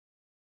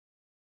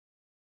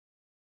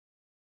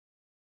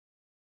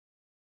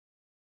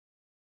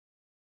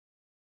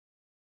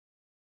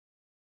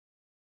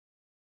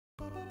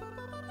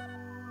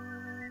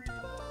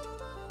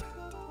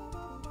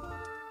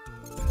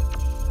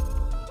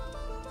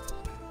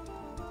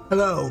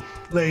Hello,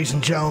 ladies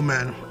and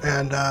gentlemen,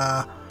 and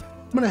I'm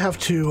gonna have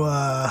to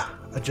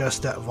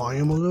adjust that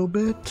volume a little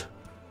bit.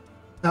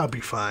 That'll be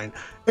fine.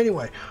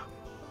 Anyway,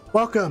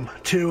 welcome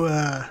to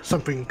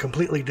something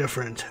completely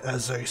different,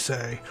 as they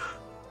say.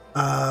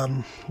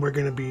 We're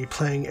gonna be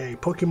playing a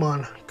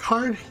Pokemon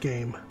card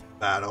game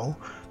battle,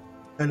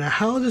 and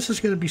how this is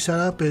gonna be set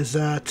up is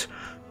that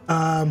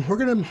I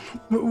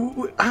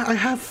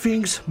have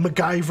things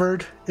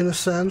MacGyvered in a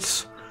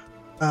sense.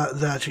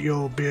 That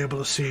you'll be able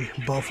to see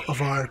both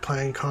of our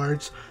playing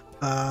cards.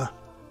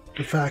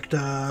 In fact,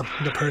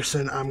 the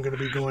person I'm going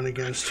to be going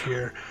against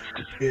here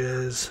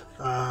is,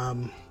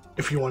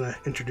 if you want to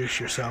introduce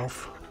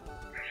yourself.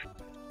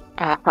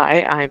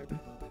 Hi, I'm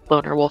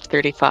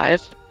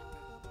LonerWolff35.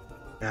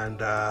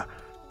 And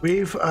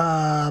we've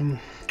gone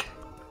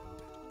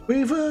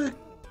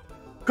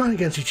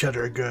against each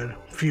other a good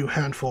few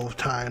handful of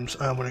times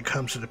when it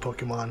comes to the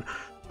Pokemon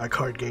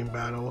card game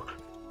battle.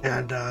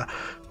 And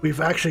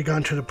we've actually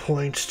gone to the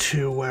point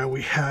to where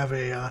we have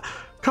a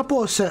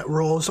couple of set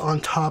rules on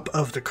top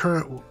of the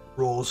current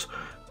rules.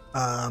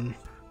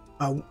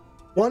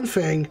 One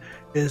thing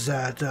is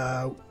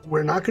that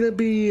we're not going to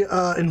be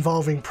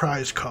involving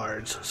prize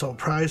cards. So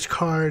prize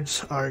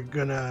cards are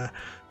going to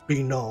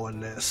be null in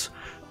this.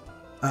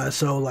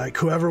 So like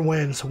whoever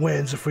wins,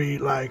 wins if we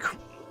like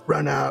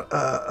run out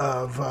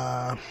of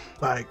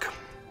like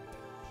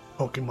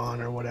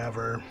Pokemon or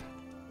whatever.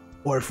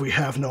 Or if we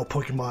have no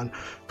Pokemon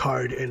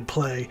card in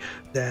play,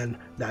 then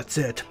that's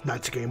it.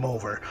 That's game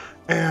over.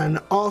 And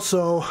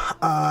also,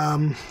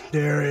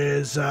 there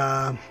is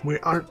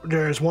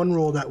one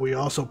rule that we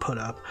also put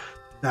up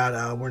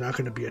that we're not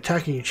going to be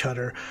attacking each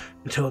other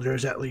until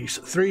there's at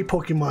least 3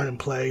 Pokemon in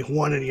play,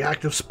 1 in the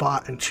active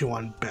spot and 2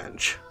 on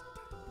bench.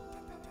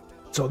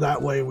 So that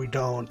way we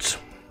don't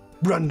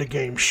run the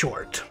game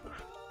short.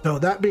 So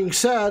that being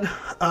said,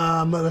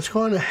 let's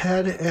go on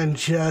ahead and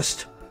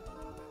just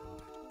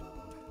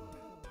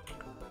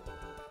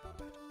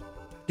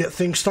get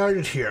things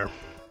started here.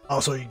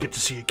 Also, you get to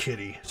see a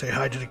kitty. Say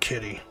hi to the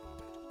kitty.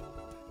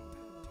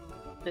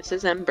 This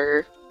is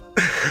Ember.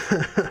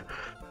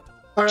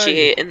 All right.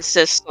 She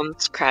insists on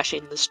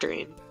crashing the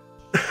stream.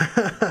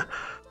 So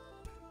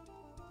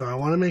I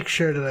want to make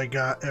sure that I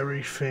got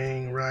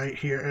everything right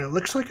here, and it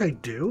looks like I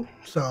do.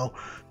 So,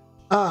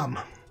 I'm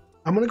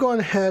gonna go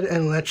on ahead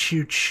and let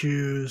you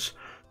choose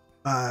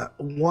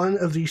one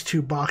of these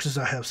 2 boxes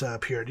I have set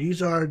up here.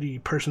 These are the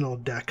personal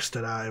decks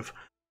that I've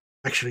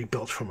actually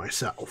built for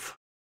myself.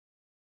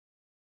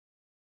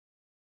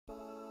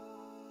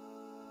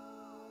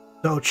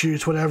 So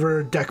choose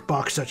whatever deck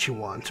box that you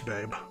want,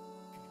 babe.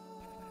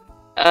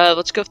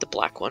 Let's go with the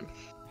black one.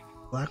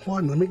 Black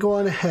one? Let me go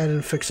on ahead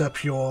and fix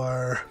up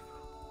your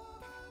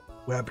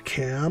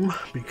webcam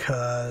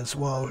because,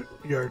 well,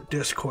 your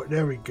Discord,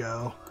 there we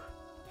go.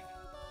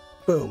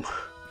 Boom.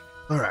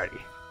 Alrighty.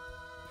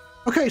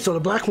 Okay, so the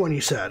black one you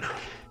said.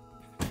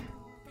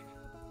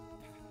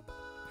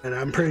 And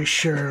I'm pretty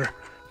sure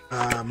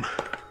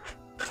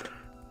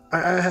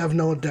I have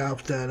no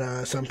doubt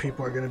that some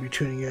people are going to be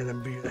tuning in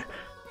and be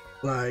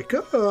like,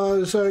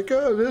 oh, it's like,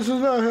 oh, this is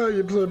not how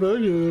you play.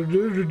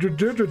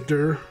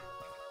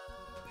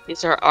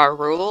 These are our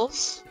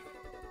rules.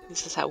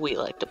 This is how we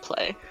like to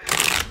play.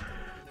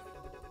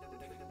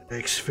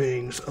 Makes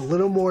things a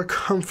little more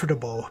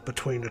comfortable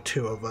between the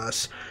 2 of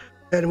us.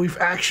 And we've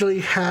actually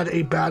had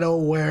a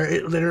battle where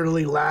it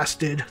literally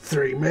lasted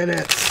 3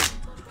 minutes.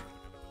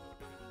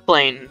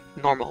 Playing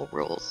normal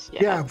rules.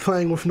 Yeah,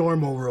 playing with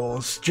normal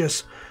rules.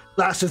 Just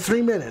lasted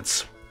 3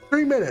 minutes.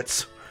 3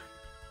 minutes.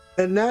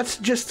 And that's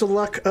just the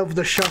luck of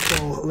the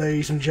shuffle,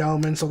 ladies and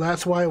gentlemen. So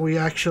that's why we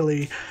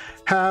actually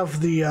have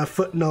the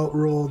footnote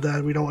rule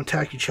that we don't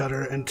attack each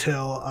other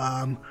until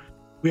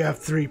we have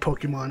 3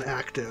 Pokemon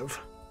active.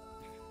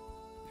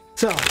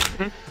 So,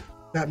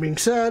 that being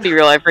said... Be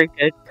real, every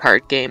good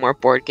card game or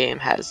board game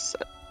has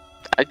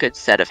a good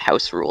set of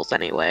house rules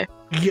anyway.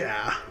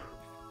 Yeah.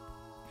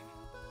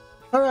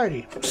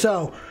 Alrighty,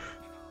 so,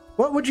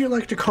 what would you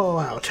like to call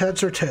out,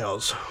 heads or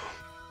tails?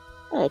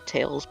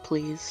 Tails,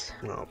 please.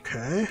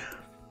 Okay.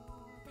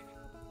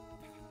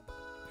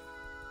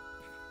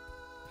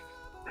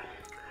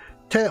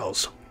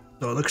 Tails.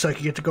 So it looks like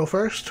you get to go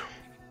first.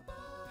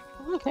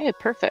 Okay,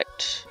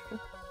 perfect.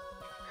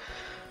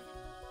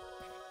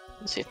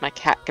 Let's see if my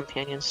cat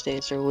companion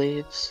stays or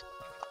leaves.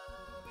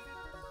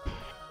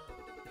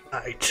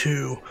 I,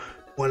 too,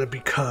 want to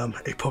become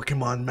a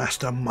Pokemon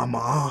Master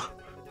Mama.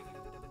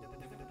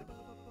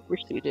 Of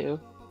course you do.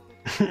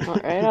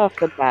 Right off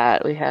the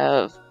bat, we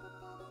have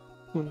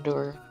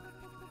Houndour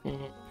and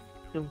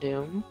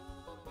Houndoom.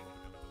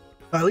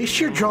 At least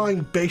you're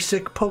drawing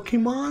basic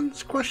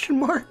Pokemons? Question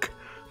mark.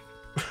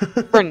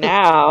 For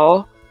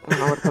now, I don't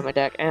know where to put my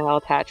deck, and I'll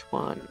attach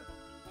one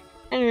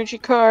energy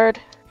card,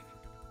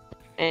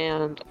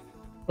 and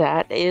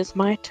that is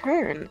my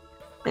turn.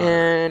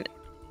 And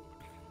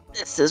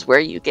this is where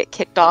you get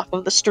kicked off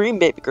of the stream,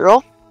 baby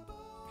girl.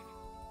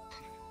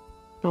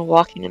 I'm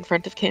walking in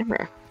front of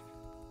camera.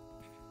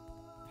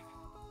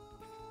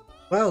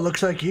 Well,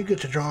 looks like you get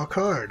to draw a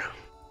card.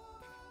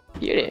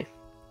 Beauty.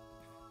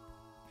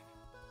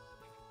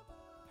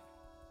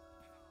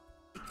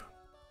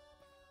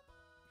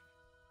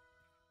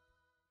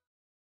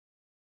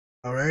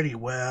 Alrighty,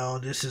 well,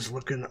 this is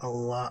looking a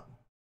lot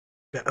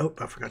better. Oh,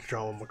 I forgot to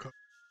draw one more card.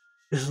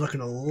 This is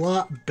looking a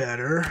lot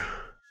better.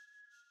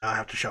 Now I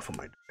have to shuffle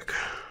my deck.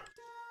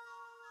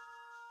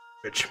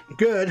 Which,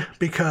 good,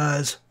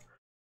 because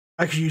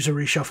I could use a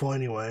reshuffle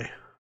anyway.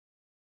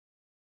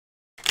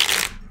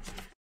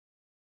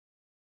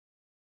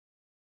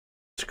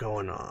 What's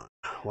going on?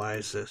 Why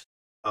is this?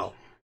 Oh,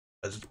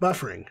 because it's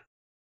buffering.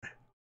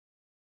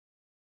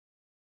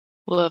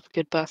 Love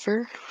good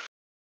buffer.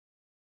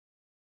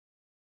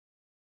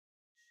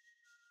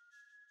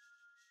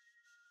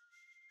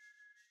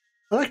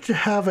 I like to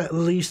have at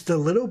least a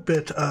little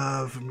bit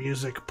of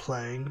music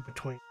playing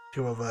between the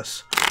two of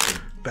us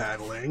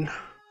battling.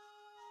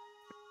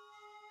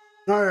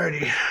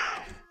 Alrighty.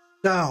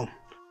 So,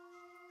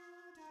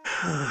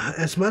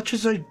 as much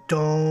as I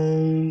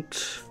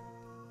don't...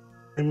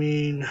 I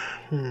mean,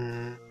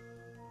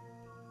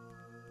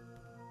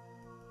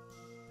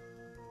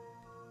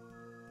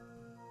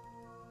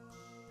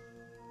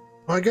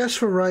 Well, I guess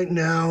for right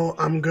now,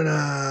 I'm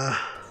gonna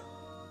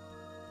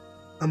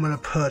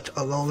put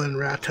Alolan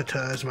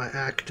Rattata as my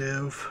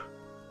active.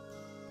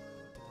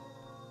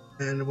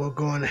 And we'll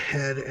go on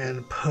ahead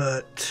and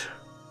put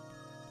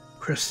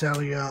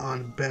Cresselia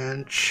on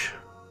bench.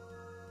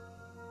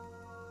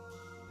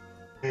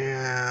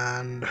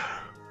 And I'm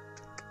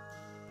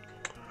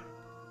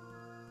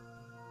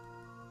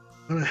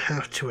gonna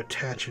have to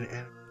attach an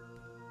energy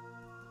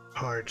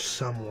card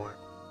somewhere.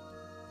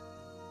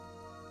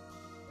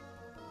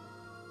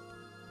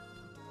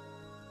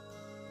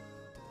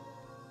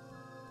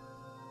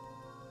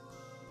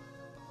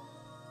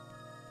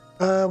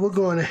 We'll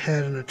go on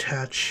ahead and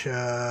attach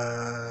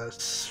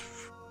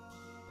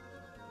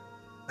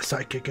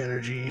Psychic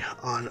Energy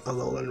on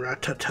Alolan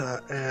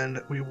Rattata, and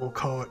we will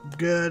call it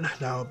good.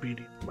 That'll be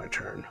my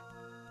turn.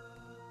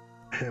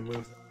 And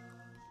move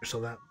that so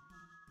that.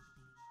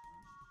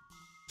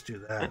 Let's do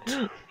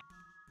that.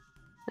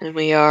 And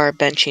we are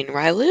benching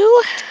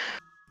Railu.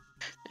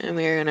 And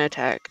we are going to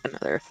attack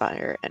another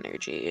Fire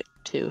Energy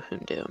to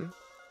Houndoom.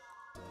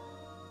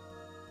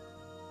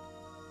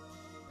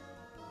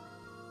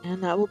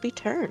 And that will be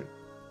turn.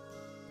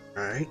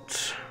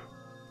 Alright.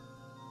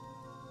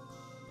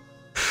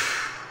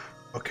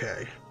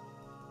 Okay.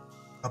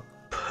 I'll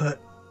put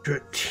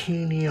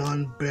Dratini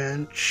on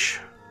bench.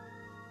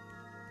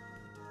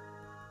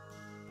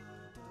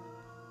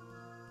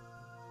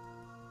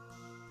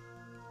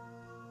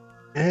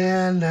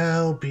 And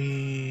that'll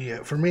be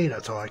it for me.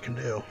 That's all I can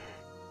do.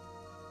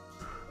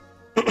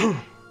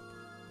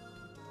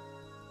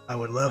 I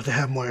would love to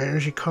have more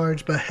energy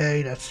cards, but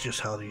hey, that's just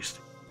how these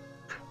things.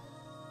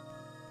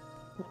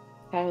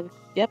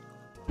 Yep.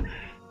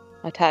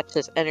 Attach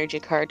this energy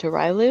card to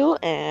Railu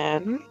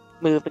and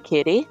move a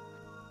kitty.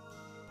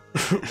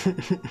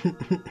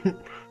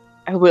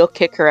 I will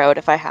kick her out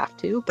if I have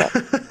to, but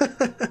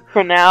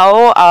for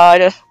now,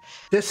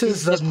 this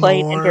is the just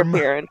plain norm.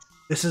 Interference.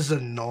 This is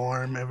the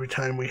norm every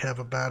time we have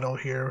a battle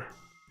here.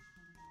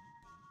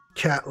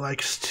 Cat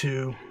likes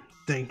to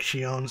think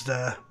she owns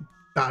the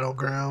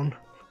battleground.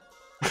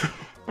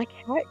 My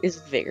cat is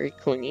very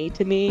clingy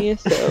to me,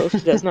 so she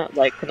does not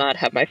like to not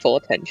have my full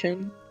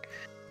attention.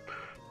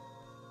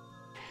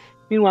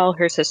 Meanwhile,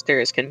 her sister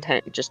is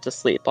content just to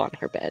sleep on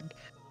her bed.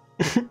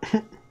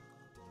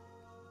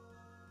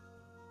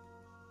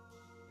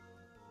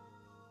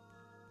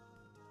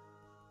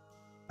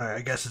 Alright,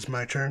 I guess it's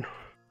my turn.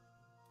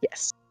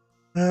 Yes.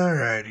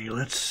 Alrighty,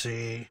 let's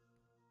see.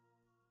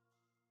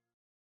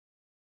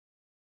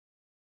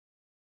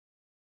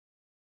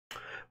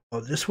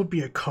 Well, this would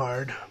be a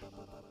card.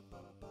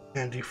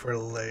 Handy for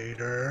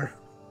later.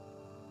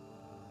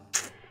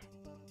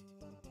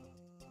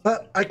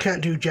 But I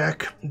can't do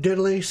Jack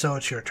Diddley, so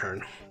it's your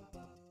turn.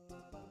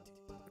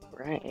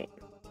 Right.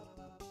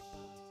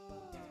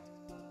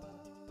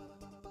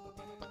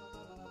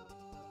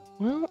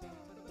 Well,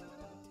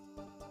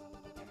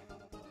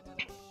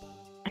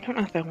 I don't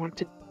know if I want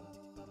to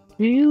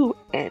do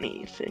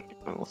anything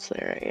else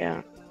there,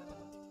 yeah.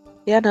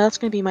 Yeah, no, that's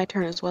gonna be my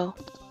turn as well.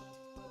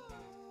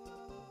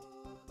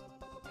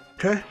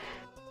 Okay.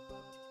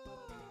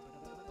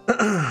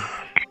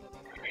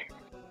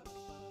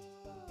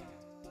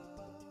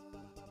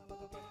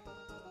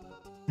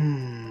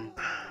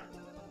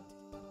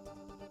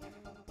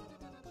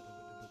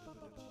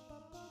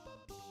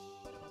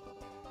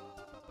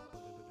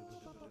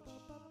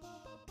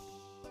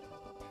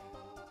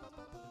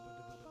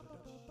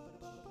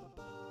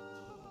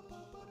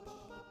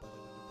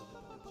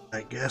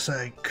 I guess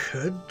I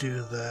could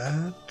do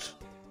that.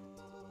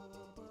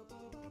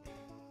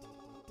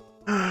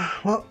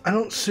 Well, I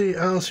don't see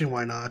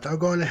why not. I'll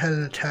go ahead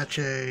and attach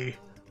a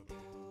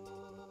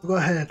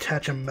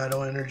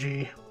Metal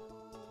Energy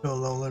to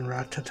Alolan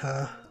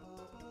Rattata.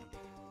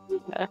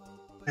 Okay.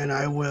 And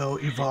I will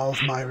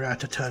evolve my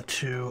Rattata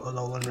to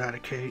Alolan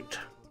Raticate.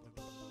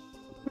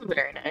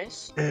 Very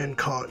nice. And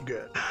call it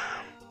good.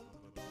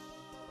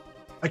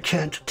 I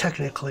can't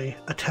technically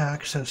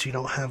attack since you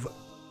don't have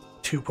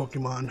 2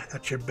 Pokemon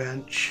at your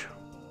bench.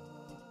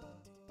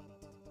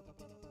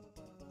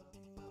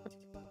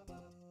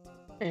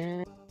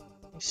 And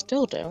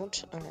Still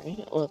don't.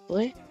 Alright,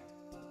 lovely.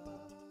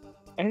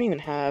 I don't even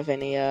have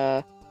any,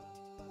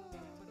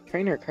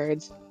 trainer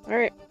cards.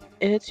 Alright,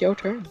 it's your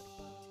turn.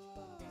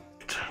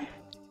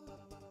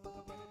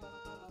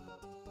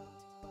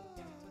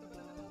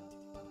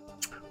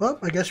 Well,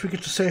 I guess we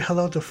get to say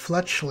hello to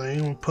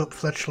Fletchling. We'll put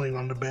Fletchling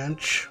on the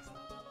bench.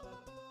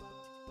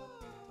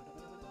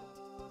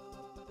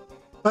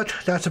 But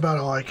that's about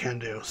all I can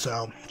do,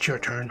 so it's your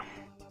turn.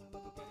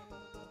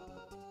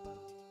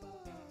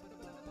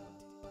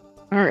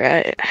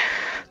 Alright.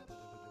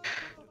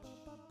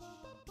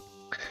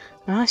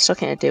 I still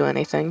can't do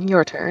anything.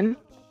 Your turn.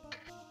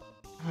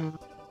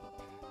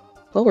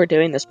 While we're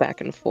doing this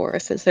back and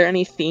forth, is there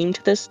any theme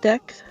to this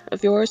deck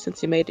of yours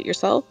since you made it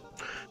yourself?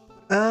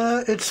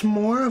 It's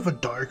more of a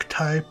dark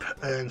type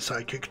and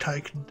psychic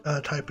type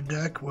of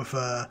deck with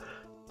a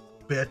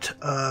bit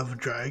of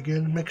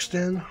dragon mixed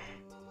in.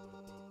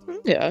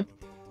 Yeah.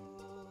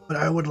 But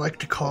I would like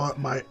to call it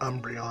my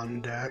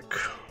Umbreon deck.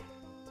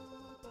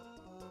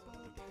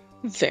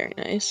 Very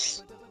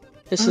nice.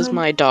 This is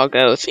my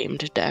doggo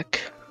themed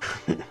deck.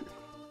 I'm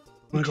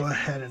gonna go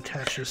ahead and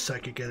attach this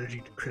psychic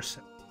energy to Chris.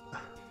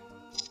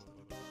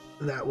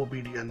 That will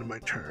be the end of my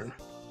turn.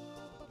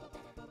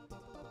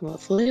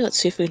 Lovely. Let's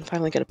see if we can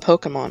finally get a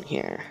Pokemon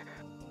here.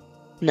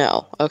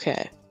 No.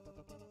 Okay.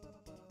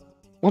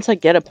 Once I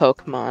get a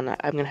Pokemon,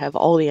 I'm gonna have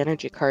all the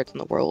energy cards in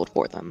the world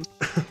for them.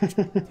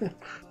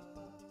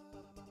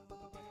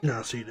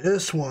 Now see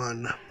this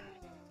one.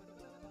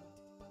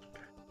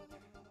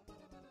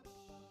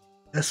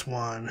 This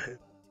one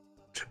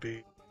to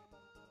be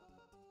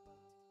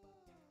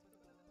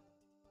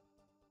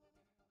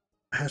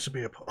has to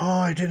be a. Oh,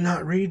 I did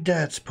not read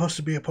that. It's supposed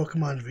to be a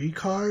Pokemon V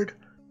card.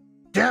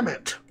 Damn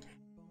it!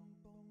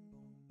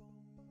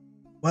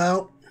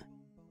 Well,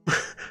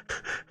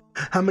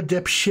 I'm a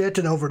dipshit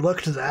and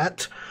overlooked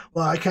that.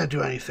 Well, I can't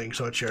do anything,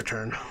 so it's your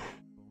turn.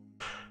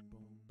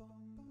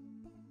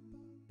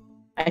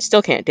 I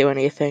still can't do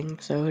anything,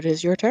 so it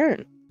is your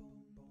turn.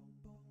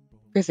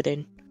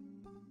 Riveting.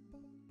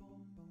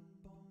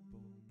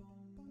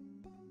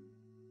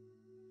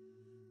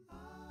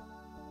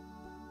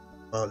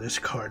 Well, this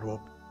card will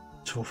be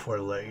useful for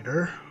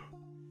later.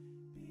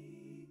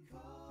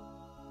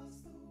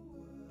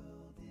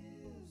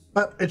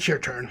 But it's your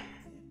turn.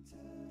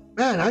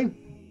 Man, I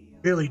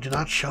really did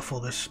not shuffle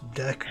this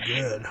deck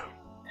good.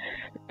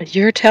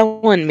 You're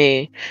telling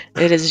me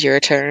it is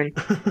your turn.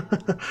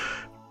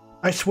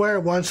 I swear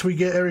once we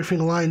get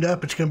everything lined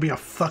up, it's going to be a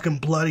fucking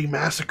bloody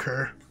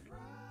massacre.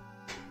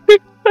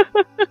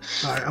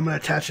 Alright, I'm going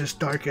to attach this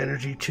dark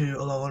energy to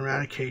Alolan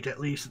Eradicate. At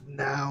least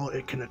now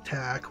it can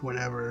attack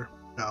whenever...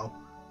 No.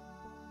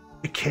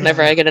 It can.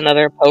 Whenever I get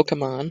another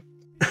Pokemon.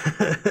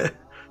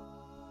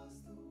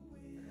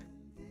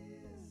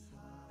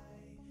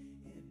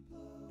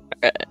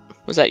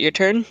 Was that your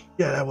turn?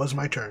 Yeah, that was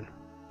my turn.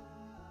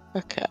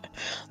 Okay.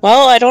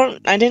 Well,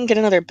 I didn't get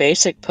another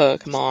basic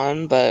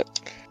Pokemon, but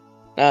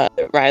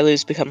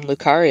Rylu's become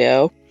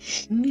Lucario.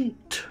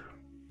 Neat.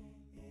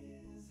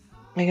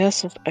 I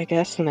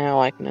guess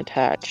now I can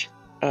attach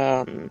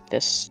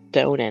this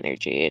stone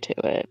energy to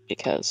it,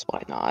 because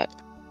why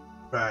not?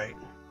 Right.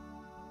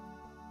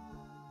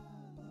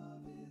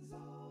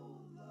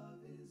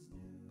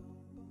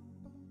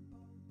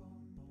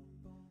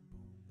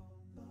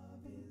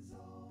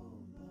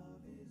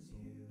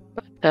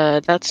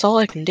 That's all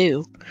I can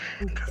do.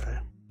 Okay.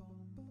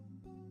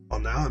 Well,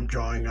 now I'm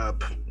drawing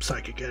up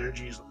psychic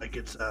energies like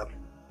it's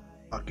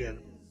fucking...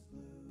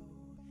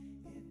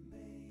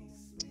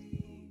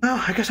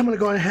 Well, I guess I'm going to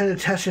go ahead and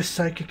attach this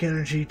psychic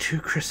energy to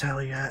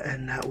Cresselia,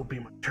 and that will be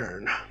my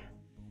turn.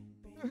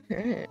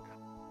 Okay.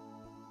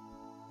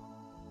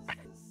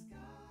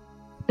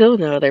 Still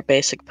no other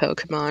basic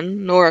Pokemon,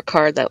 nor a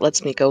card that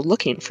lets me go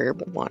looking for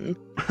one.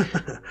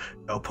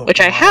 No Pokeballs. Which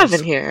I have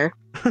in here.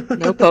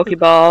 No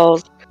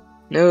Pokeballs,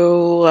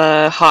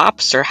 no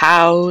hops or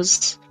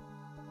hows.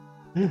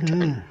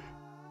 Mm-hmm.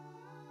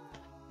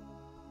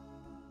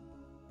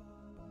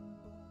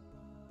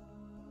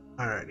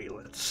 Alrighty,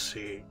 let's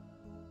see.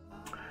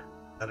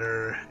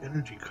 Better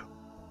energy code.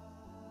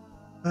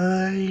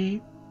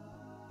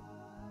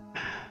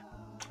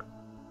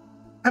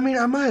 I mean,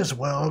 I might as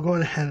well. I'll go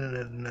ahead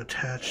and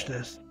attach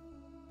this.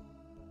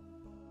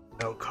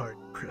 No card,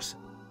 Chris.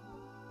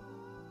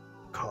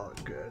 Call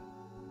it good.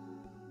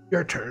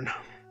 Your turn.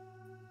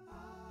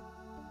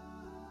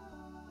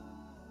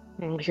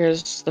 And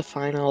here's the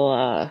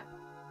final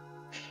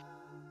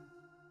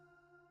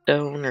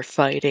stone or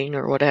fighting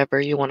or whatever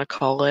you want to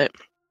call it.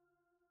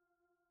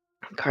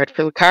 Card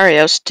for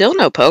Lucario. Still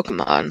no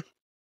Pokemon.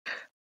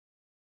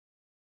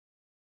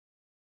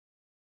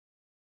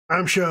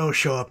 I'm sure it'll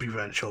show up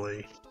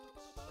eventually.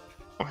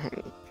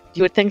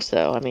 You would think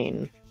so. I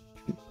mean,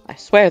 I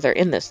swear they're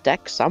in this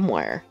deck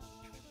somewhere.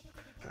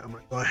 I'm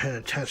going to go ahead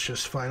and attach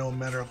this final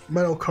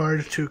metal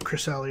card to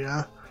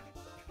Cresselia.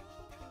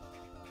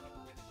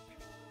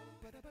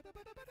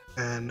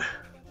 And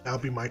that'll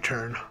be my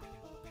turn.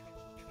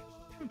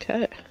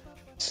 Okay.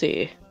 Let's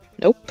see.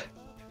 Nope.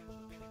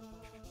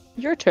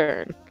 Your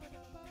turn.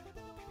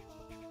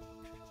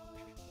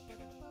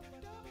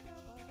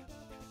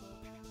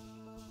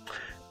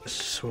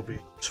 this will be a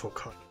useful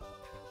card.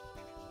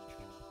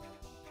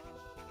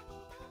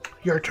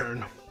 Your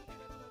turn.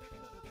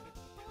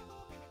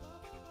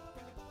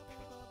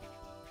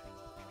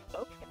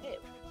 Okay.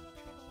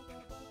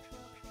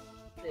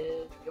 It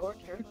is your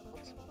turn.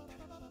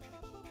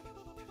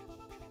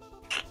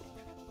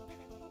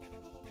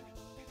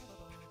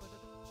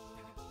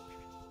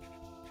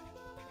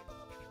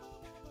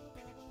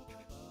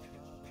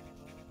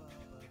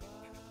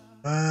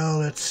 Well,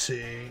 let's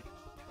see.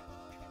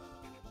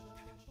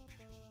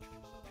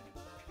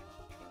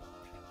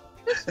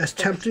 As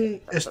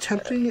tempting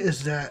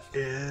as that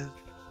is,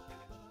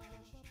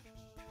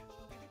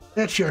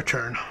 that's your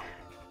turn.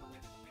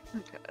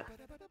 Okay.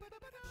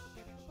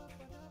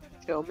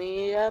 Show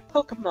me a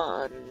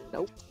Pokemon.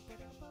 Nope.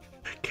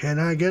 Can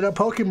I get a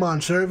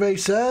Pokemon? Survey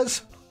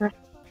says. Wait,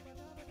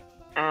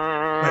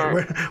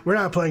 we're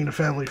not playing the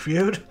Family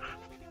Feud.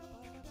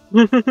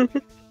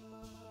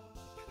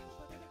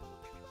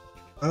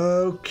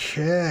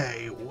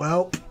 Okay,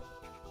 well,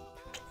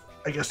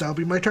 I guess that'll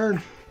be my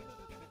turn.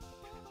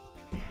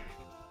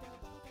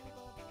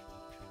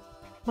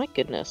 My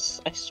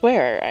goodness, I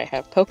swear I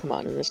have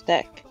Pokemon in this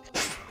deck.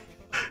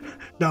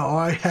 No, all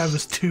I have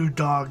is 2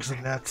 dogs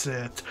and that's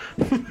it.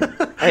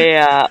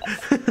 Yeah.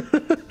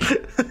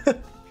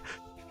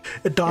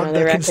 A dog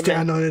that can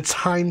stand on its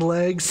hind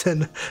legs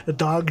and a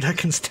dog that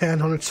can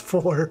stand on its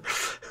 4.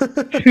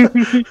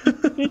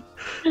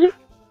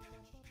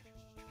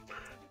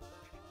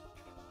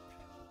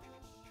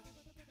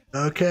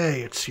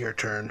 Okay, it's your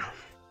turn.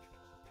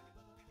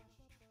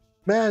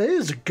 Man, it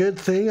is a good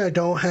thing I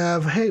don't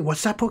have... Hey,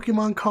 what's that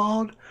Pokemon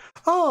called?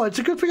 Oh, it's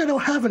a good thing I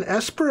don't have an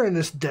Esper in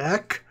this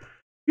deck.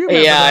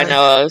 Yeah, I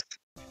know.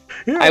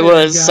 I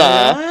was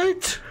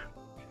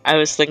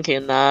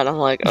thinking that. I'm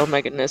like, oh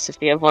my goodness, if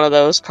you have one of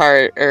those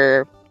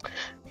Pokemon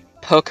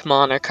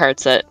or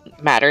cards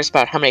that matters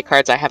about how many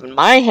cards I have in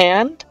my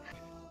hand,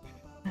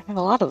 I have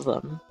a lot of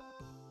them.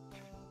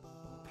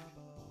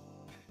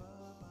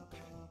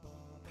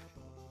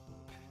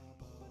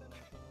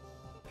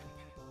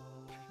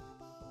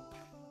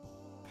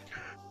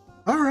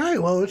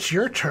 Alright, well, it's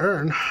your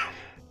turn.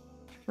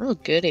 Oh,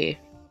 goody.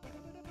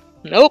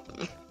 Nope.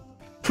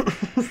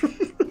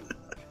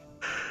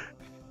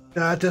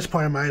 At this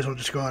point, I might as well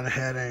just go on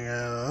ahead and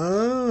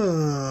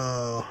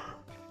oh.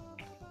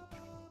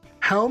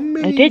 How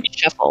many... I did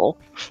shuffle.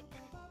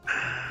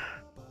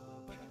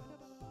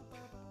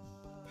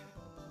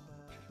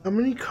 How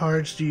many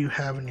cards do you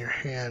have in your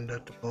hand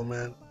at the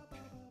moment?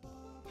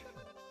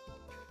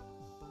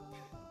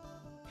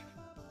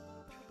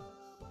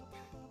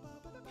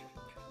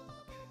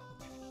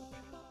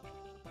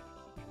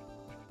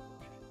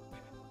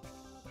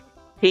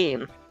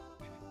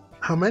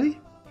 How many?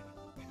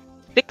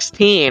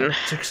 16.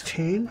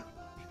 16?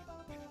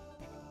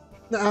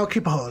 No, I'll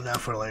keep a hold of that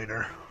for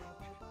later.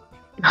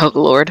 Oh,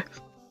 Lord.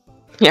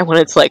 Yeah, when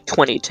it's like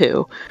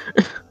 22.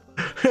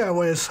 Yeah,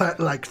 when it's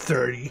like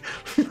 30.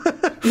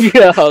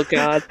 Yeah, oh,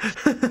 God.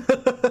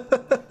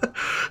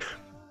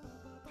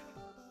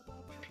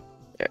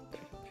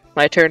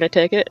 My turn to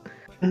take it?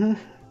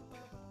 Mm-hmm.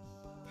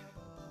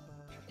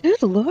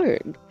 Good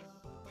Lord.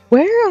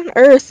 Where on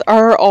earth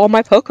are all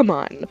my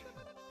Pokemon?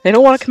 They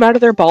don't want to come out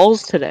of their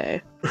balls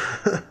today.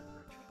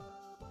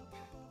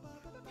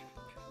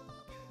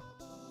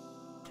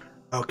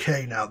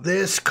 Okay, now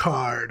this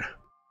card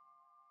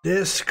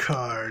is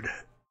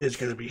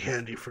going to be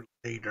handy for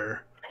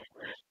later.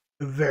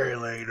 Very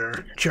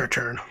later. It's your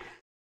turn.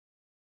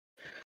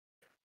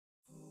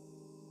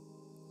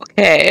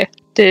 Okay,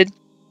 did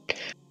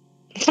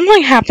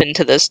something happen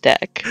to this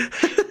deck?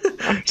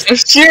 I'm so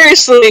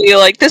seriously,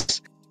 like, this...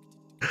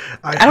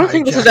 I don't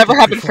think this has ever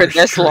happened for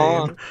this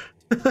long.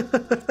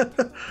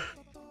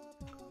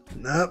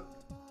 Nope.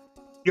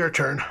 Your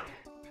turn.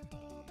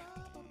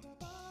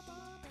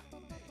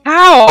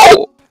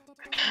 How?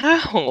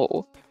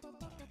 How?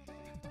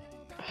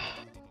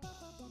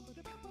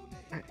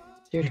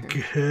 Your turn.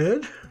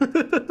 Good.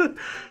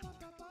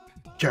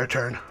 Your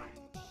turn.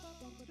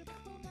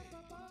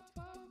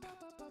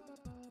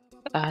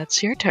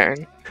 It's your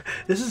turn.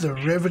 This is a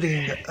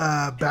riveting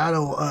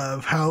battle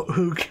of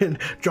who can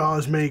draw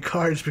as many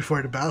cards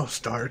before the battle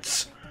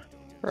starts.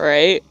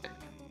 Right?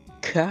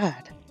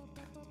 God.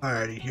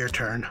 Alrighty, your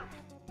turn.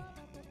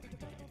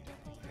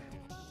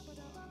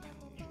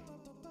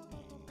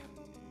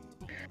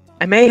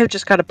 I may have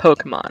just got a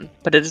Pokemon,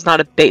 but it is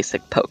not a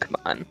basic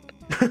Pokemon.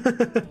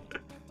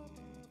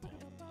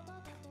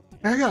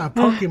 I got a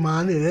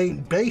Pokemon, it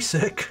ain't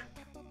basic.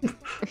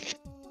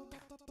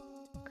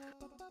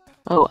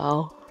 Oh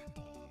well.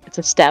 It's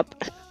a step.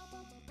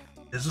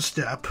 It's a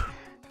step.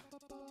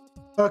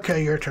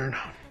 Okay, your turn.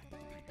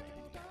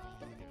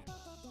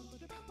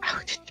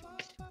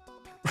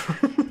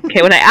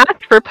 Okay, when I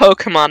asked for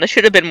Pokemon, I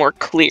should have been more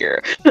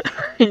clear.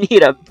 I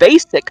need a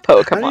basic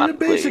Pokemon, I need a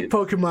basic please.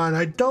 Pokemon.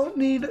 I don't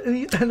need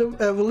an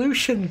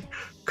evolution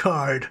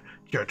card.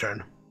 Your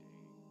turn.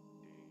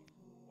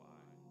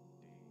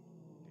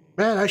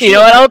 Man, You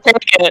know what? I'll take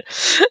it.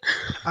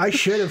 I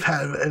should have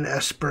had an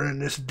Esper in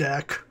this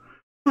deck.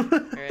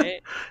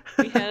 Alright.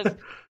 We have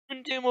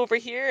Houndoom over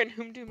here and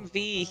Houndoom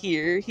V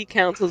here. He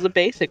counts as a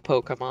basic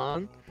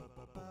Pokemon.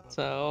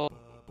 So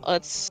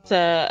let's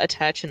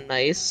attach a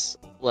nice,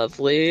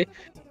 lovely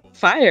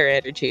fire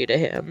energy to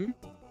him.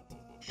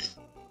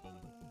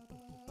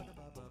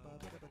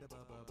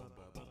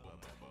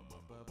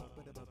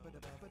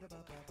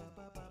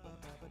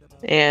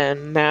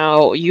 And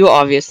now you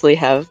obviously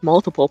have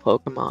multiple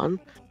Pokemon.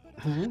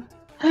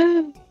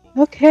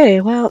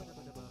 Okay, well,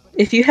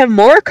 if you have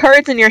more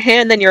cards in your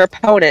hand than your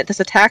opponent, this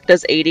attack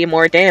does 80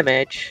 more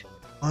damage.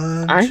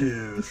 1,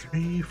 2,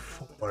 3,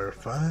 4,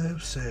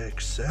 5,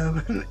 6,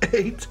 7,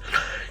 8,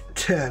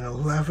 10,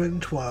 11,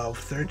 12,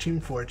 13,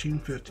 14,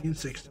 15,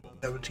 16,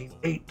 17,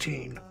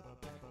 18.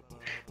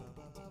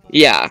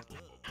 Yeah.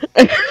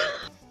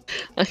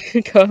 I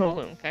couldn't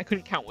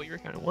count what you were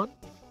counting. 1,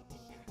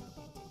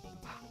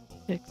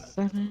 6,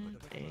 7,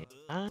 8,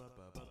 9,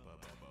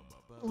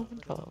 11,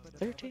 12,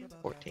 13,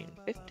 14,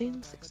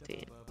 15,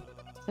 16,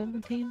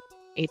 17,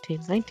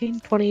 18, 19,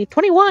 20,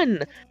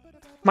 21!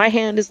 My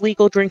hand is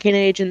legal drinking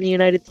age in the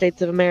United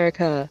States of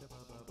America.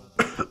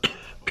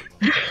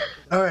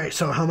 Alright,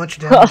 so how much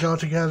damage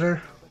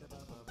altogether?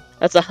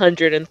 That's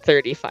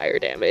 130 fire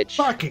damage.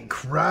 Fucking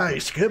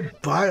Christ,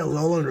 goodbye,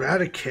 Alolan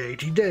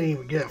Raticate. You didn't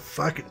even get a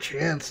fucking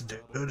chance,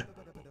 dude.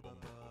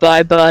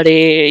 Bye,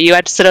 buddy. You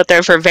had to sit out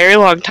there for a very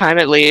long time,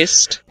 at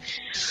least.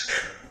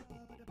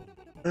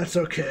 That's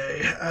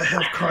okay. I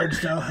have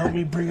cards that'll help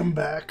me bring them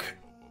back.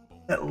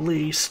 At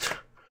least.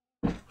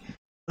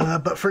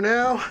 But for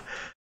now,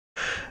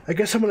 I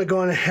guess I'm gonna go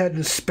on ahead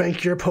and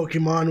spank your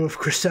Pokemon with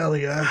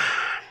Cresselia.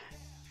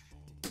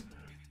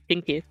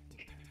 Thank you.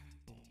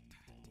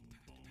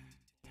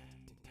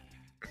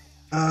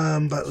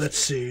 But let's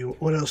see.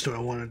 What else do I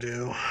want to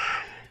do?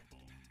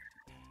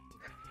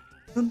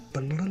 Oh,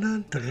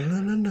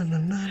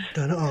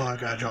 I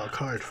gotta draw a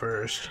card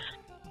first.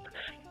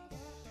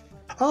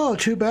 Oh,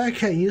 too bad I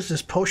can't use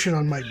this potion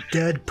on my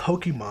dead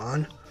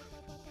Pokemon.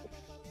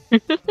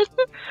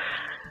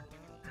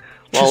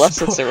 Well, unless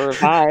it's a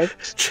revive.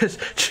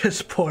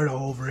 Just pour it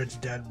over its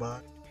dead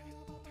body.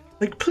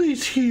 Like,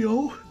 please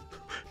heal.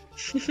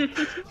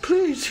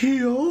 Please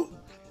heal.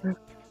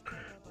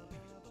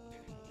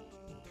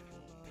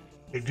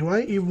 Okay, do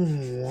I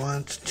even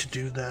want to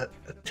do that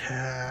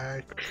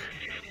attack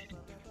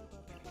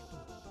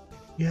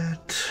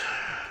yet?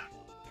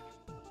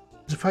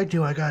 If I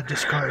do, I gotta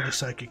discard the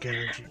psychic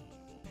energy.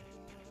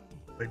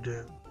 I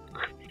do.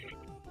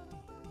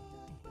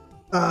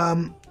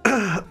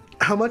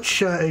 How much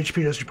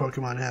HP does your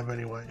Pokemon have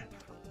anyway?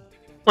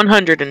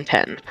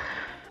 110.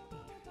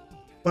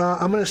 Well,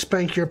 I'm gonna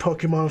spank your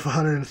Pokemon with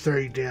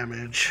 130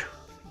 damage.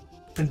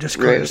 And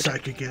discard the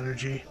psychic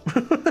energy.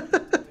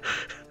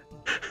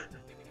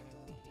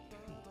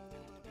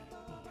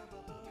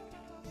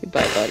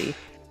 Goodbye, buddy.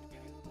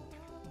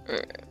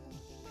 Alright.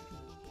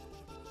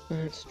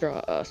 Let's draw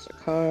us a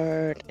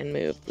card and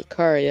move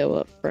Lucario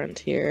up front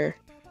here.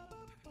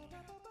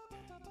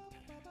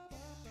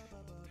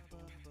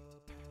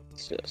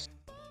 Let's just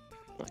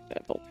knock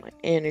that bolt my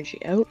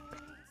energy out.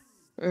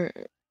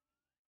 Alright.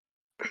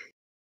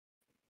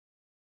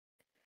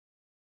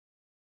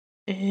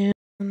 And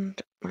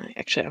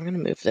actually, I'm gonna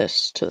move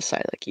this to the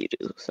side like you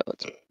do, so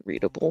it's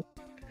readable.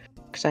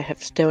 Because I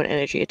have stone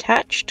energy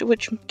attached,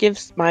 which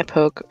gives my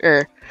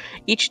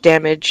each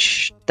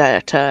damage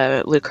that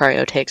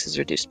Lucario takes is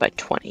reduced by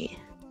 20.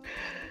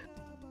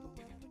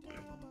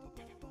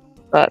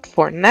 But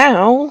for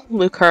now,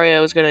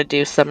 Lucario is going to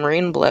do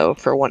Submarine Blow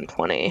for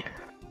 120.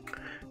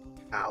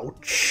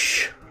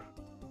 Ouch.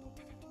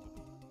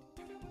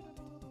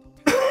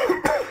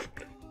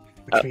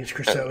 Which means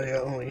Cresselia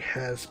only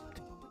has...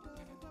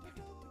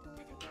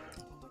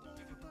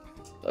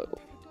 Oh.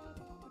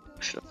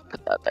 Should have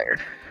put that there.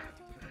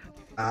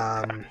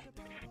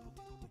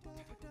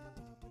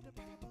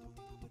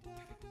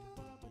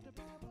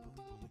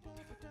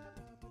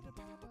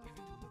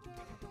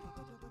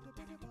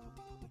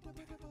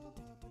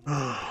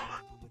 Oh,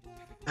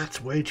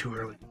 that's way too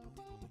early.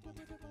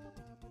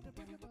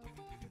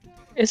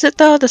 Is it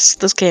though? This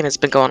game has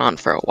been going on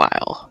for a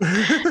while.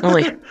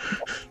 Only.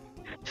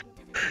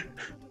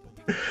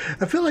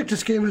 I feel like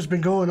this game has been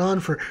going on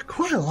for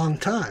quite a long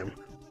time.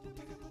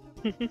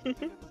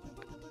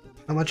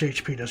 How much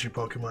HP does your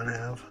Pokemon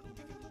have?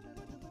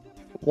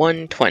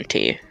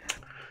 120.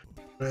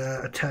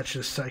 Attach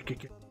the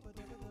Psychic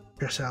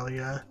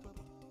Cresselia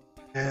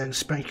and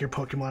spank your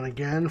Pokemon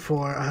again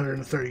for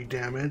 130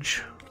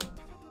 damage.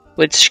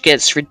 Which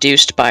gets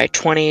reduced by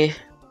 20.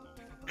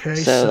 Okay,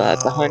 so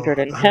that's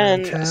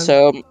 110.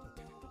 So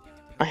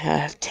I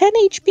have 10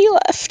 HP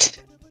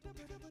left.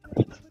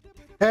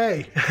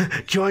 Hey,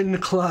 join the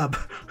club.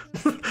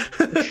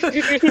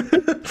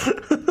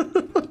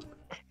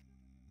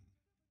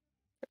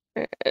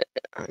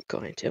 I'm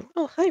going to.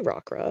 Oh, hi,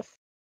 Rockruff.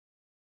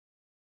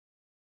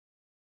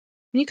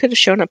 You could have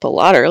shown up a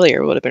lot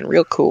earlier. It would have been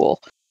real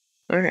cool.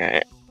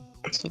 Alright.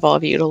 Let's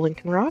evolve you to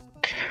Lincoln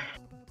Rock.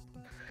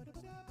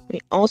 We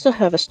also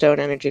have a Stone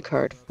Energy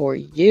card for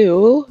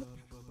you.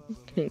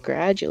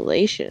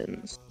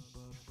 Congratulations.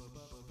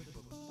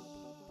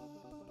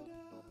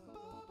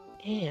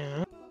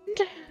 And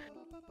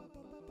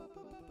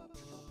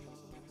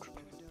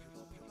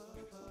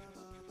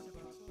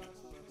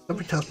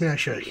Something tells me I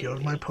should have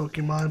healed my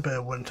Pokemon, but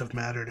it wouldn't have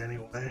mattered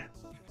anyway.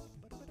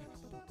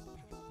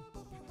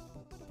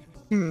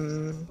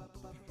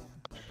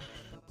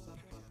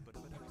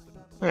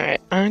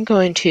 Alright, I'm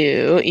going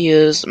to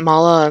use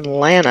Mala and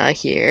Lana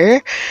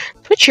here.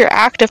 Switch your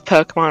active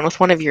Pokemon with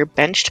one of your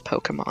benched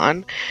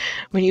Pokemon.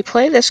 When you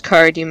play this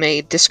card, you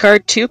may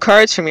discard 2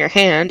 cards from your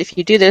hand. If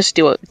you do this,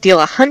 deal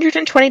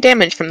 120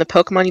 damage from the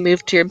Pokemon you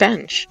moved to your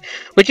bench.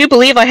 Would you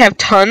believe I have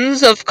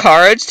tons of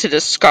cards to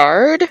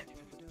discard?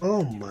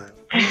 Oh my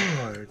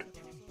lord.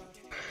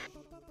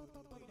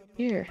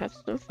 Here, have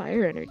some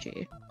fire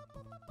energy.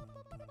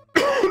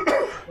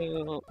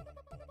 So,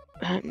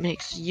 that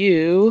makes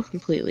you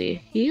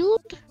completely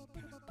healed.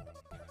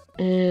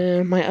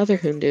 And my other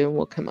Houndoom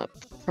will come up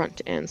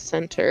front and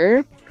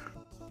center.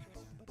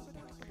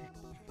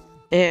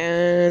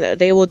 And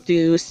they will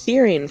do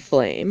Searing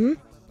Flame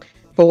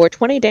for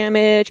 20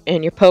 damage,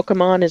 and your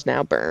Pokemon is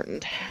now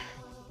burned.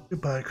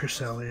 Goodbye,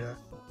 Cresselia.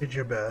 Did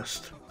your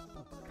best.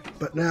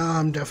 But now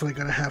I'm definitely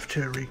going to have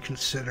to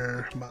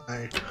reconsider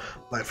my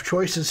life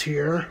choices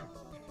here.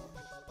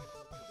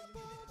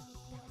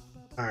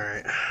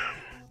 Alright.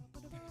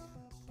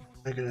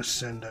 I'm going to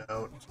send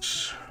out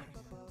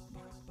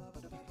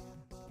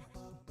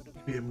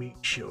be a meat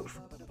shield.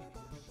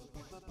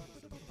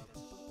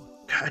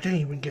 God, I didn't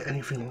even get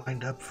anything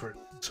lined up for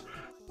this.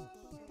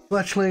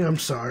 Fletchling, I'm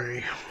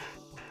sorry.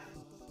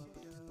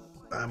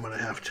 I'm going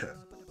to have to.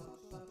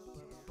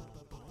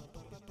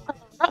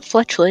 Not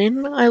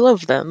Fletchling, I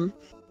love them.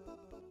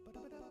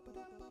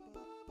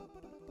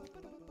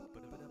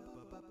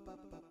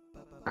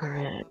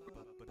 Alright.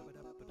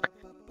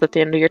 Is that the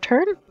end of your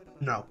turn?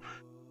 No.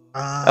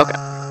 Okay.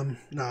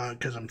 No,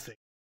 because I'm thinking.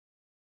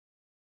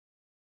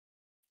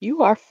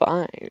 You are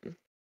fine.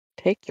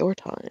 Take your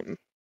time.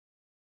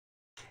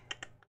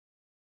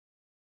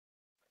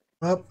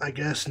 Well, I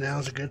guess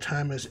now's a good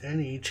time as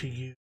any to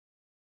use,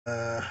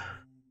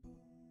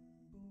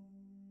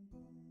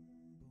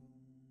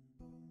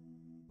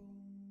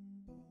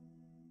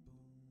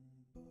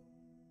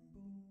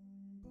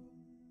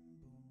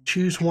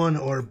 choose one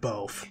or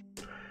both.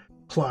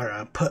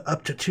 Clara, put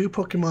up to 2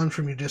 Pokemon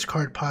from your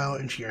discard pile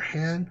into your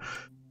hand,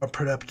 or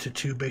put up to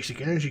 2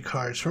 basic energy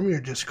cards from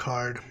your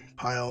discard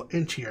pile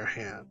into your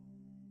hand.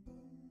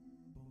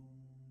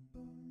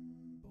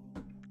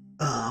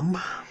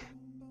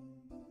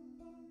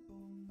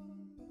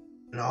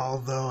 And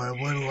although I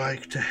would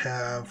like to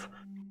have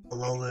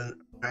Alolan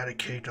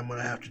Eradicate, I'm going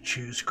to have to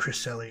choose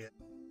Cresselia.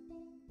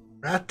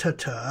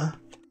 Rattata.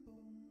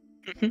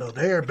 So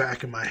they are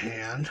back in my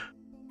hand.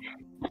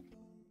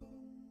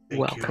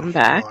 Welcome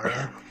back.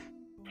 Clara.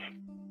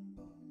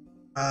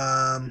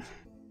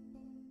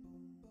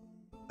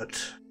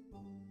 But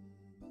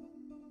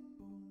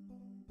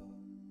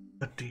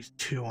put these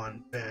 2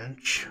 on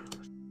bench.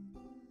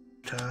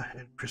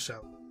 And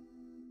Cresselia.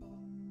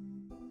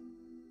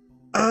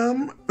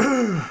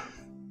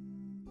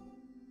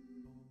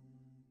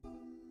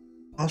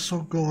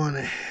 Also go on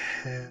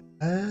ahead.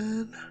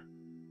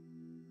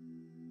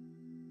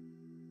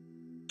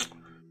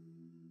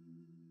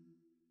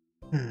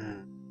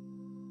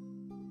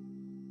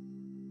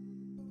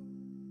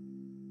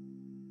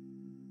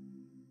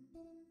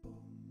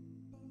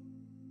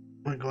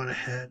 I'm going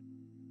ahead.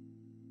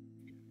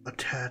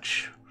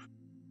 Attach.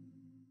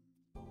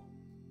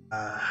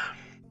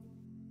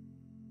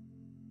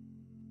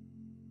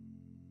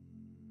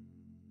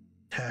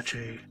 Attach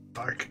a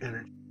Dark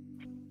Energy.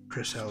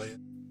 Cresselia.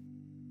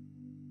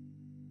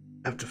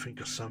 I have to think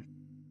of something.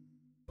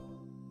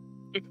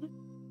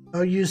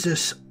 I'll use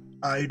this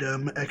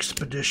item,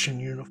 Expedition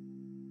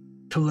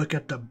Uniform, to look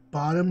at the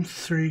bottom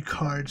 3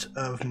 cards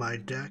of my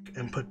deck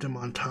and put them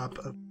on top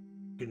of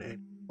in a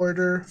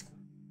order.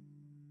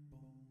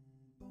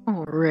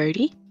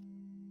 Alrighty.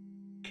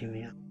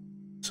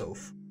 So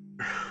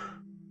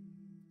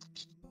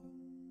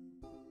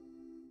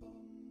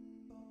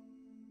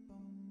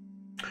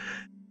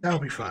that'll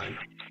be fine.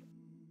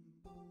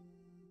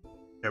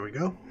 There we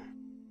go.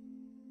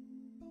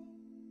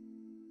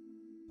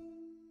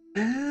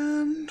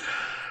 And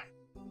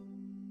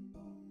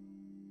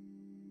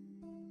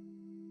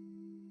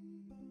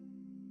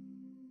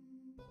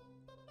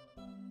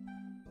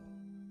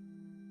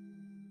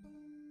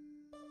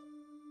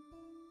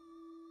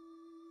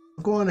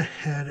I'll go on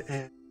ahead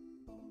and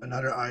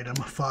another item,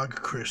 Fog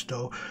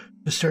Crystal,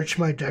 to search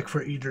my deck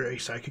for either a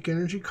Psychic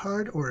Energy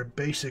card or a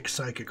basic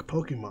Psychic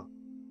Pokemon.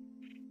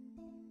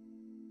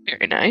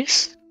 Very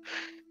nice.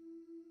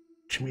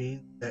 Which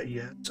means that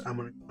yes, I'm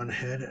going to go on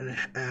ahead and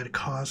add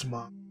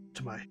Cosmog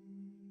to my.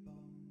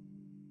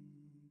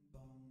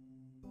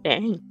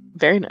 Dang,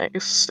 very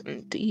nice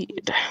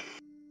indeed.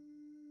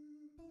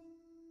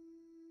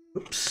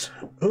 Oops.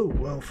 Oh,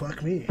 well,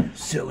 fuck me.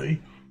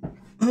 Silly.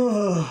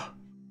 Oh,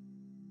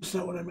 that's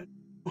not what I meant.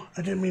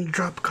 I didn't mean to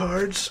drop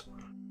cards.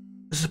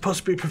 This is supposed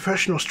to be a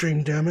professional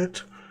stream, damn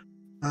it.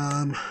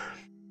 Yeah,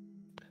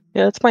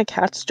 that's my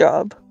cat's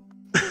job.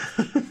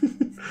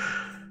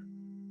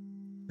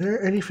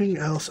 there anything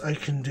else I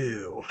can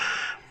do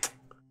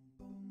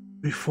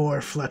before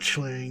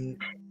Fletchling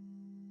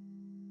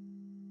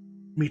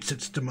meets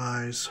its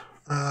demise?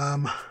 I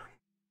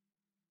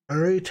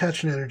already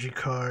attached an energy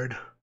card.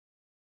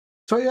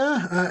 So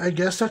yeah, I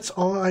guess that's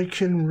all I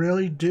can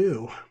really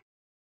do.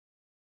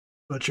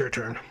 So it's your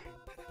turn.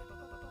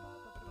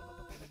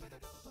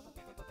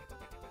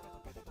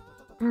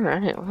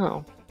 Alright,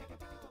 well.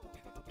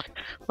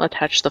 I'll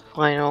attach the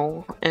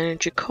final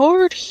energy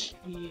card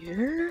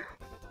here.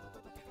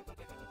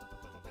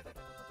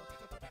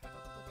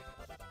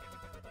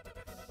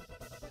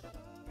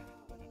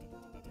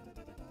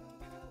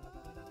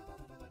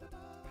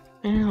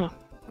 Yeah,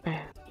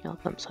 heal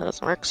them so it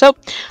doesn't work. So, I'm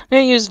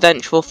gonna use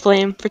Vengeful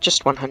Flame for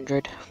just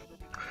 100.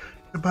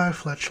 Goodbye,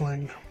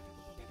 Fletchling.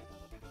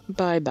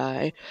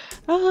 Bye-bye.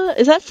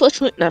 Is that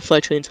Fletchling? Not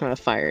Fletchling's not a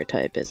fire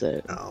type, is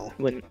it? No.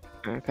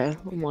 Okay,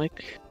 I'm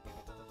like...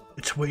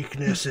 Its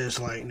weakness is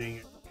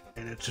lightning,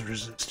 and its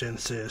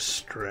resistance is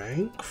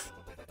strength.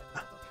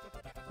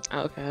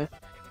 Okay.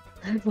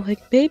 I'm like,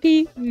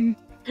 maybe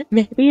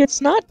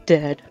it's not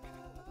dead.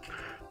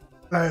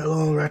 Alright,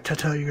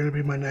 LonerWolff35, you're gonna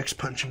be my next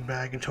punching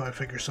bag until I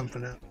figure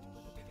something out.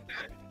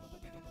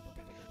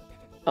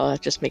 Oh,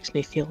 that just makes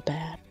me feel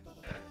bad.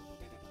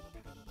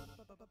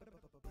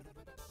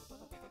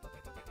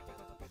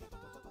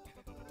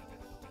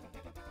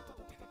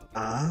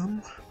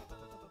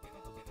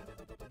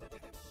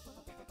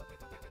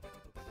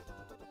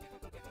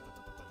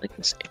 Like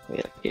this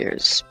area here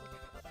is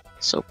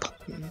so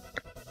plain.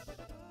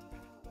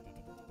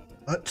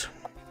 What?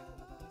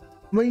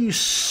 I'm gonna use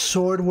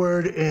Sword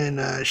Word and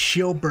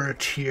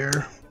Shieldbert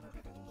here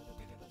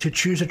to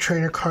choose a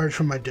trainer card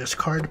from my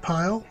discard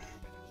pile.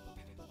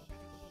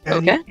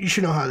 And okay. You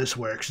should know how this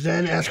works.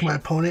 Then ask my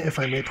opponent if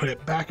I may put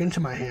it back into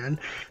my hand.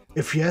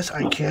 If yes,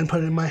 I can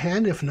put it in my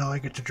hand. If no, I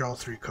get to draw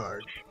 3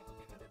 cards.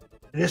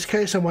 In this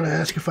case, I want to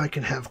ask if I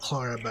can have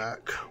Clara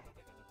back.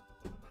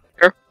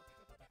 Sure.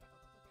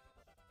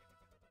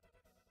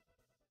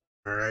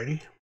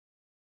 Alrighty.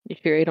 You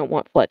sure you don't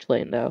want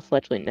Fletchling though?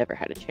 Fletchling never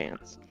had a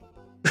chance.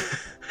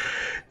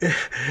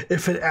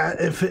 if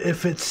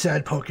it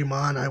said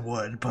Pokemon, I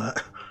would,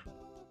 but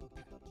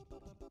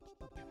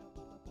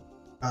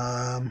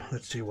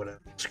let's see what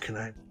else can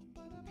I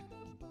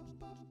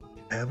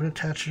have an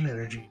attached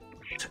energy,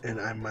 and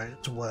I might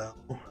as well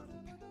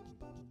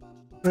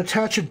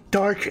attach a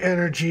dark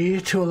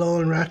energy to a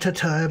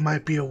LonerWolff35. It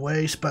might be a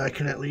waste, but I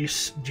can at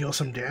least deal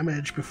some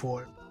damage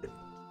before it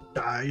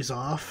dies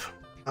off.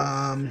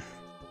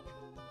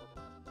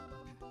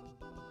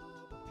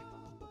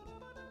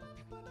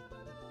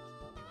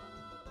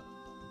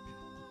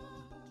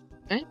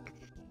 Okay.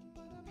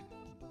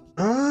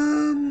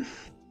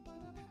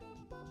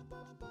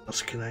 What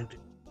else can I do?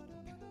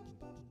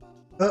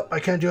 Oh, I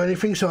can't do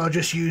anything, so I'll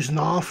just use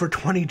Gnaw for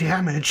 20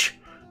 damage,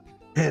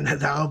 and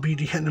that'll be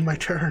the end of my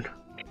turn.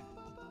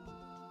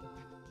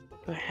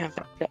 I have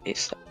a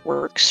dice that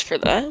works for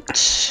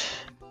that.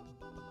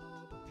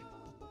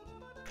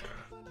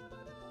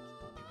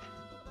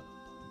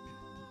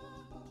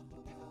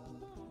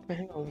 I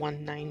have a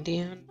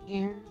 190 on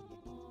here.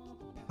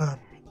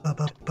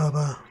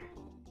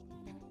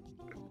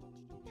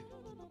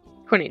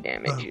 20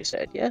 damage, you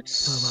said,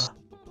 yes?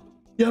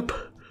 Yep.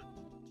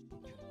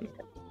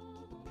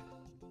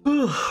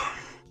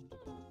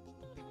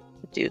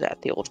 Do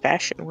that the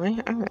old-fashioned way.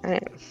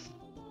 Alright.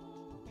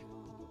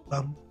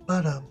 Now,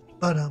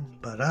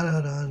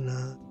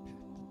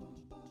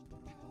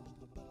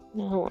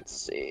 let's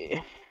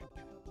see.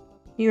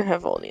 You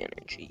have all the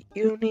energy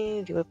you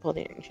need. You have all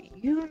the energy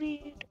you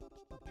need.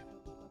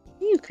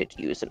 You could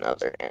use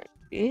another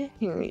energy.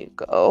 Here you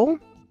go.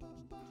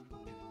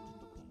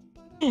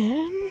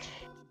 And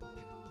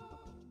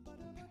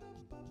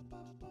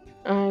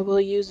I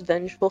will use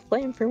Vengeful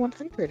Flame for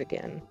 100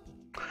 again.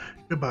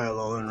 Goodbye,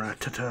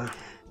 LonerWolff35.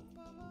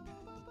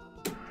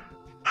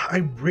 I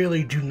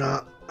really do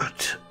not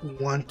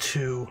want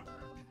to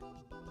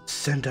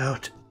send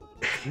out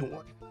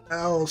anyone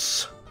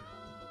else,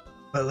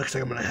 but it looks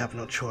like I'm gonna have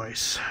no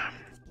choice.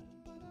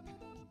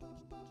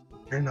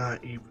 You're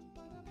not even.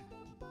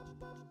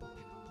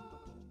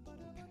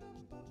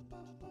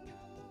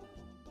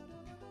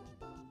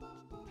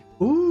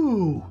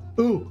 Ooh,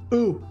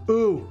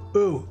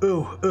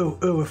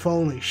 if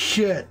only.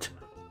 Shit.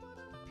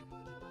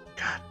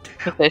 God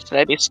damn. Okay, should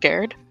I be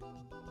scared?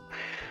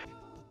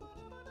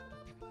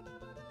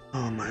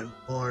 Oh my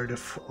lord,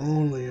 if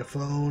only.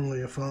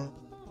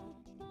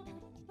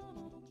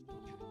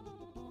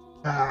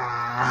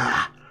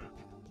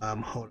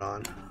 Hold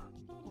on.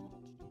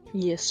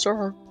 Yes,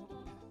 sir.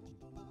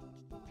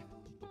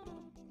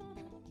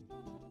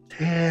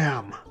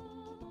 Damn.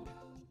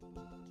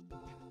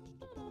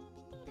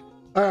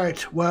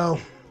 Alright, well,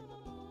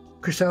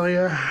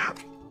 Cresselia,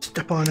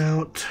 step on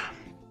out.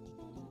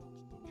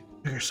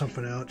 Figure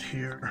something out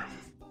here.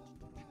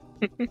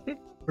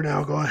 For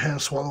now, go ahead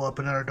and swallow up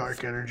another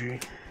dark energy.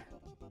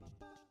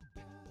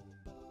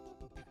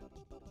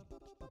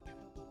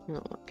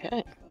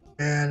 Okay.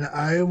 And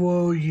I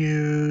will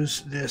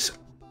use this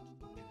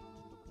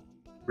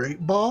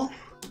Great Ball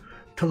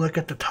to look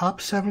at the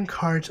top 7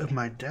 cards of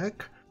my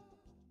deck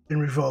and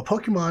reveal a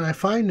Pokemon I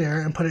find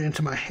there and put it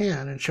into my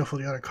hand and shuffle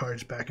the other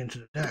cards back into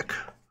the deck.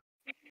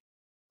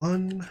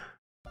 1,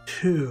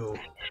 2,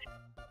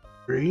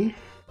 3,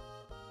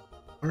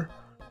 4,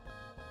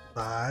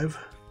 5,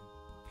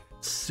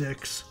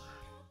 6,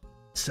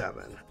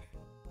 7.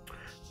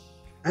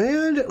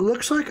 And it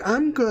looks like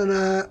I'm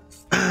gonna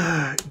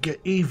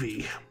get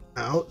Eevee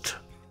out.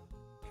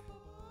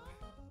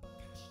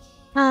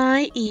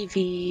 Hi,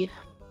 Eevee.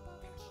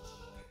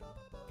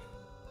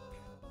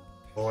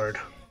 Lord.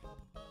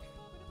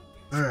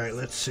 Alright,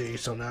 let's see.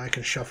 So now I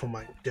can shuffle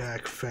my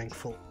deck,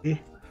 thankfully.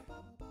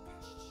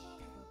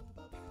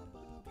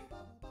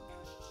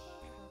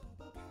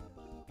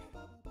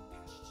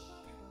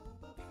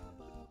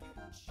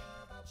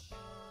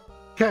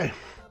 Okay.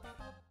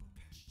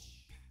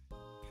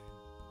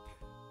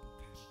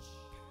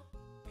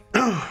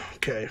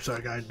 Okay, so I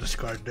gotta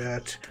discard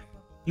that.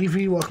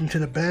 Eevee, welcome to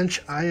the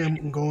bench. I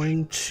am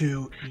going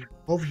to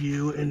evolve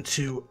you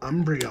into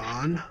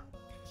Umbreon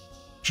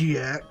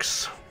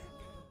GX.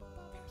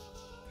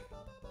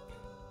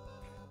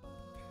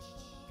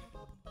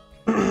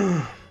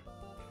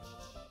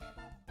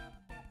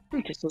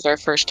 This is our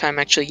first time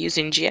actually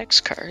using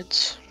GX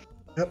cards.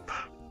 Yep.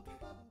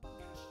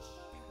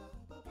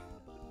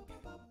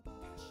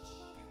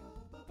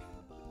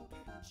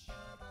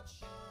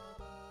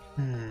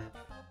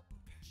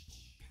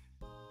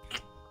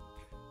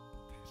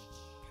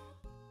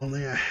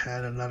 Only I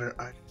had another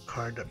item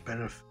card that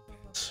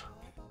benefits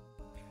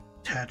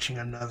attaching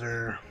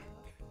another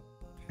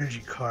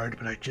energy card,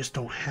 but I just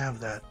don't have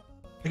that.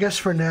 I guess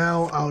for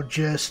now I'll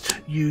just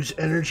use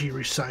Energy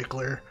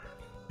Recycler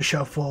to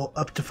shuffle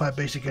up to 5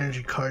 basic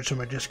energy cards from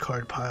my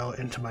discard pile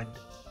into my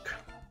deck.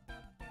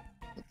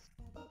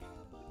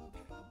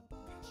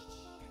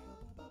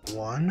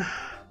 1,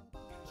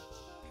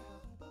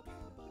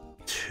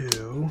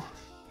 2,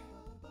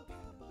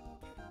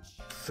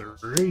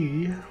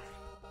 3,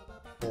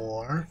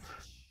 4.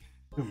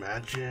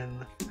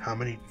 Imagine how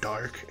many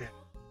dark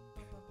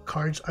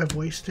cards I've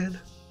wasted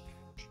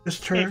this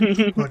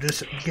turn or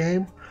this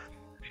game.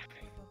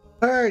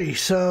 Alrighty,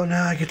 so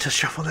now I get to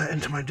shuffle that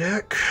into my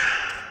deck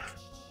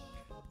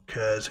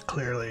because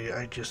clearly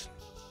I just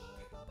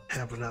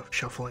have enough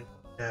shuffling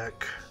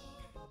deck.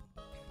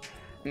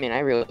 I mean, I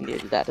really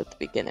needed that at the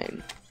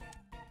beginning.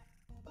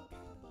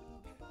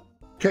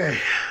 Okay.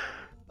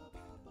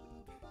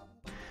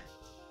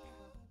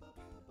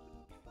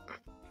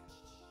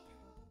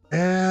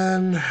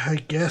 And I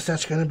guess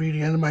that's going to be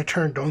the end of my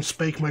turn. Don't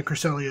spank my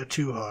Cresselia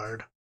too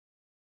hard.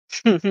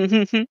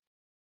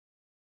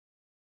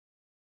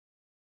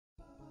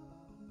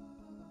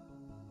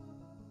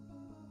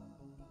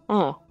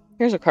 Oh,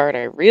 here's a card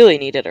I really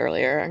needed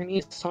earlier. I'm gonna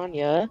use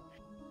Sonya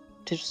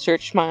to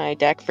search my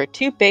deck for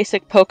 2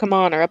 basic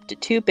Pokemon or up to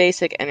 2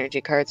 basic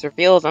energy cards,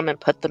 reveal them, and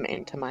put them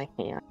into my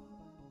hand.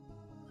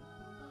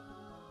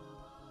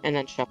 And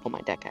then shuffle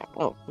my deck out.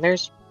 Oh,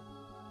 there's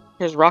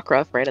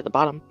Rockruff right at the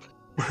bottom.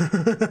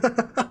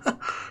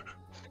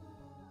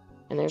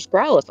 And there's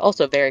Growlithe,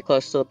 also very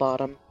close to the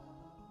bottom.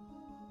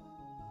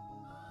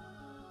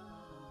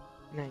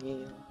 Now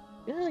you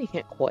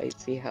can't quite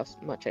see how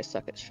much I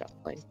suck at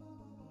shuffling.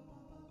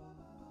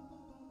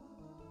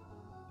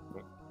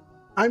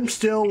 I'm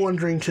still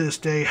wondering to this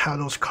day how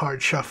those card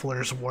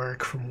shufflers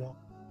work from one.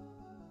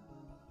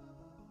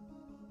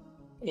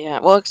 Yeah,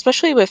 well,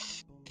 especially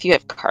if you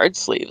have card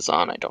sleeves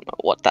on, I don't know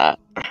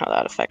how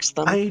that affects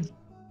them.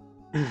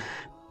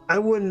 I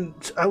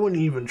wouldn't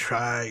even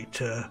try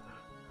to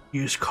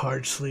use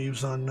card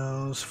sleeves on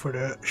those for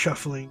the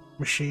shuffling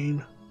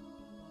machine.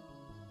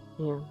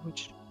 Yeah,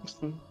 which is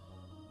kind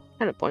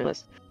of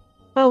pointless.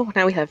 Oh,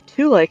 now we have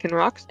 2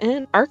 Lycanrocs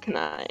and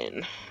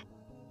Arcanine.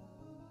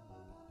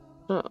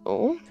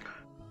 So,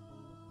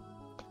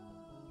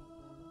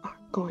 I'm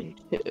going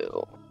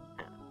to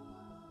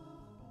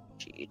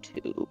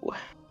G2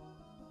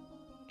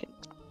 get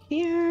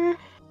here.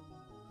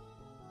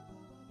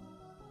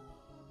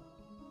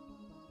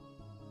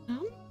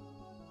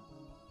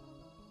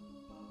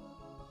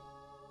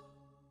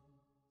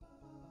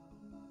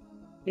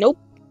 Nope.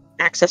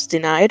 Access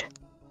denied.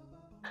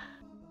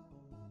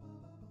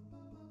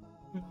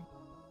 No,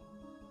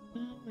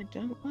 I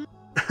don't want.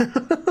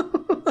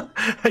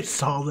 I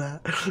saw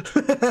that.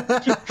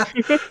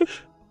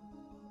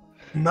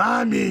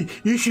 Mommy,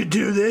 you should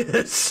do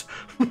this.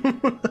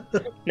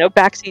 No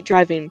backseat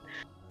driving.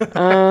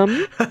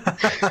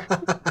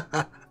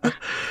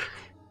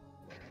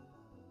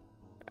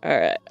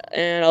 Alright,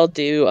 and I'll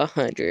do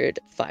 100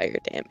 fire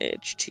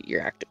damage to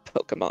your active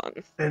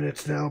Pokemon. And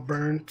it's now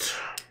burnt.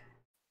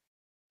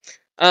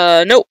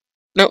 Nope.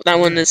 Nope, that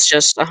one is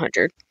just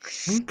 100.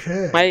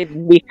 Okay. My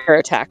weaker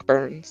attack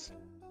burns.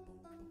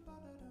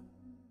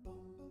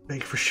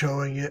 Thank you for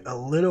showing it a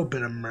little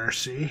bit of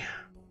mercy.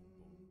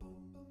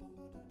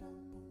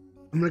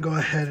 I'm going to go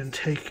ahead and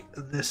take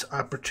this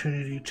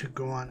opportunity to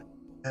go on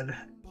ahead.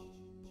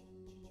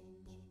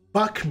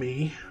 Fuck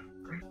me.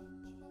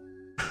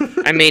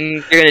 I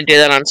mean, you're gonna do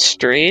that on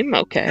stream?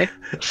 Okay.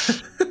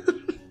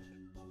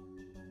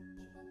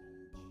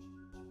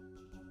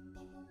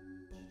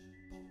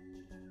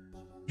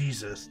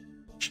 Jesus.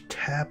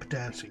 Tap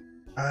dancing.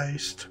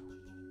 Christ.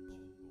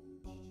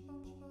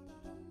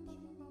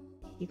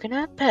 You can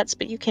have pets,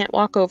 but you can't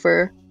walk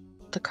over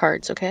the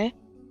cards, okay?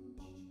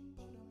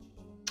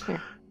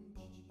 Here.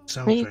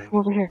 Something. Come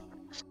over here.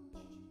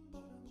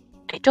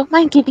 I don't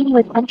mind giving you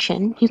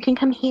attention. You can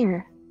come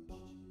here.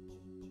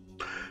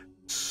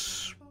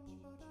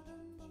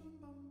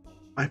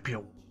 Might be a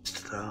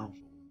waste, though.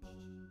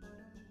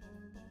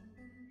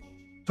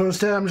 So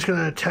instead, I'm just going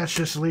to attach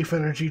this leaf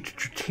energy to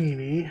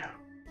Dratini.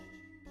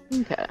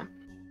 Okay.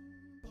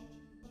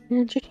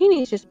 And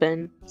Dratini's just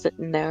been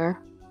sitting there,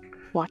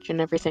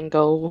 watching everything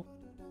go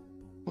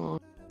on.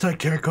 It's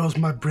like there goes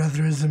my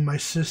brothers and my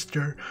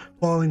sister,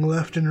 falling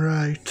left and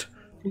right.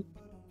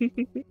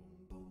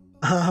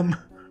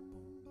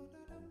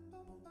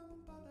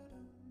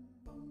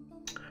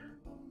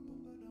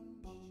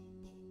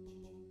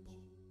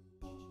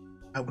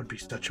 That would be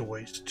such a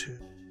waste, too.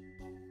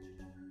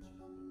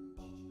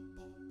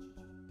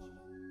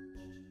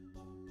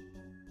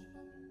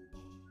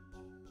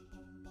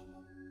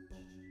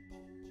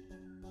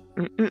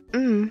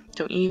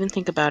 Don't you even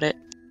think about it.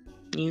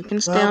 You can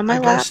stay on my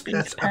lap. I guess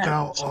that's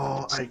about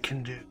all I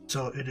can do.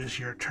 So it is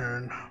your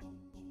turn.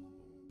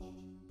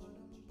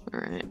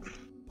 Alright.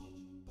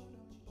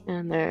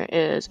 And there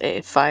is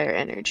a fire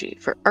energy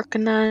for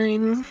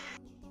Arcanine.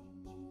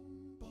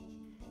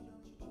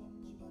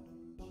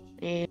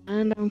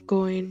 And I'm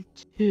going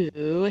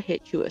to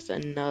hit you with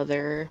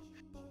another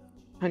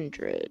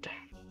 100.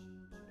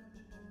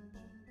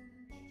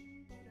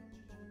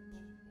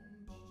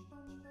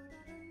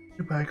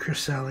 Goodbye,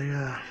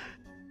 Cresselia.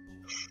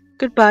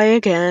 Goodbye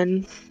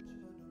again.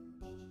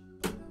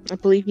 I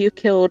believe you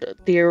killed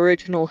the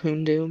original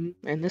Houndoom,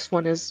 and this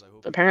one is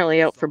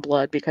apparently out for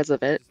blood because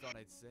of it.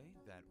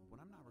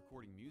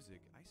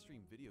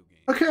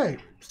 Okay,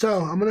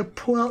 so I'm gonna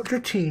pull out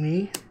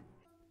Dratini.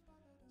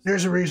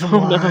 There's a reason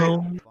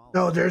why.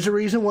 No, there's a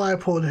reason why I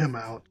pulled him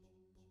out.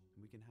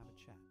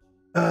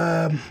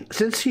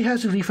 Since he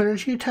has a leaf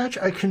energy attached,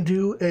 I can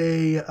do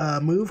a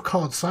move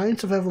called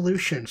Science of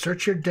Evolution.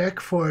 Search your deck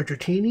for a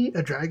Dratini,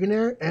 a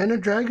Dragonair, and a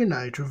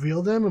Dragonite.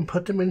 Reveal them and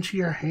put them into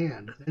your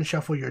hand. Then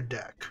shuffle your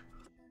deck.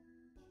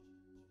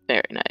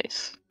 Very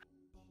nice.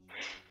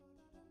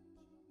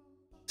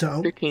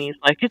 So Dratini's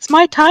like, it's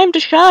my time to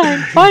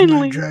shine,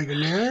 finally! Here's my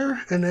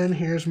Dragonair, and then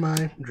here's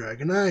my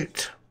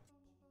Dragonite.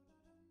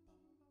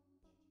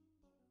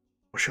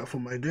 I'll shuffle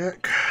my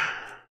deck.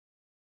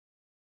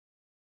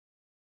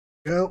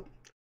 Go.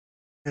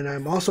 And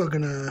I'm also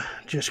gonna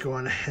just go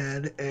on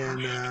ahead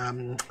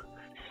and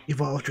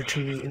evolve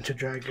Dratini into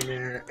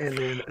Dragonair and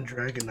then a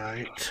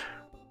Dragonite.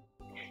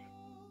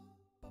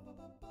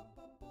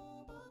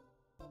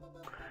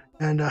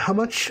 And how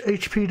much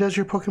HP does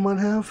your Pokemon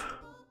have?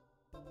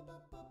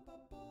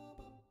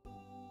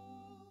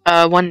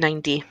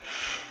 190.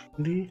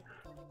 90?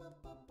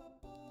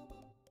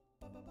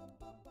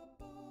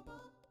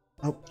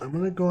 Oh, I'm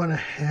gonna go on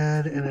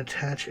ahead and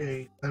attach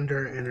a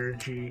Thunder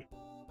Energy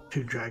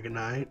to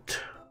Dragonite.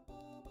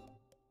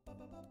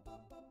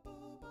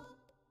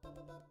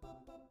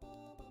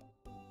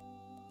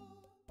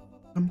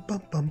 Bum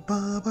bum bum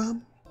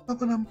bum bum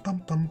bum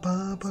bum bum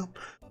bum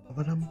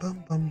bum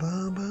bum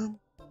bum bum.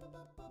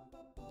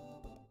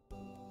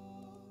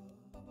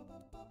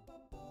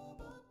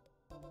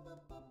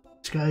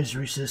 This guy's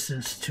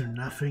resistance to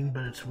nothing,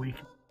 but it's weak.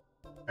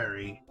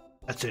 Very.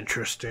 That's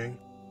interesting.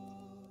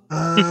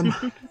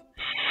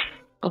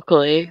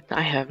 Luckily,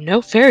 I have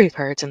no fairy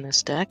cards in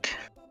this deck.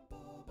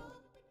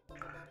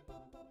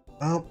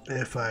 Well,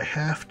 if I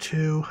have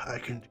to, I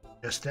can do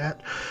just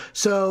that.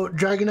 So,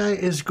 Dragonite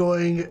is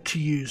going to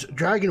use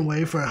Dragon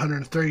Wave for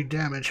 130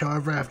 damage.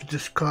 However, I have to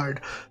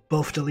discard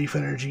both the Leaf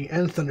Energy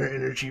and Thunder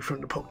Energy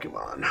from the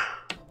Pokemon.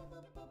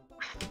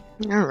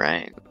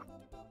 Alright.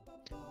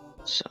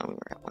 So, we're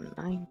at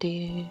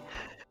 190.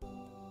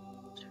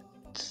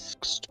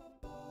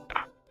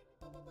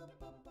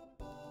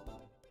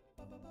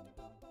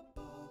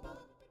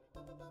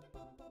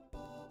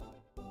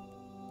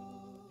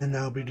 And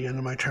that'll be the end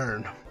of my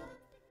turn.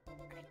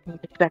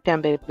 Get you back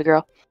down, baby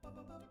girl.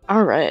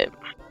 Alright.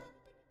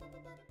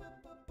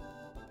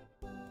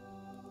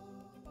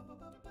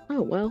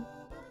 Oh, well.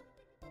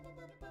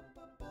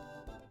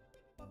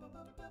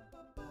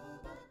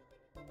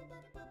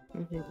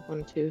 Okay,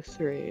 1, 2,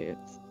 3,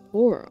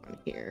 4 on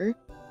here.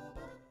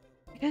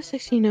 I guess I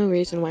see no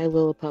reason why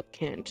Lillipup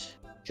can't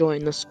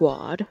join the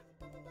squad.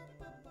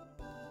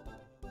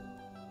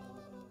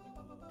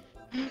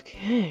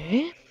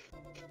 Okay.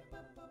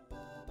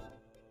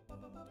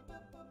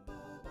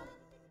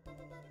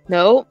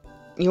 No,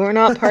 you are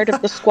not part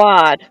of the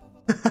squad.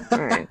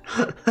 Alright.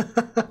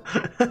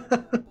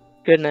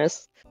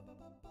 Goodness.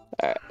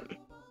 Alright.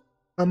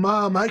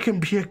 Mom, I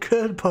can be a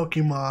good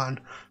Pokemon.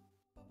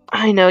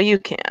 I know you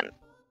can.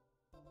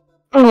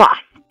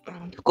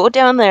 Go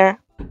down there.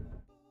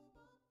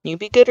 You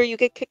be good or you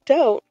get kicked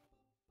out.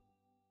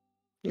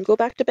 You go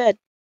back to bed.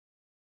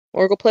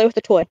 Or go play with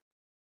a toy.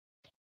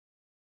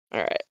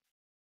 Alright.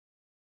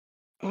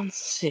 Let's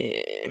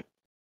see.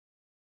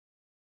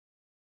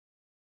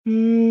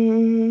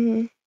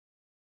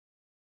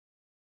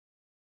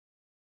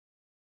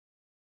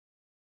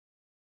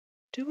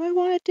 Do I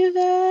want to do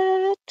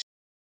that?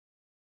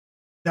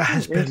 That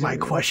has been my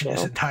question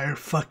this entire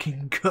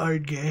fucking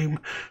card game.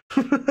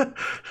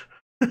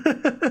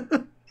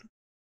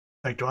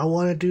 Like, do I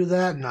want to do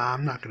that? Nah,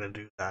 I'm not going to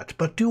do that.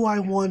 But do I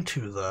want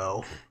to,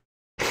 though?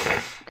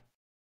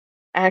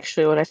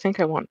 Actually, what I think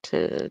I want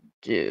to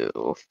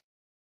do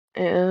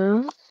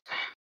is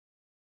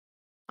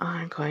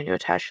I'm going to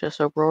attach this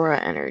Aurora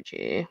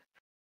energy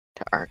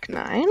to Arc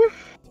 9.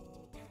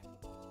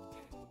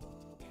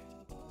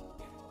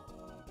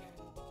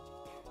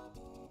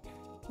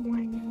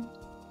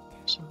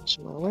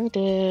 So where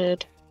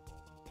did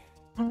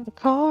I have a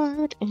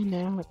card, and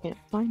now I can't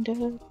find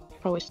it.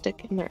 Probably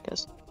stick in there. It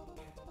is.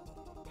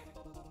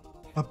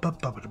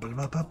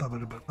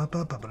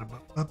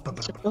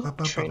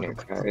 Trainer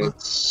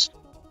cards.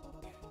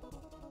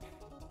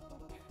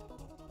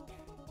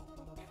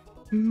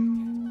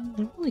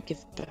 I'll really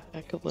give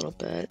back a little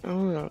bit. I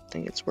don't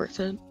think it's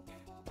worth it.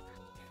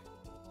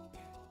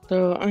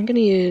 So I'm going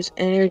to use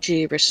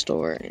Energy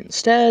Restore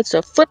instead.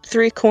 So flip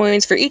 3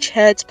 coins. For each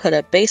heads, put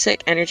a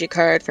basic energy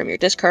card from your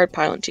discard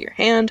pile into your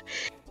hand.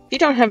 If you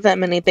don't have that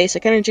many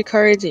basic energy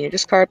cards in your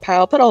discard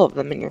pile, put all of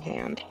them in your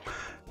hand.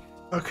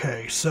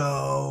 Okay,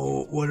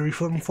 so what are we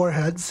flipping for?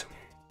 Heads?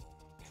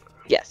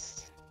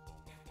 Yes.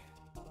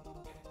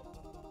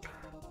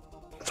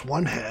 That's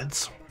 1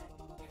 heads.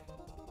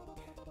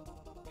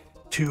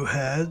 2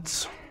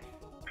 heads.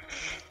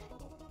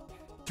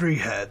 3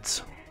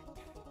 heads.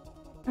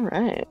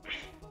 Alright.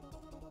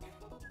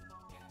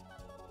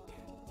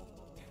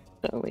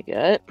 So we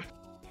get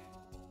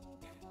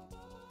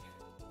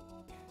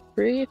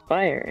 3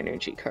 fire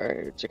energy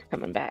cards are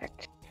coming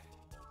back.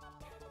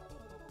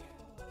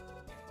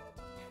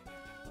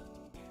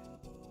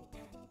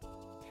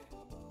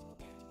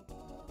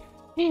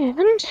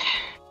 And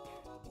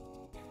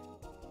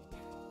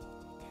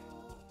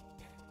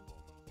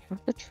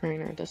with the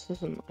trainer, this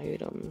is an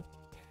item.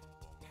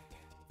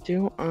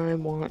 Do I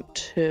want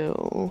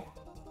to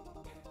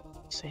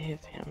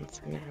save him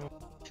for now,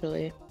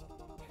 actually?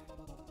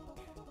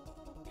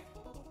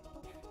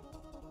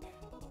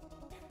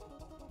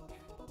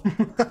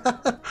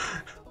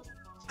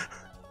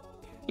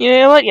 You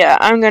know what? Yeah,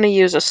 I'm gonna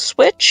use a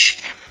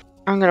switch.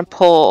 I'm gonna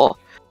pull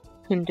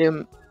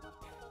Hindum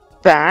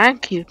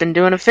back. He's been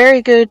doing a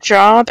very good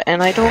job,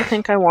 and I don't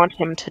think I want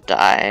him to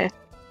die.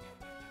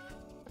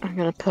 I'm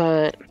gonna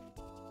put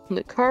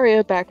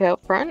Lucario back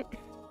out front.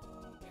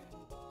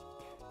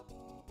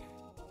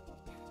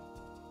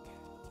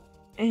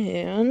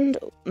 And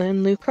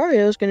then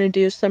Lucario's gonna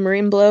do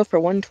Submarine Blow for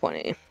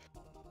 120.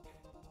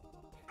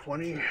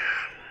 20.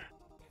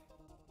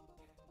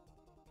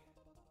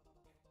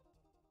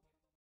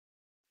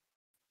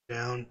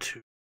 Down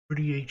to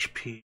 30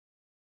 HP.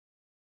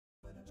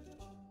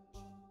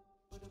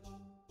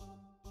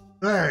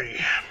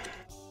 Alrighty.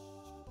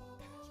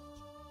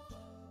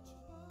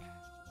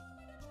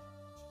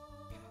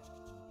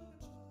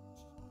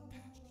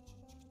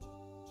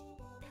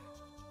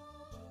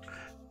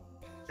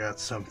 Got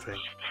something.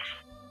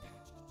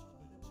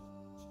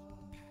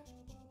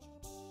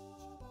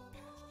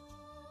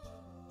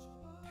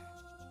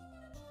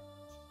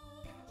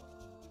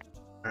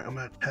 Alright, I'm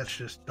gonna attach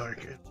this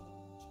dark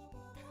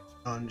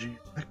on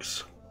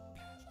GX.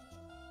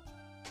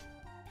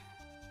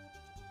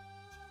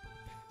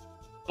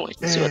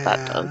 Wait and see what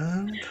that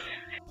does.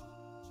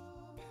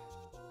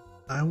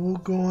 I will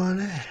go on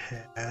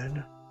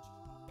ahead.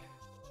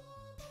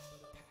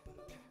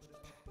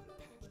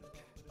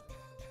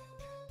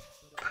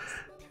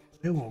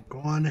 It will go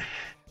on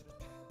ahead.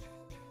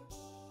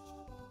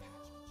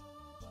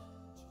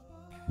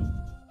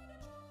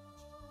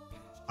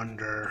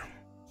 Under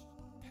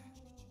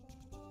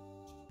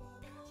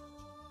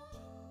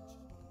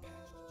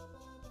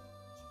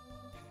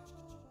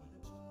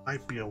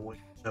might be a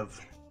waste of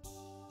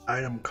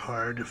item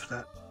card if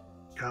that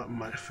got in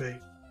my face.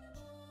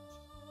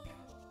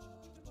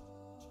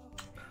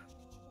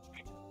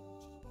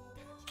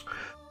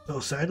 So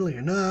sadly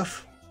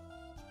enough,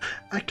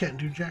 I can't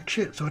do jack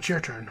shit, so it's your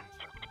turn.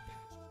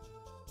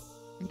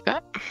 Okay.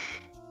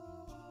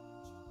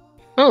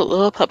 Oh,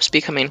 little pup's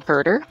becoming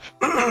herder.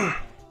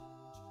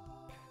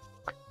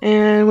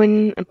 And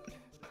when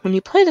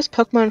you play this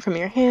Pokemon from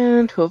your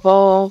hand to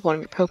evolve one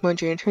of your Pokemon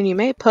during your turn, you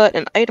may put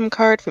an item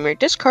card from your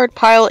discard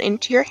pile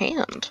into your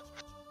hand.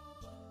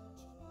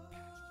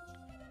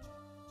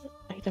 What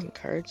item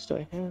cards do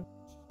I have?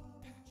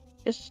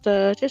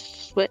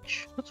 Just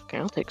Switch. That's okay,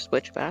 I'll take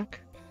Switch back.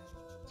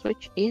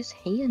 Switch is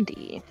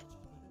handy.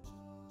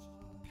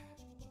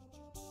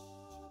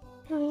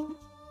 Who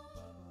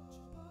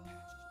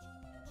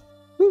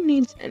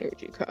needs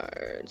energy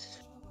cards?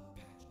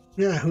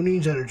 Yeah, who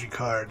needs energy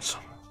cards?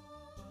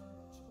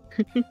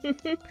 I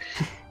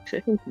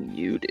think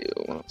you do.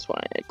 That's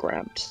why I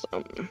grabbed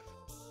some.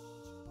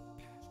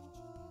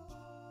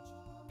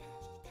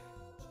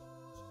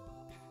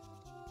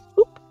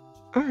 Oop.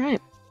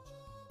 Alright.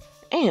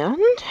 And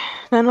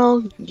then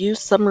I'll use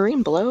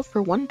Submarine Blow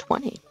for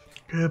 120.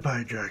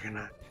 Goodbye,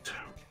 Dragonite.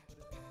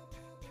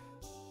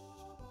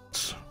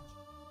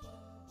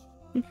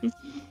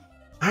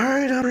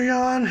 Alright,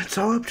 Umbreon, it's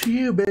all up to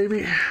you,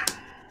 baby.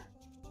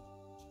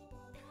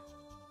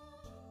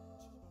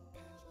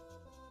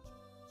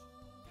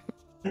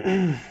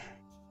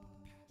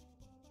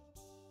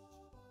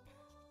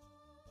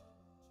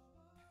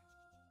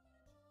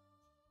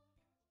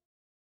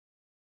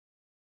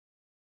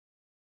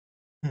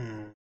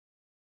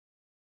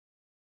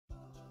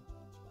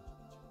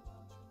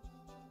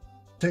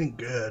 Ain't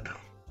good. I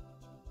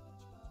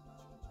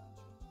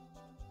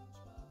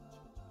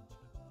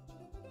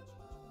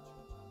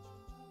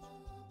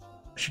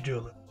should do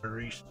a little more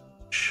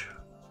research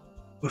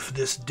with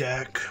this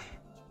deck.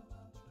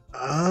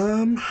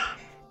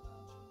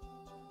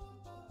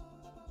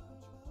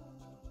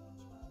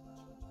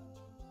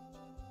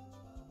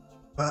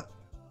 But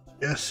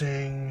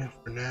guessing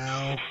for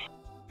now,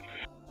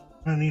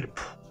 I need to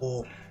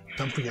pull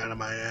something out of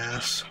my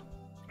ass.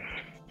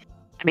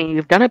 I mean,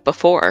 you've done it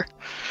before.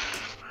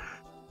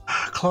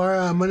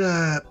 Clara, I'm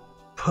gonna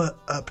put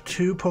up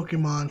 2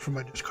 Pokemon from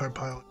my discard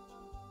pile.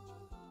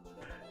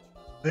 In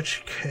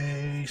which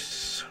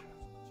case,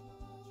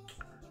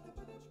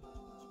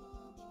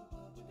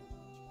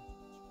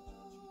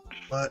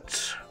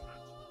 but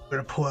we're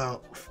gonna pull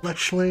out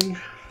Fletchling.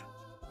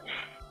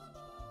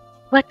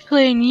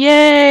 Fletchling,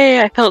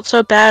 yay! I felt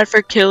so bad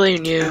for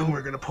killing you. And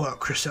we're gonna pull out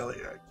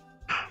Cresselia.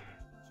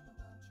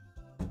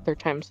 3rd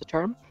time's the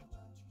charm.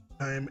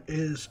 Time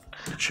is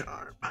the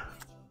charm.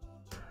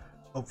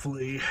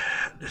 Hopefully,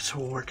 this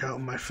will work out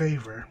in my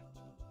favor.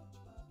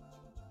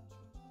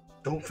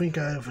 Don't think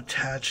I have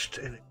attached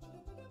any.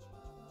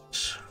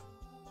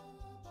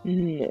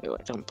 No,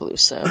 I don't believe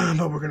so.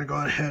 But we're gonna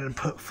go ahead and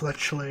put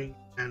Fletchling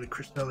and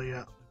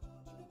Cresselia.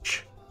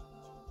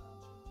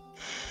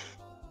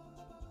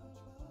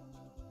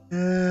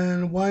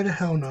 And why the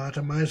hell not?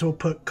 I might as well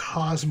put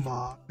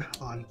Cosmog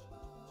on.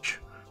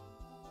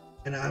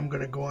 And I'm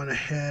gonna go on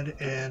ahead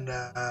and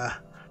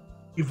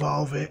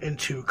evolve it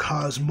into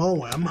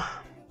Cosmoem.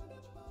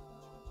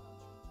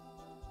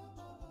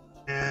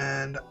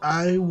 And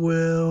I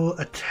will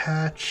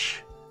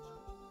attach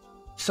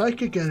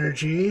Psychic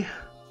Energy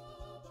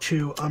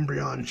to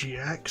Umbreon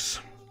GX.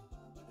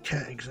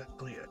 Can't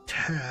exactly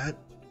attack,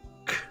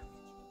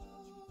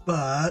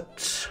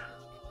 but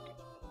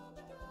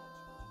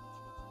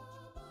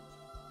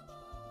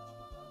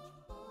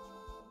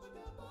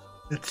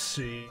let's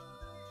see.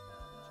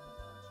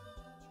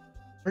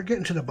 We're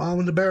getting to the bottom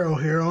of the barrel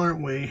here,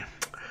 aren't we?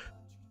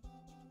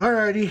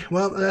 Alrighty,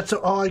 well, that's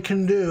all I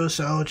can do,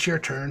 so it's your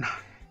turn.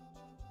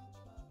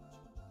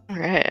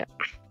 Alright.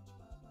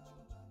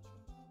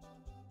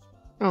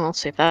 Well, I'll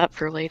save that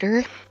for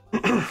later.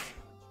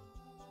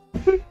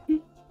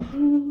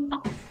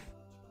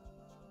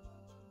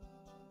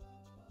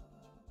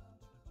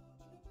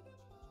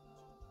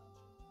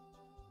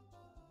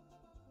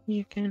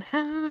 You can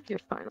have your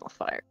final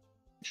fire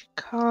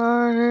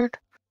card.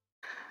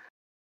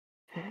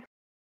 Okay.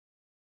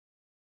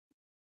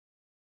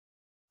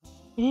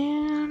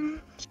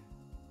 And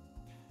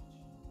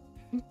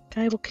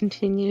I will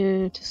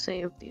continue to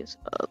save these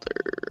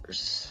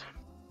others.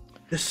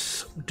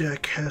 This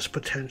deck has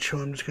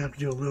potential. I'm just gonna have to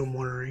do a little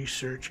more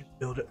research and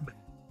build it.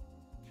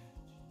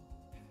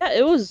 Yeah,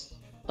 it was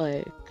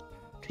like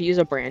to use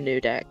a brand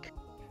new deck.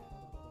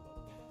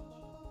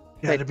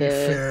 Yeah, like to be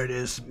fair, it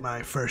is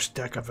my first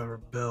deck I've ever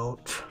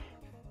built.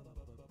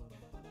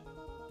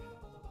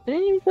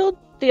 Didn't you build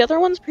the other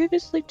ones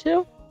previously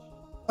too?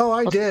 Oh,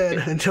 I did,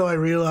 until I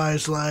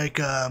realized, like,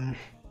 I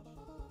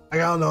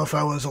don't know if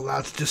I was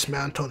allowed to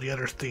dismantle the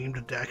other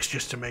themed decks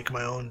just to make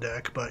my own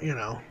deck, but, you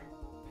know.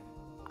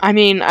 I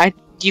mean,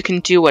 you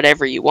can do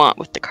whatever you want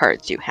with the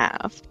cards you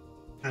have.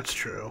 That's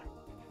true.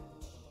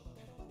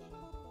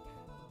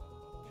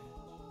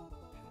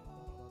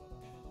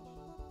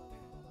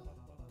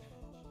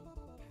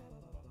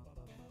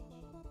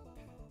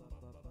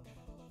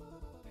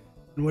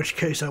 In which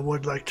case, I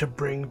would like to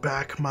bring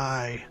back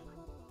my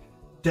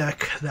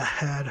deck that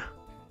had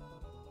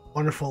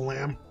wonderful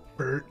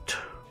Lambert.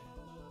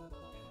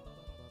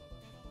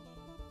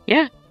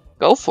 Yeah,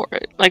 go for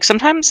it. Like,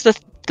 sometimes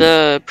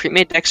the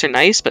pre-made decks are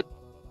nice, but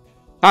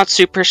not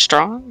super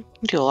strong.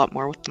 You can do a lot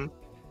more with them.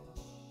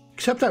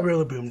 Except that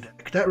Rillaboom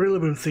deck. That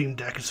Rillaboom themed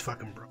deck is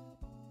fucking broke.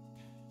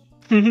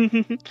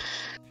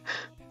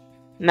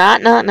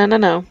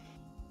 No.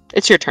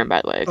 It's your turn,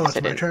 by the way. Oh, it's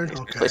my turn?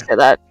 Okay. Say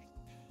that.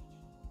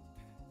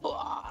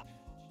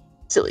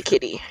 Silly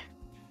kitty.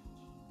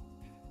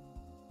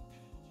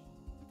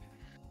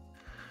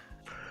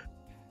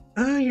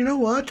 You know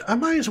what? I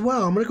might as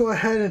well. I'm gonna go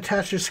ahead and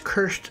attach this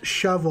Cursed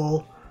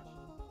Shovel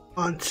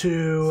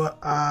onto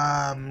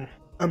Umbreon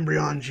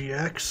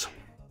GX.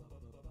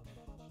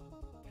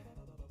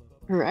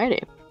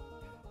 Alrighty.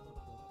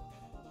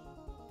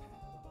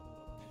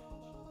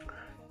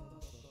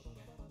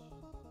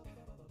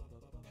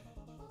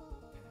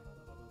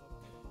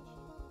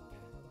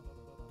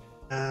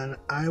 And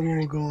I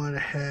will go on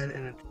ahead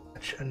and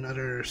attach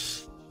another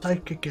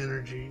Psychic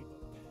Energy.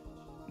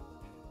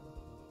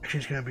 Actually,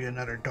 it's going to be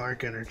another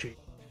Dark Energy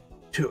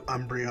to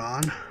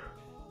Umbreon.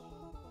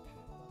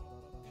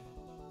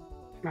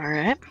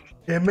 Alright.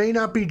 It may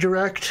not be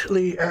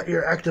directly at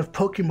your active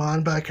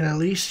Pokemon, but I can at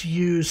least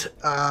use,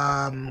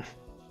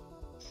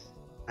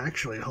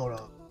 actually, hold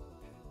on.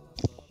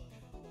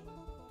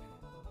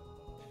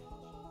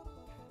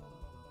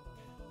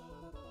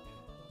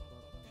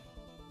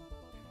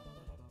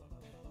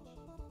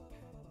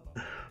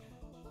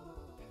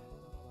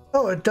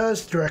 Oh, it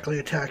does directly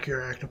attack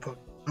your active Pokemon.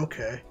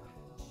 Okay.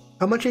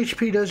 How much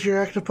HP does your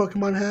active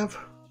Pokemon have?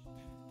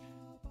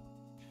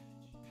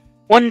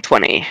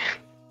 120.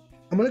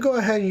 I'm going to go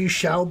ahead and use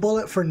Shadow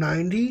Bullet for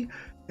 90.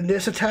 And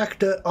this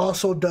attack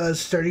also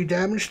does 30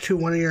 damage to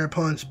one of your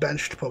opponent's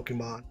benched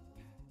Pokemon.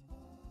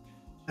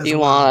 You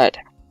want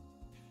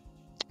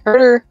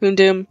Herder,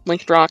 Houndoom,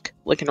 Lincoln Rock,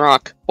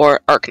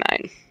 or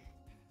Arcanine?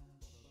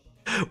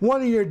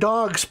 One of your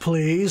dogs,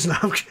 please. No,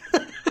 I'm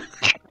kidding.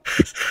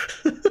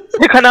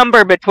 Pick a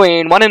number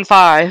between 1 and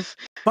 5.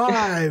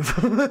 5.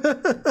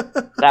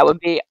 That would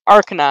be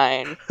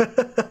Arcanine.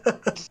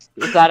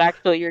 Is that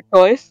actually your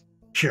choice?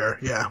 Sure,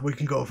 yeah, we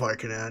can go with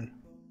Arcanine.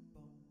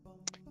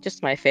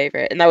 Just my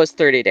favorite. And that was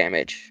 30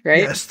 damage,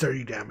 right? Yes,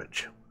 30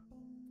 damage.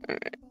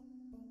 Alright.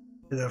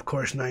 And of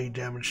course, 90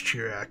 damage to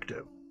your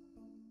active.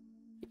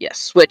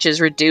 Yes, which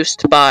is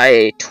reduced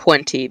by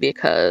 20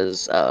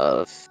 because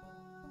of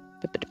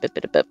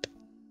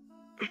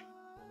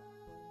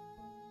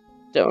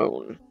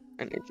stone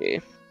energy.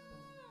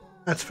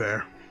 That's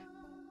fair.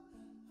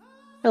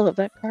 I love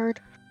that card.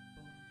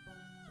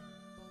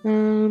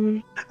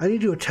 I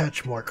need to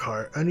attach more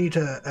cards. I need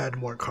to add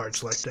more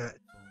cards like that.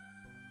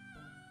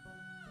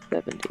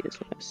 70 is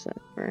what I said,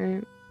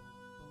 right?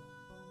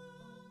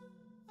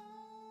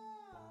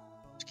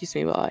 Excuse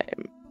me while I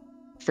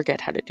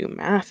forget how to do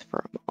math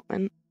for a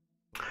moment.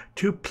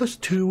 2 plus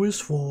 2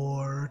 is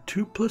 4.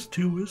 2 plus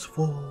 2 is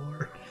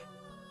 4.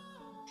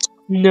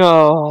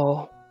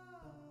 No.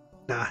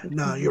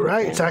 Nah, you're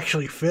right. It's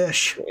actually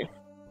fish.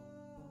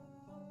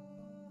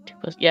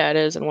 2+, it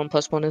is, and 1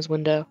 plus 1 is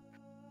window.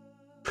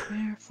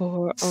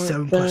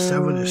 7 plus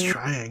 7 is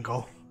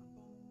triangle.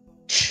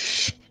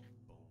 It's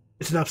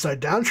an upside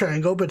down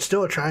triangle, but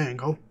still a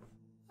triangle.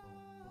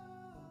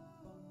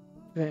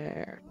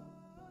 There.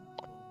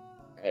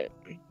 Right.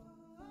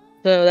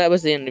 So that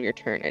was the end of your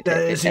turn, I think.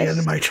 That is the end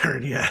of my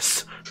turn,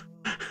 yes.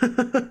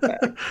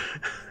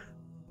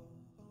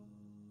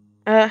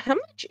 How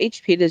much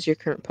HP does your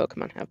current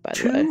Pokemon have, by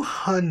the way?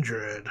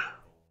 200.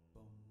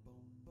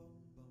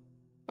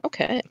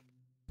 Okay.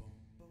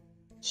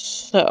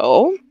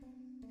 So...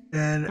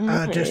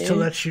 And just to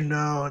let you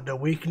know, the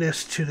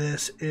weakness to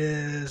this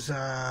is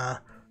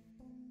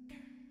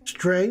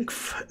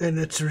strength, and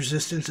its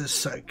resistance is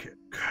psychic.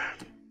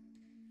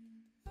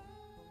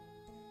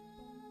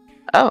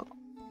 Oh.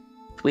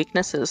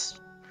 Weakness is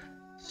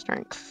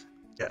strength.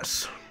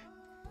 Yes.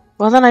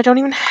 Well, then I don't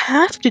even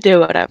have to do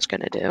what I was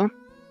gonna do.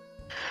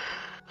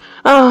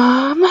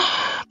 But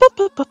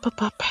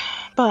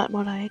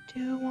what I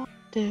do want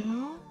to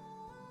do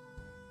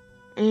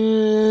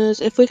is,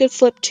 if we could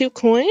flip 2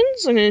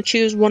 coins, I'm going to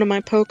choose one of my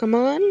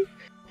Pokemon, and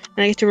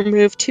I get to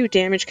remove 2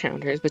 damage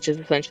counters, which is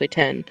essentially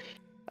 10.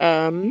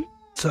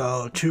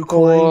 So 2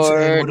 coins,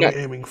 and what are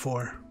we aiming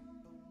for?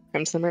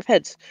 Times the number of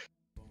heads.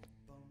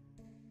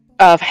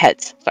 Of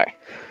heads, sorry.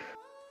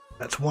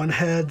 That's 1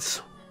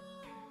 heads.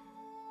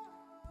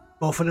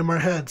 Both of them are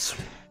heads.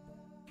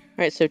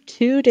 Alright, so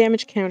 2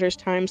 damage counters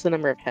times the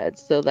number of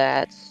heads, so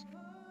that's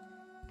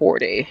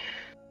 40.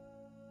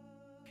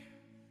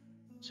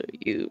 So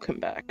you come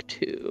back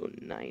to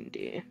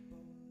 90.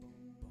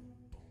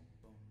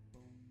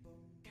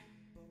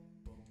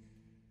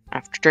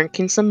 After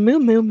drinking some moo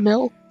moo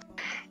milk.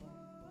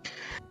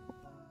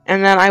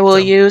 And then I will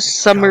use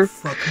summer...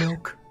 Fuck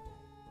milk?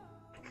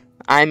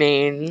 I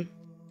mean...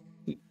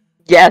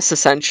 Yes,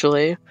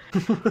 essentially.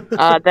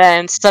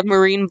 Then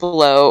Submarine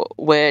Blow,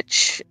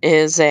 which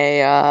is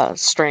a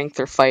strength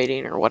or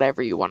fighting or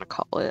whatever you want to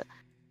call it.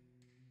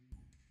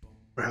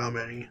 For how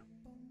many?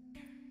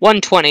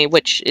 120,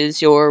 which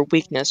is your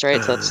weakness,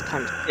 right? So that's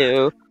times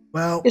 2.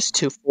 Well, it's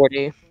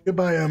 240.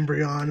 Goodbye,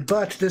 Umbreon.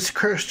 But this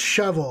cursed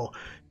shovel.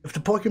 If the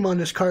Pokemon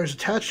this card is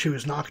attached to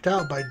is knocked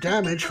out by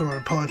damage from an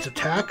opponent's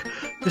attack,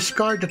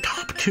 discard the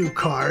top 2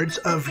 cards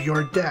of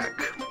your deck.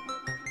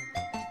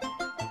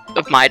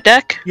 Of my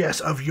deck?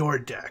 Yes, of your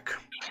deck.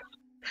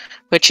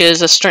 Which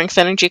is a Strength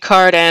Energy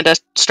card and a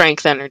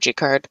Strength Energy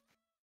card.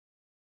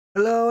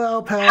 Hello,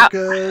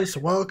 alpacas.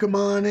 Welcome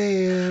on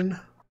in.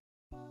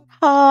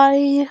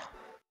 Hi.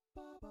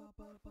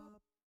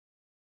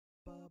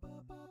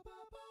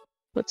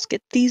 Let's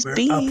get these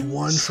beans. We're up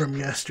 1 from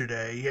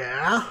yesterday,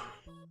 yeah?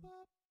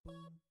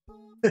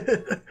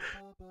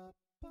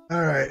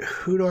 Alright,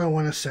 who do I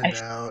want to send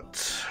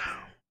out?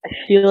 I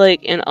feel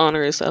like in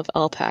honors of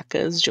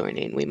alpacas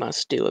joining, we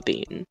must do a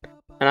bean.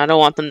 And I don't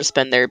want them to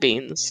spend their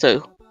beans,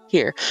 so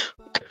here.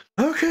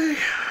 Okay.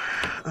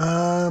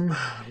 Go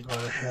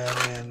ahead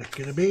and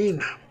get a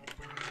bean.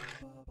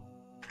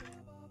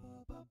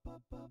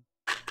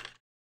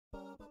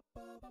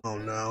 Oh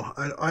no,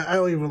 I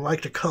don't even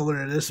like the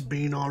color of this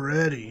bean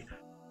already.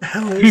 The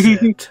hell is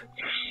it?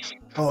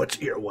 Oh, it's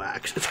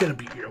earwax. It's gonna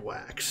be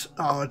earwax.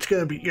 Oh, it's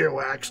gonna be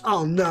earwax.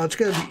 Oh no, it's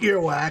gonna be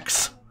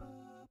earwax.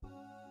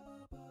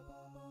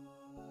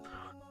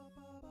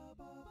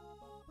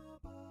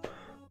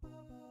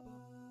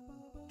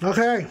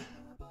 Okay.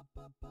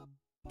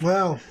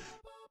 Well,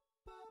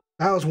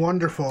 that was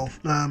wonderful.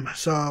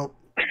 So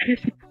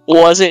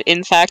Was it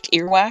in fact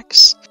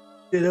earwax?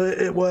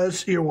 it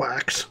was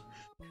earwax.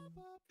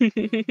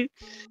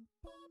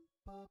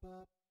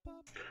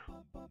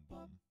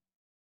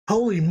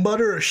 Holy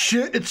mother of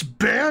shit! It's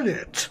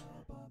Bandit.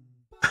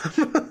 I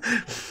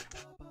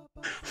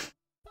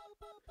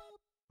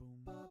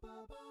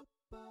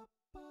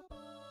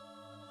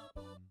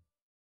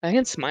think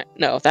it's my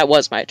no. That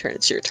was my turn.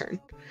 It's your turn.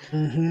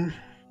 Mm-hmm.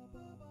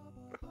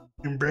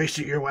 Embrace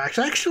the earwax.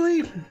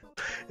 Actually,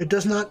 it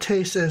does not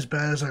taste as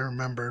bad as I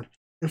remember.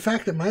 In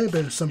fact, it might have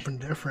been something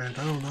different.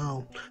 I don't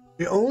know.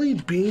 The only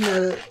bean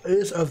that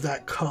is of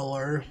that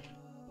color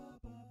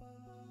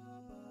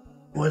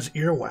was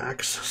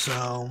earwax,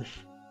 so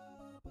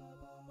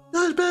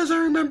not as bad as I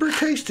remember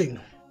tasting.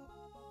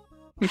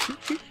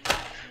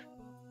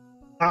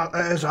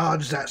 As odd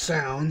as that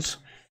sounds.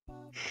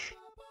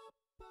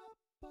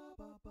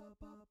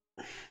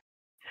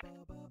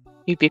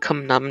 You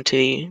become numb to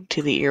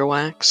the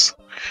earwax.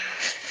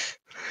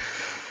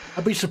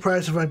 I'd be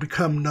surprised if I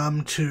become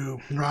numb to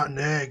rotten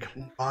egg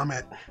and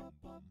vomit.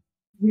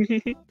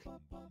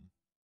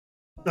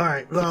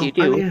 Alright, well, You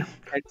do. I mean,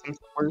 Tried something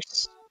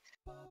worse.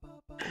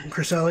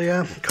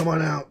 Cresselia, come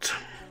on out.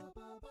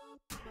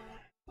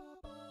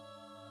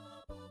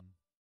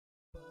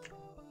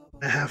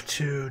 I have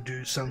to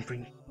do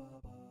something.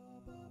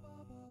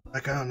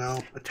 Like, I don't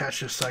know, attach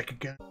this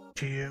psychic energy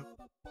to you.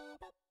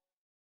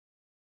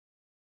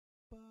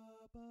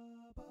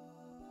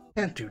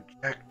 Can't do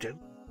jack, did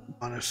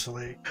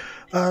honestly.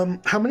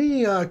 How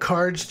many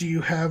cards do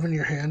you have in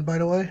your hand, by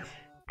the way?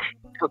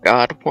 Oh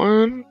god.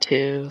 1,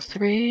 2,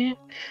 3,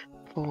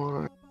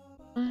 4,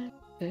 5,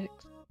 6,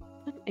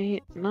 7,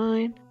 8,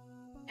 9,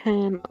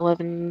 10,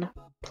 11,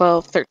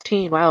 12,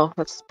 13. Wow,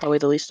 that's probably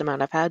the least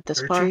amount I've had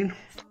this far. 13?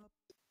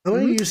 I'm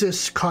going to use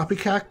this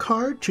copycat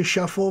card to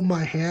shuffle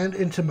my hand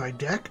into my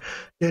deck,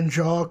 then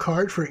draw a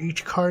card for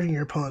each card in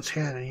your opponent's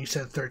hand, and you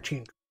said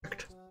 13,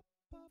 correct?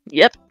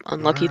 Yep,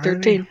 unlucky Alrighty.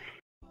 13.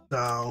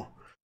 So,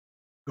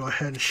 go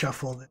ahead and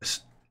shuffle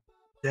this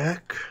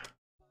deck.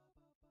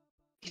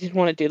 You didn't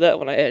want to do that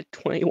when I had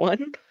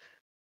 21?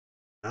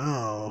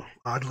 Oh,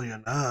 oddly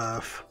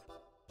enough.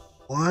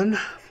 1,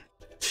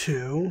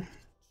 2,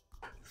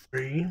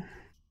 3,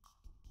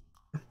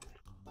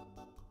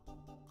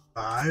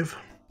 5.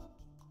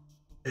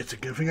 It's a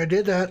good thing I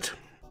did that.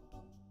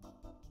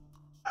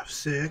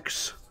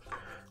 6,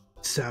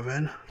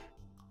 7,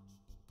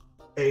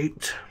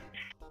 8,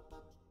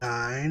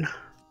 9,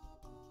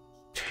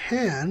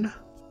 10,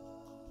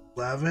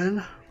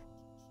 11,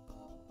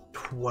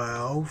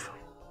 12,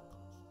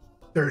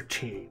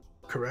 13,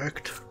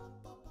 correct?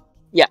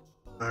 Yeah.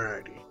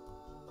 Alrighty.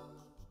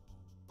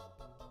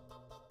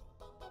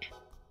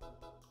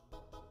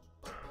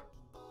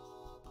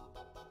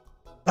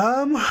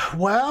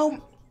 Well,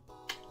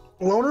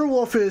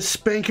 LonerWolff is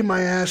spanking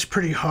my ass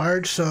pretty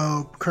hard,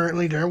 so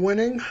currently they're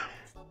winning.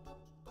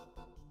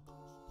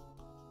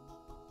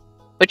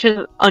 Which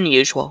is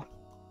unusual.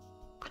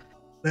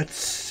 Let's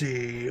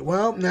see.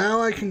 Well,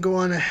 now I can go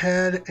on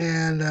ahead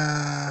and,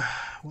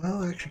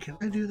 well, actually, can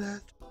I do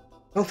that? I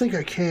don't think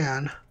I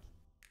can.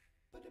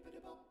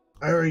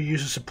 I already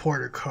used a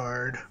supporter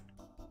card.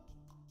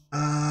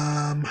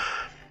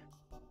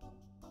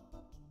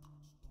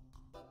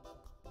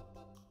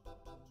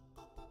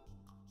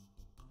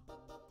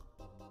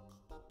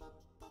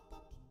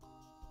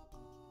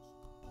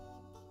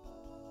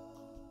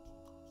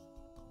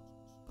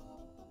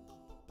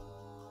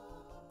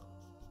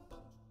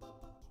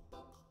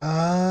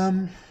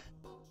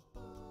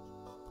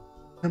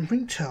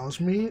 Something tells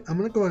me I'm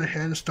gonna go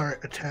ahead and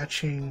start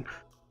attaching.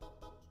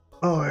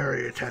 Oh, I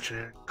already attached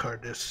a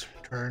card this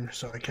turn,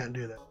 so I can't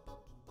do that.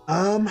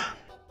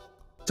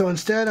 So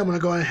instead, I'm gonna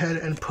go ahead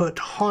and put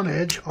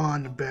Haunage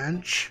on the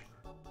bench.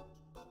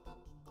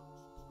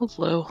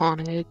 Hello,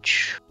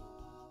 Haunage.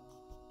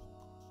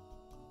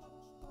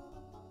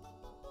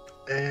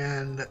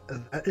 And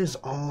that is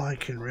all I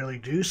can really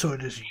do, so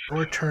it is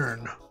your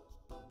turn.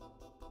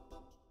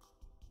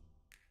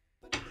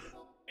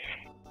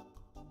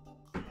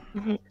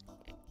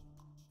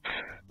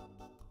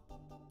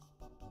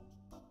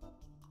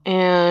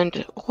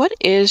 And what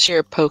is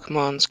your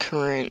Pokemon's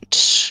current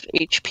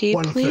HP,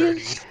 130.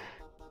 please?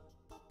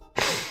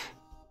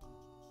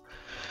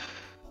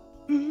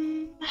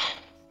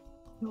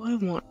 Do I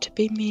want to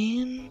be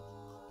mean?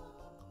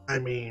 I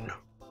mean...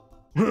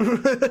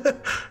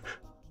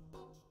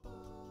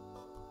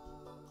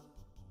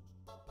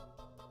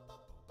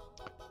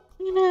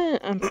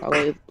 I'm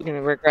probably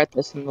gonna regret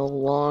this in the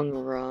long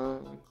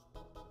run.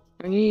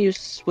 I'm gonna use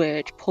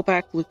Switch, pull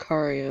back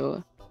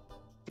Lucario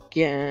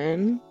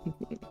again,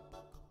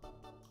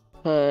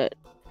 put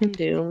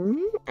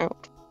Pindoom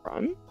out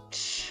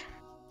front.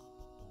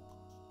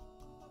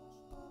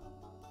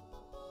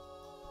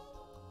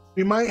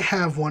 We might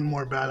have one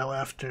more battle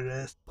after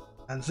this.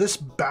 And this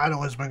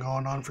battle has been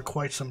going on for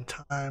quite some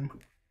time.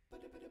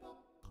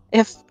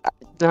 If,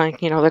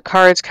 like, you know, the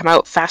cards come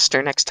out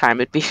faster next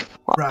time, it'd be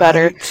a lot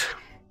better.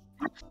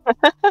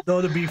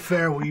 Though to be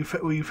fair,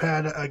 we've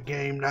had a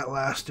game that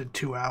lasted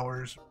 2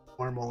 hours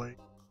normally.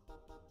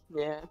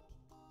 Yeah.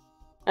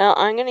 Well,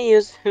 I'm gonna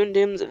use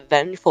Houndoom's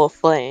Vengeful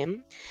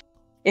Flame.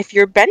 If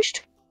your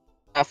benched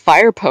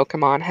fire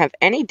Pokemon have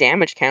any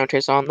damage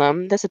counters on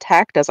them, this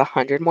attack does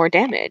 100 more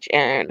damage.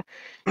 And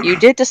you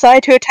did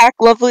decide to attack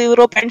lovely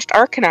little benched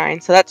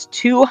Arcanine, so that's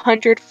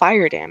 200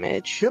 fire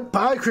damage.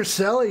 Goodbye,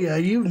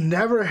 Cresselia. You've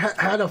never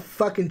had a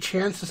fucking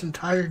chance this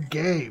entire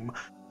game.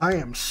 I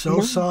am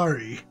so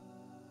sorry.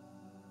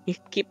 You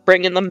keep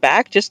bringing them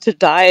back just to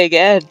die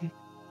again.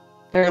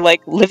 They're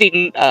like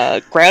living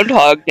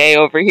Groundhog Day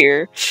over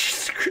here.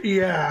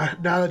 Yeah,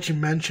 now that you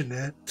mention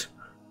it.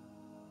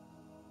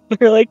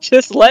 They're like,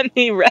 just let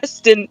me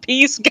rest in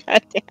peace,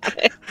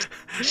 goddammit.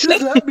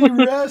 Just let me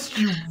rest,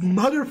 you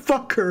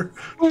motherfucker.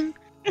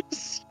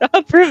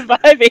 Stop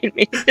reviving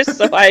me just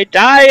so I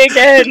die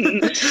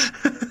again.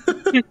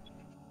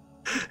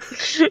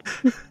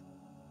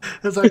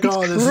 It's like,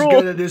 oh,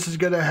 this is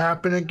gonna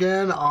happen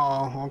again?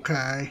 Oh,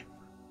 okay.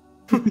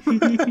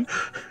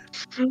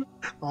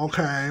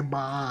 Okay,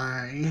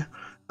 bye.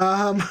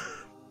 I'm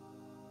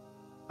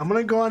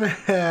gonna go on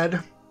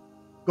ahead,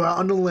 go out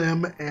on the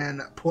limb,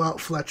 and pull out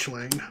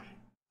Fletchling.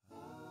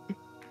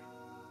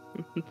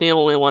 The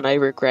only one I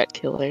regret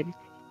killing.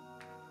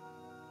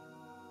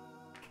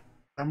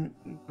 I'm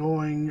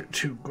going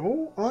to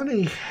go on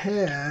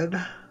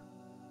ahead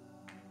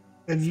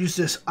and use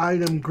this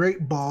item,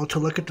 Great Ball, to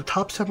look at the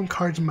top 7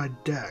 cards in my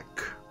deck.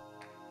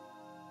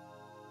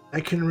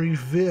 I can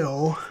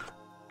reveal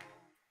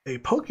a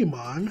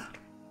Pokemon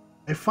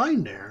I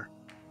find there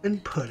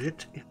and put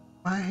it in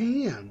my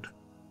hand.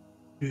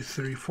 2,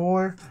 3,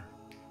 4,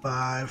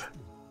 5,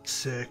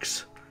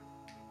 6,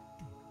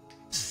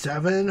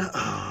 7.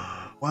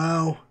 Oh,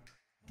 wow.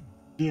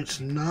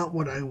 It's not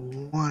what I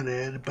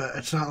wanted, but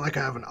it's not like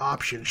I have an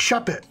option.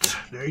 Shuppet!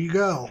 There you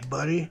go,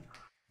 buddy.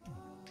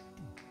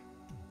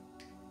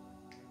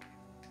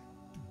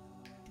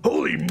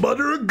 Holy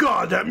mother of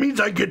God, that means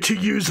I get to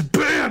use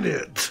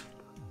Bandit!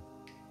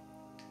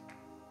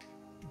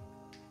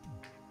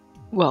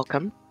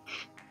 Welcome.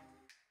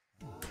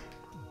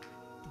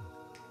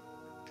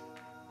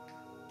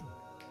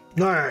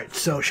 Alright,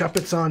 so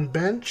Shuppet's on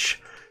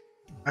bench.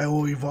 I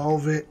will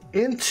evolve it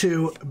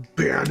into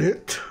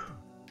Bandit.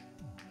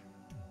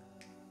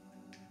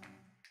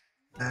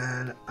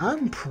 And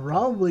I'm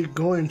probably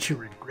going to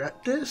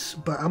regret this,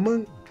 but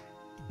I'm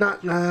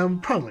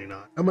probably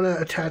not. I'm gonna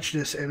attach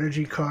this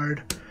energy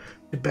card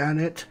to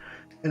Bandit,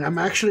 and I'm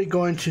actually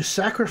going to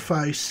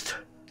sacrifice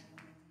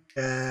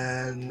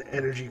an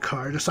energy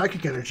card, a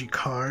psychic energy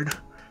card,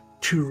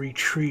 to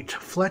retreat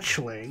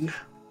Fletchling,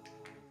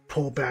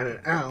 pull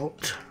Bandit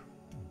out.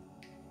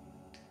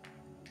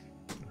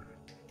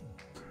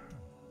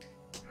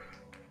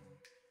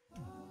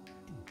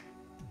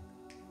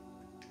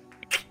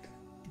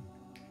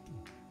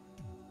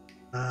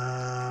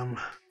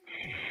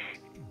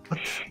 What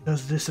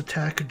does this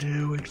attack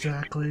do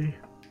exactly?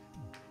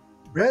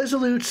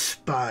 Resolute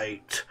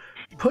Spite.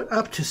 Put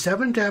up to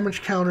 7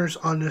 damage counters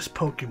on this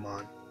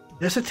Pokemon.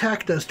 This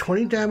attack does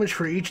 20 damage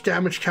for each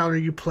damage counter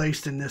you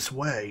placed in this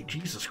way.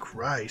 Jesus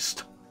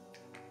Christ.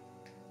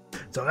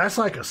 So that's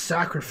like a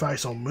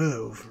sacrificial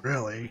move,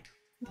 really.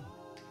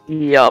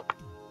 Yup.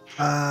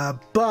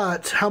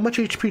 But how much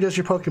HP does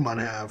your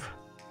Pokemon have?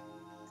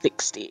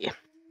 60.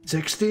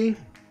 60?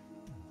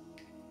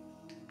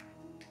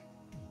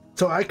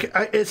 So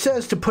it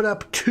says to put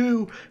up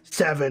to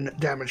 7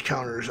 damage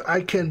counters.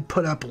 I can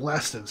put up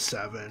less than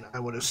 7, I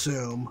would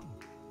assume.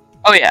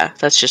 Oh yeah,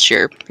 that's just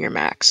your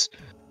max.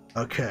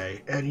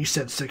 Okay, and you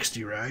said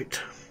 60,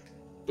 right?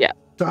 Yeah.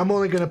 So I'm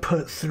only going to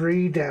put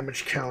 3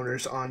 damage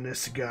counters on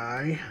this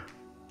guy.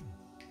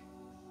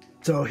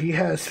 So he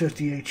has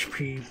 50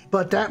 HP,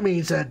 but that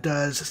means that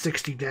does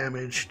 60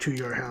 damage to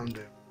your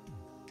Houndoom.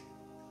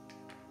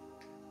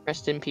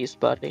 Rest in peace,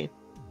 buddy.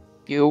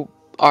 You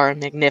are a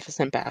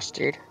magnificent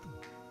bastard.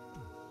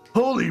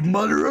 Holy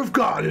mother of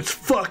God, it's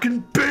fucking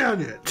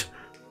Bandit!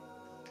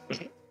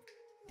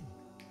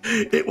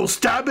 It will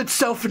stab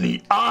itself in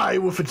the eye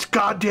with its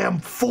goddamn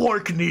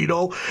fork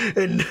needle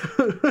and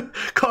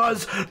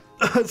cause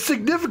a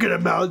significant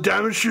amount of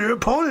damage to your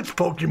opponent's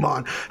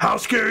Pokemon. How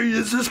scary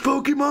is this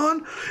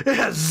Pokemon? It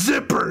has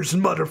zippers,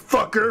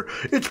 motherfucker.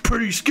 It's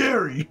pretty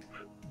scary.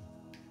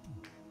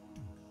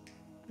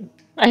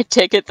 I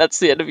take it that's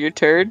the end of your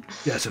turn?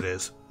 Yes, it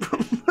is.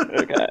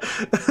 Okay.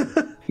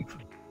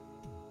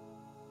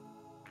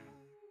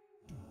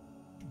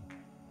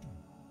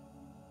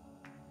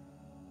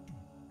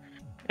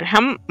 And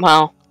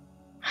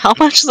how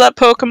much does that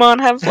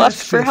Pokemon have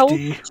left for health?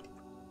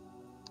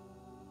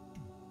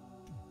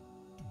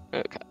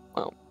 Okay,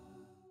 well.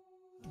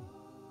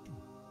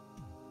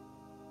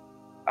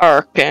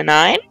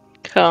 Arcanine,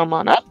 come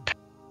on up.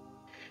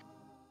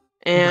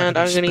 And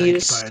I'm gonna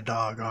use... by a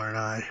dog, aren't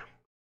I?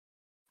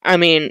 I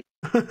mean,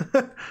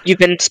 You've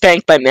been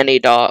spanked by many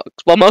dogs.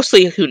 Well,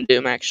 mostly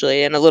Houndoom,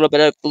 actually, and a little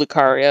bit of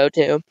Lucario,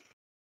 too.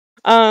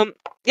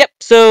 Yep,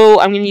 so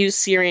I'm going to use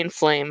Syrian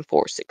Flame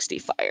 460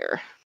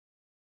 Fire.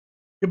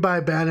 Goodbye,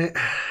 Bennett.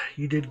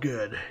 You did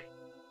good.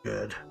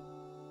 Good.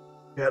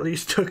 You at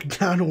least took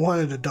down one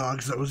of the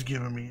dogs that was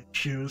giving me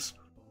issues.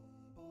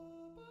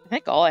 I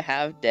think all I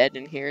have dead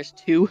in here is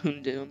 2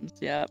 Houndooms,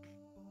 yep.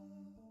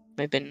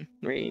 They've been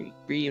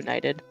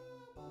reunited.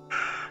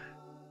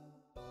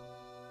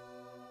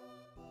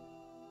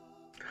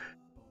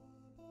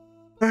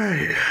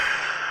 Alright.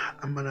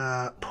 I'm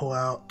gonna pull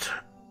out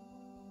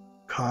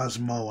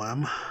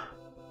Cosmoem.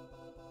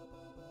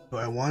 Do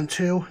I want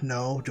to?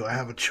 No. Do I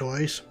have a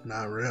choice?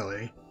 Not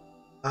really.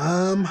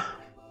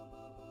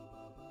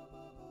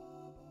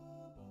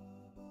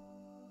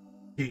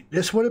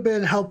 This would have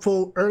been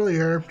helpful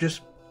earlier,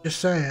 just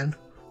saying.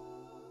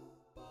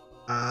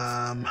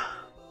 I'm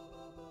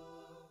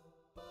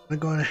gonna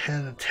go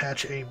ahead and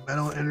attach a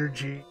metal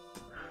energy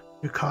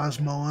to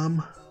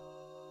Cosmoem.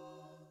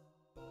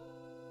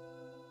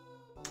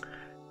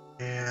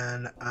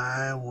 And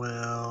I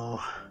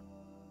will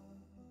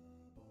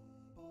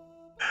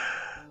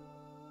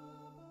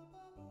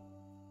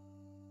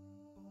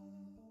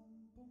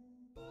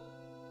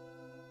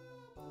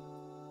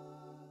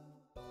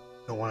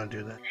don't want to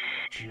do that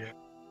yet.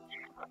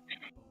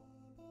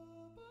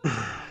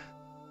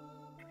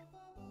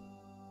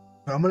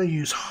 So I'm going to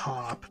use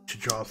Hop to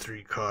draw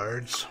 3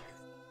 cards.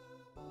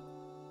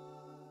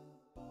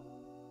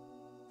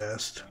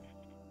 Best.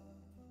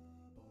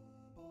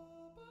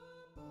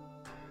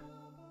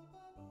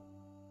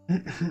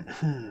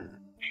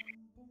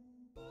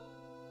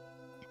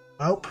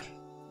 Nope.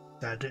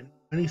 That didn't do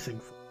anything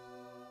for me.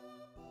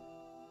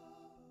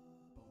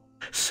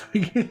 So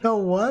you know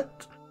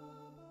what?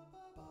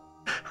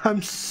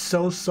 I'm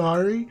so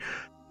sorry.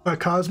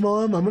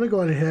 Cosmoem, I'm going to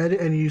go ahead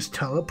and use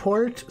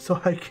Teleport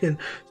so I can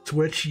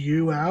switch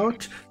you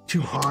out to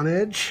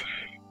Haunage.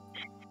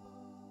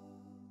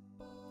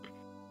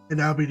 And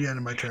that'll be the end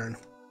of my turn.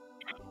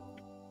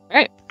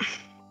 Alright.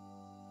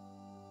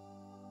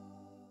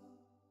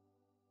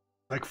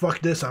 Like,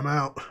 fuck this, I'm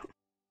out.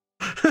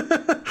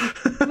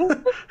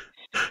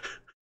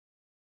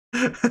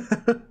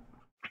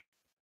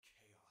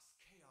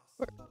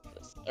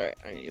 Alright,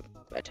 I need to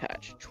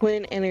attach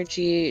Twin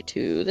Energy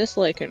to this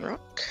Lichen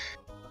Rock.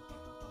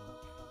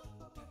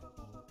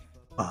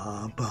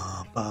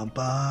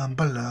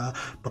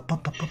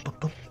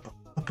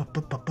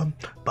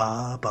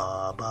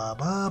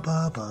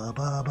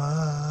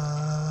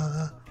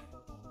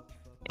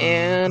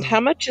 And how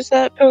much is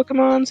that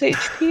Pokemon's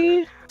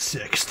HP?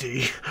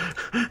 60.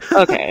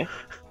 Okay.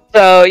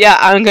 So, yeah,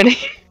 I'm gonna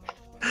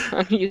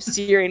use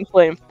Syrian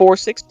Flame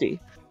 460.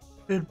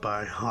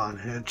 Goodbye,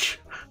 Haunage.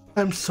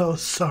 I'm so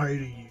sorry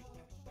to you.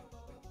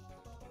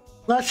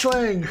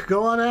 Fletchling,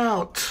 go on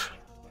out.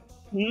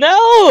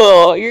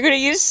 No! You're gonna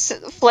use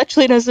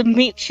Fletchling as a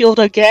meat shield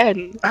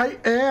again. I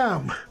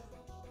am.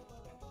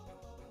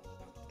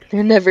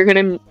 They're never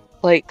gonna,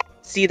 like,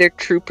 see their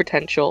true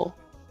potential.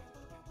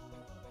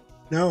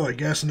 No, I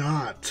guess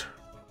not.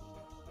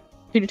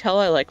 Can you tell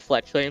I like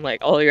Fletchling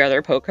like all your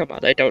other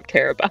Pokemon I don't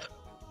care about?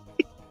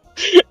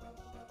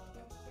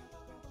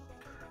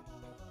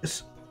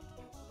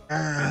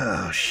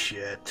 Oh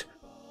shit!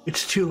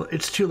 It's too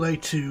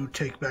late to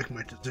take back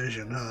my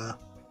decision, huh?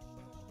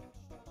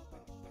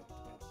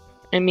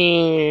 I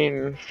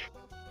mean,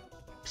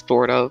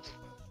 sort of.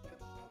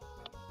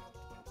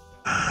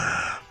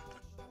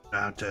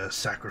 Not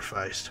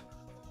sacrificed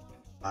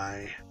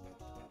my.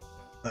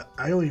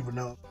 I don't even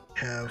know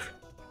if I have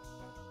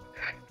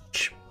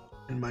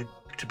in my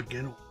to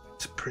begin with.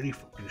 It's pretty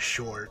fucking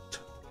short.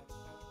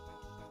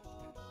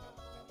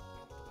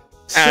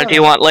 So, Do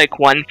you want like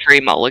 1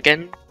 free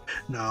mulligan?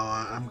 No,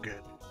 I'm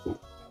good.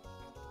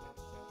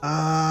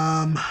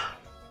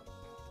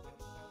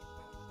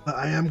 But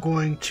I am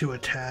going to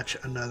attach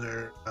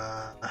another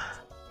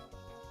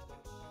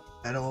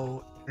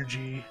metal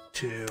energy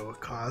to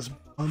Cosmom.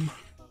 I'm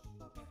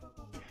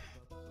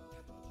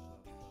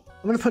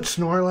gonna put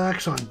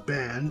Snorlax on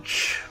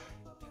bench.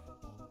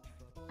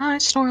 Hi,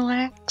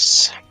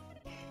 Snorlax.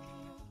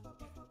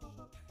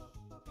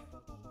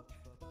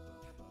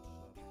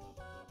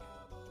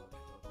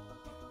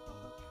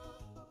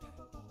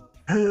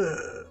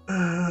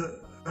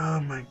 Oh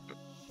my.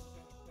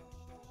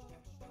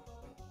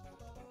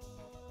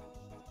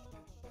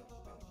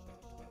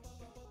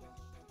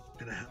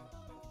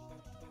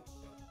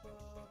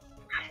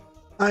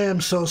 I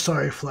am so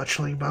sorry,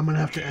 Fletchling, but I'm gonna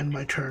have to end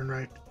my turn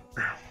right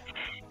there.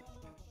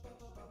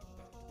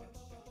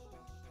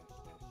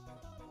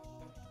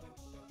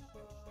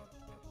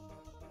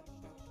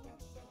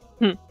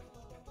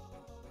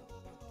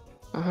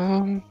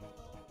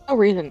 No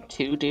reason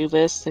to do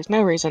this. There's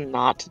no reason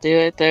not to do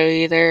it, though,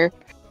 either.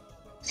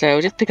 So,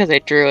 just because I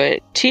drew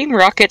it. Team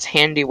Rocket's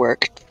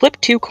Handiwork. Flip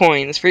 2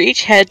 coins. For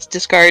each heads,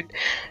 discard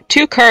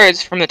 2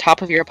 cards from the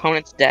top of your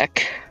opponent's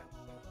deck.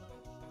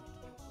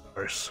 Of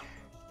course.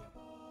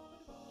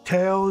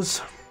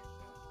 Tails.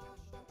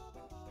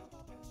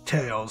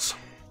 Tails.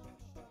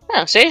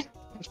 Oh, see?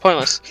 It's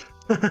pointless.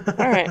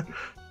 Alright.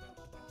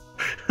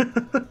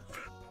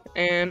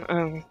 And,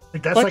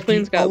 like, that's like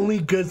the only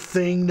good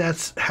thing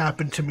that's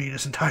happened to me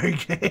this entire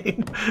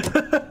game.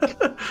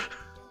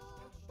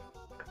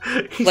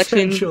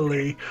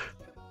 Essentially.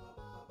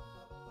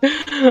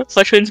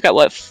 Fletchwing's got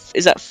what?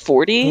 Is that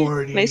 40?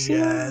 40,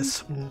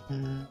 yes.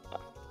 Mm-hmm.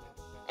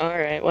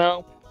 Alright,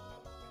 well.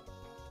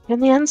 In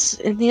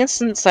the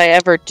instance I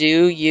ever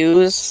do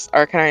use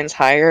Arcanine's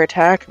higher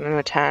attack, I'm going to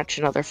attach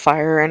another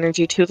fire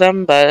energy to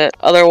them, but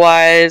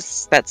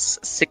otherwise, that's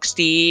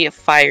 60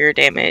 fire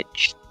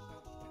damage.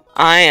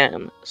 I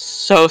am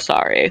so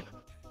sorry,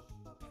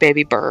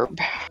 baby Burb.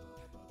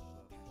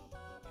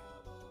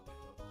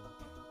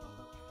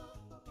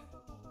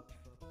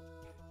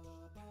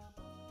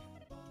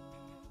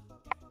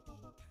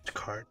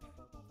 Card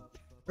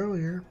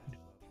earlier.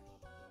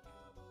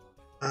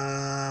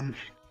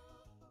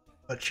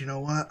 But you know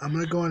what? I'm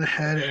gonna go on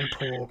ahead and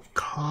pull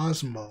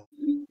Cosmo.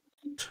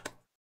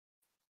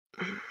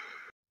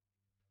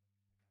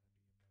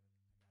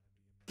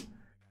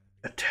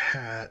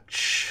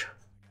 Attach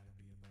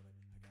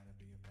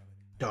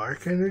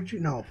dark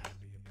energy? No,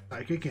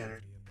 psychic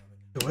energy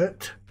to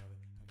it.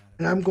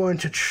 And I'm going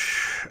to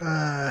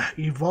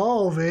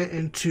evolve it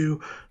into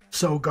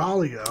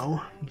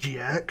Solgaleo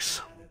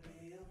GX.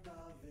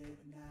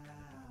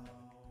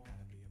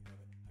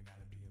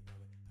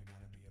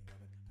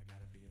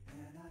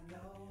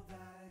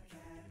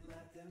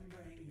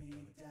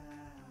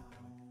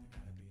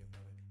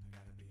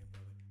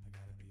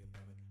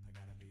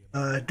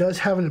 It does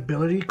have an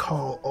ability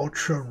called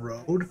Ultra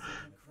Road.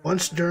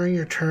 Once during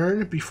your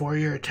turn, before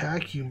your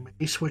attack, you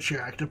may switch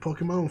your active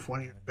Pokemon with one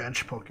of your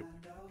bench Pokemon.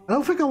 I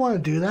don't think I want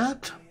to do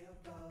that.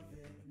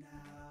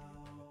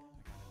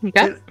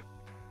 Okay. And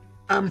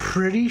I'm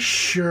pretty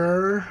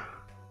sure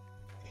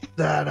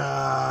that,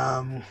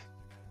 oh,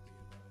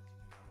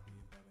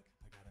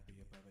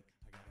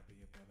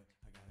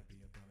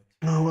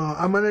 well,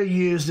 I'm going to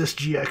use this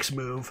GX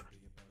move.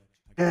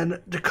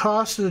 And the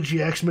cost of the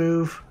GX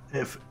move,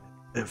 if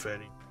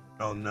any, I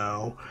don't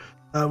know.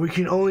 We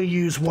can only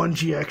use one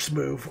GX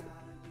move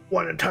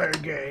one entire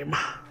game.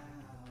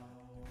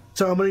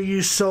 So I'm going to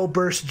use Soul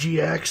Burst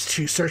GX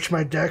to search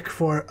my deck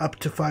for up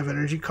to 5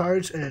 energy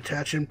cards and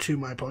attach them to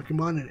my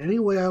Pokemon in any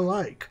way I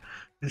like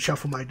and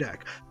shuffle my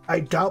deck. I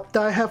doubt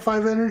that I have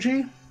 5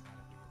 energy.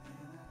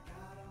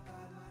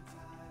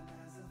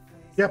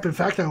 Yep, in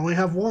fact, I only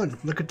have 1.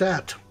 Look at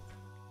that.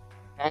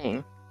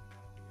 Dang.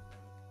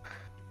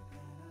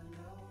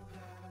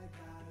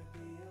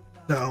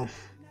 So,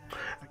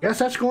 I guess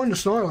that's going to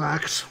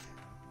Snorlax.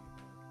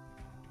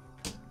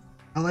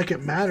 Not like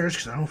it matters,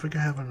 because I don't think I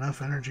have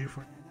enough energy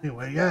for it.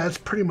 Anyway, yeah, it's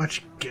pretty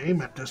much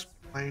game at this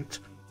point.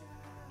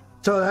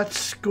 So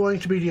that's going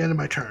to be the end of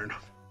my turn,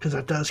 because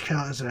that does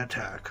count as an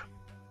attack.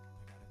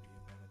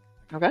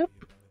 Okay.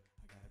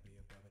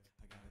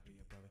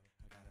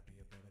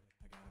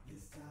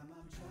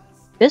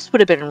 This would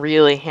have been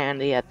really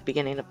handy at the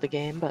beginning of the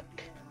game, but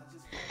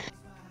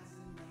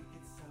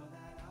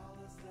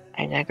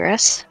I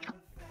digress.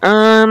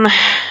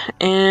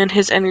 And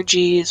his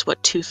energy is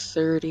what,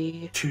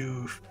 230?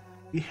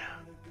 250.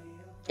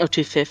 Oh,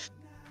 250.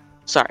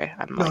 Sorry,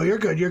 I'm No, you're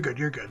good, you're good,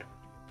 you're good.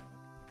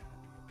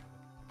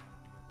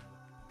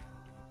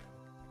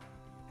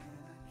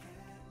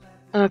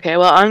 Okay,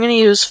 well, I'm gonna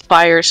use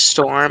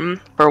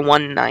Firestorm for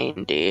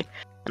 190.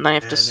 And I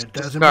have to discard...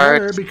 it doesn't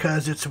matter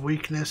because its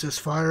weakness is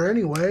fire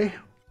anyway.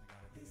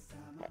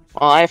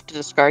 Well, I have to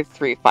discard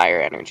 3 fire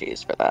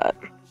energies for that.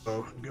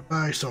 Oh,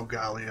 goodbye,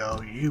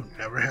 Solgaleo. You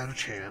never had a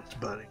chance,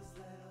 buddy.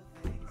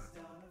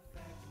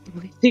 At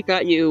least he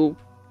got you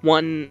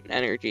 1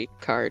 energy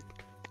card.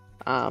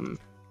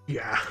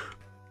 Yeah.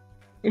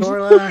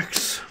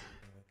 Snorlax.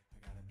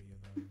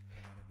 I'm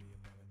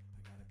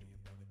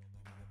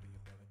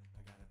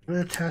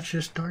going to attach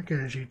this dark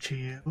energy to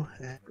you.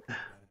 And that's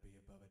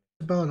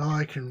about all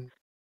I can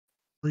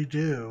really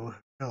do,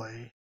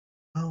 really.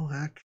 Oh,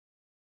 heck.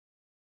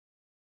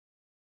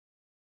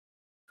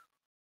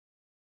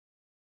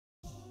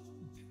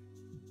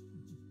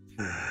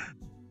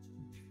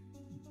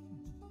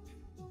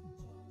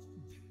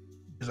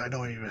 Because I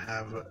don't even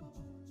have an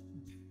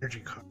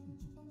energy card.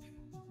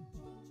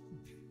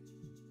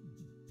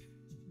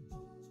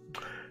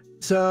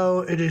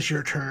 So, it is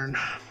your turn.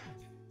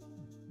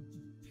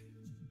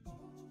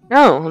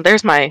 Oh,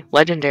 there's my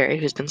legendary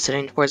who's been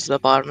sitting towards the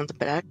bottom of the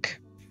deck.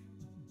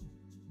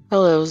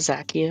 Hello,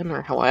 Zacian,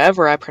 or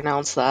however I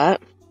pronounce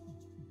that.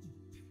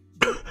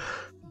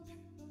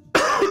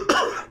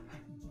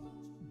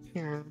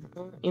 Here,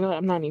 you know what,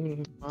 I'm not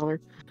even gonna bother.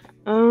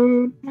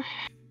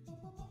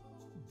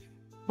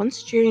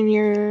 Once during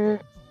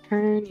your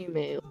turn, you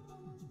may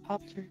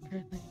pop through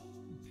currently.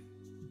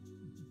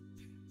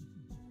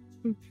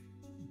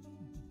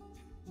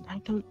 I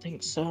don't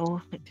think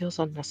so. It feels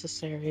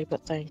unnecessary,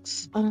 but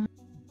thanks.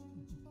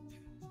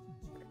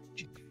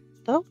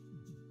 Though?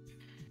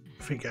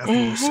 I think after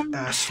this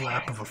ass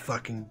slap of a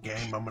fucking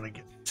game, I'm gonna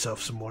get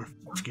myself some more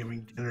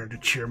Thanksgiving dinner to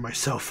cheer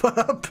myself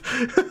up.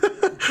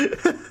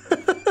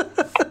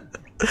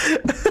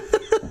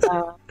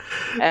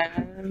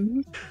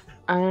 And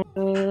I'm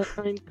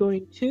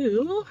going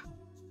to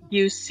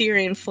use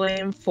Searing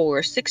Flame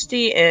for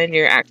 60, and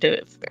your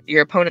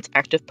opponent's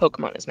active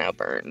Pokemon is now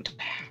burned.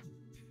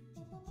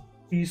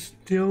 He's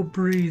still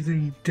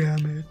breathing,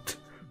 damn it.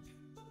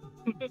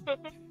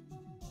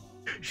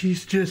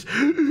 She's just...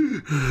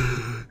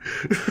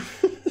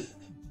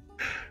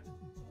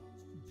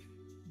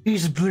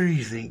 He's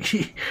breathing.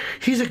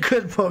 He's a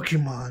good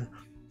Pokemon.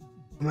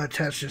 I'm gonna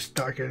attach this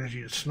Dark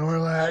Energy to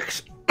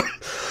Snorlax.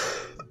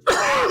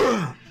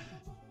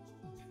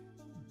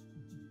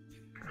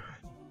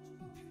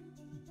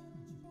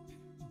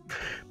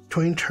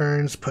 Between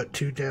turns, put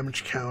 2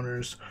 damage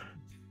counters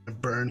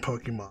and burn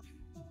Pokemon.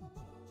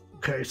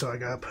 Okay, so I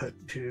gotta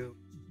put 2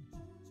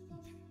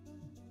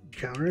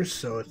 counters,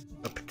 so it's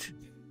up to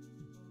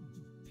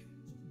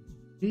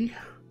E.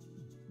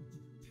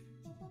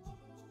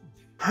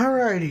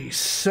 Alrighty,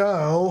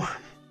 so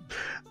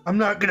I'm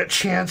not gonna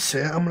chance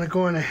it. I'm gonna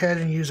go on ahead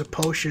and use a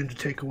potion to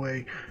take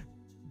away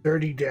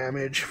 30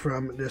 damage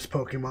from this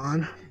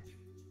Pokemon.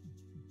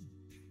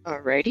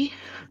 Alrighty.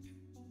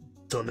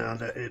 So now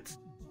that it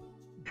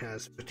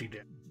has 50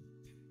 damage.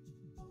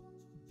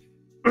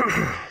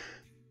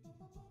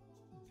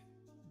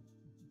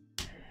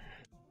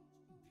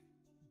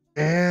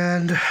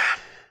 And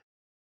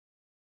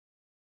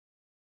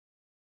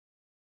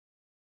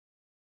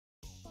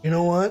you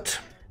know what?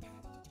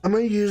 I'm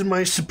gonna use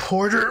my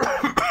supporter.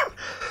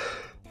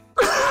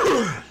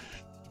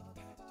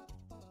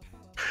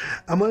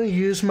 I'm gonna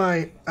use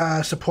my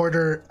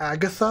supporter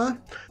Agatha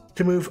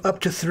to move up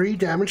to 3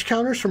 damage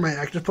counters from my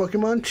active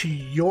Pokemon to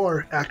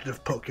your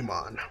active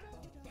Pokemon.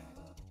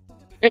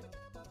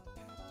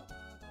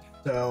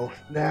 So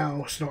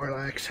now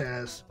Snorlax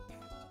has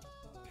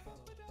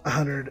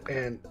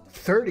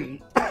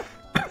 130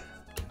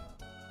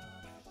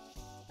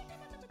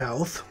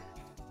 health.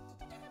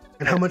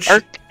 And how much?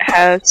 Arc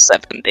has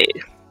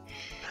 70.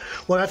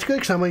 Well, that's good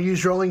because I'm going to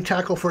use Rolling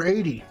Tackle for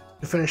 80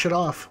 to finish it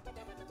off.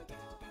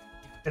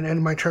 And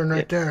end my turn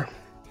right there.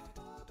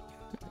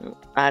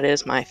 That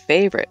is my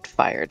favorite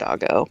fire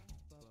doggo.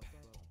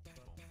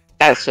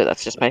 Actually,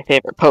 that's just my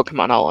favorite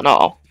Pokemon all in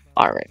all.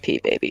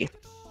 R.I.P. baby.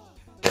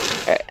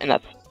 Alright, and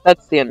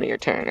that's the end of your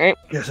turn, right?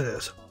 Yes, it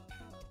is.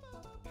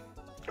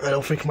 I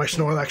don't think my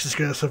Snorlax is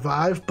going to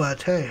survive,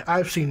 but hey,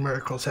 I've seen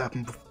miracles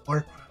happen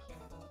before.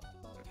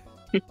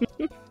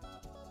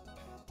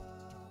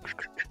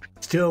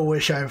 Still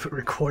wish I've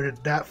recorded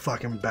that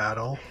fucking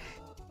battle.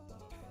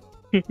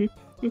 Well,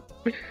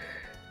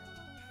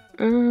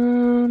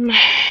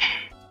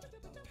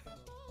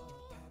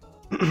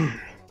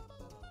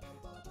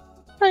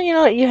 you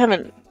know what? You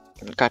haven't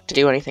got to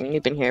do anything.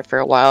 You've been here for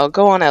a while.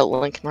 Go on out,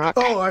 Lincoln Rock.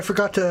 Oh, I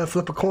forgot to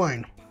flip a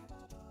coin.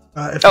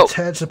 If it's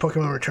heads, the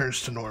Pokemon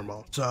returns to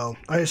normal. So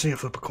I just need to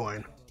flip a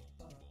coin.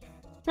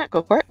 Yeah,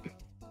 go for it.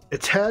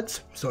 It's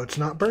heads, so it's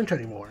not burnt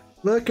anymore.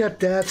 Look at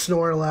that,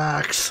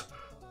 Snorlax.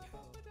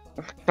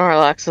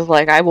 Snorlax is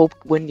like, I will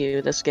win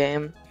you this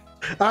game.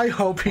 I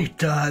hope he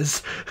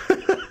does.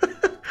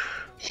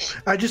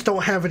 I just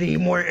don't have any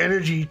more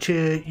energy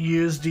to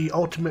use the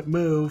ultimate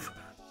move.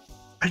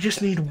 I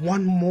just need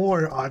one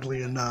more,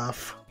 oddly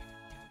enough.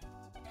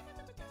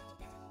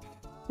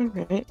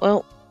 Alright,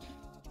 well,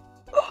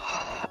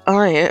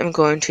 I am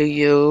going to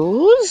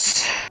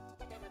use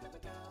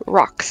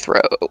Rock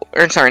Throw.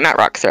 Or, sorry, not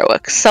Rock Throw,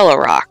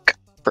 Accelerock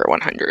for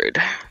 100.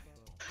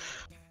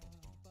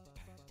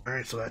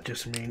 Alright, so that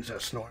just means that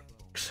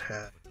Snorlax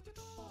had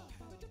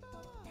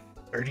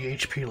 30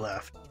 HP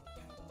left.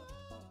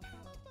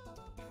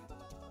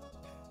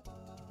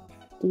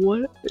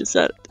 What is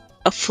that?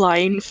 A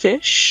flying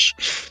fish?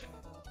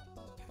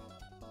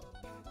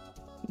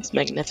 It's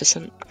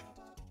magnificent.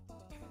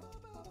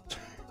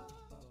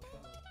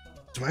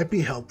 This might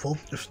be helpful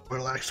if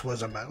Snorlax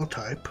was a metal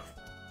type.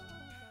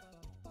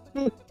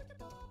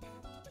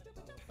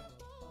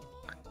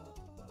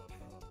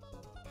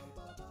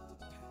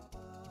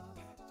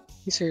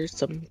 These are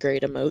some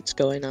great emotes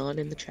going on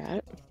in the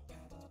chat.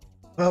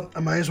 Well, I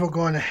might as well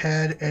go on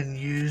ahead and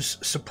use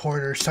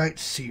Supporter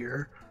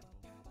Sightseer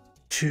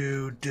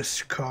to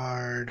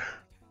discard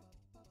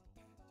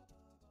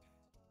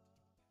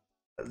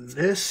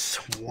this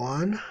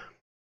 1,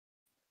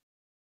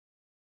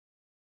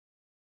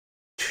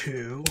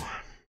 2,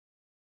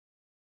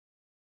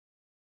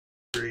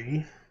 3.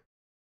 You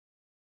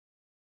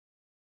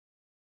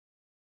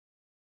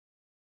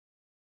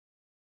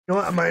know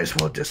what? I might as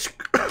well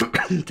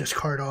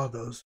discard all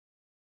those.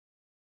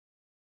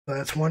 So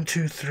that's 1,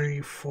 2, 3,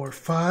 4,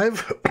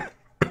 5.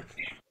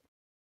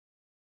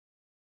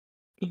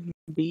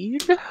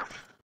 Indeed.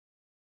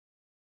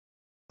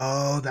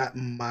 Oh, that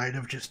might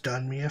have just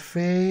done me a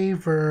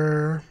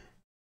favor.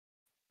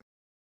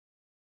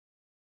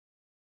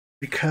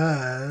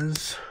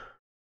 Because...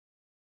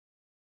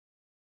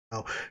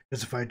 Oh,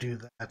 because if I do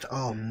that...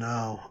 Oh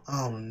no.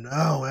 Oh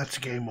no, that's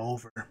game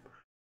over.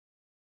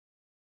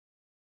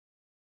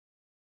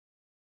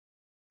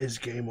 Is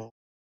game over.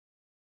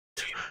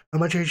 How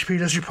much HP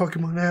does your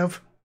Pokemon have?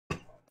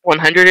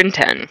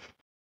 110.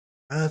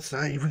 That's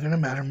not even gonna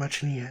matter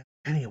much in the end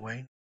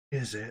anyway.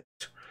 is it?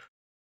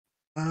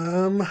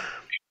 Well,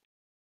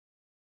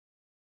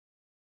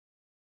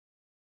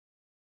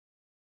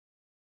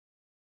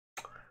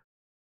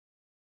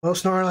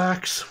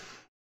 Snorlax,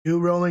 do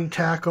rolling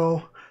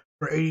tackle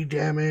for 80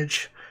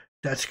 damage.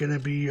 That's gonna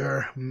be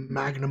your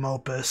magnum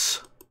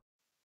opus.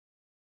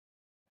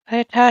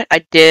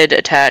 I did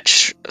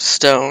attach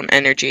stone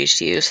energy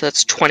to you, so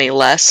that's 20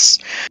 less.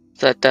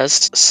 So that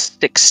does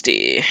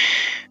 60.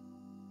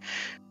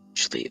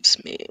 Which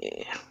leaves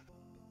me.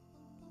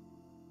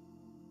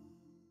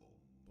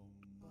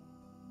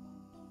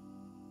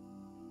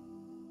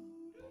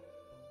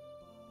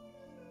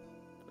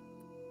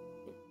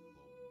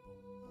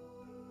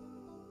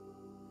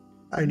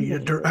 I need a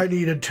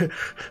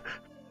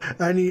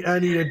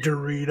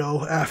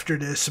Dorito after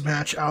this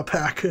match,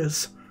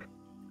 alpacas.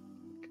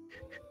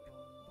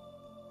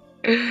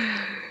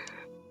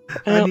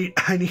 I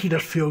need a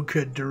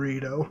feel-good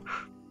Dorito.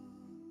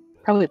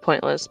 Probably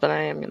pointless, but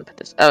I am gonna put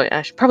this. Oh, yeah,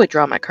 I should probably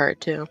draw my card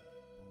too.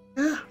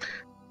 Yeah.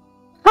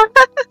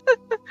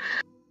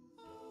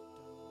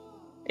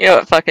 You know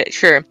what? Fuck it.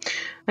 Sure. I'm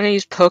gonna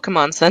use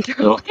Pokemon Center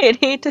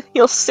Lady to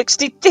heal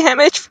 60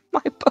 damage from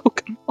my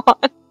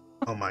Pokemon.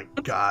 Oh my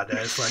god,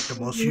 that's like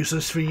the most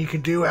useless thing you can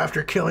do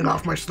after killing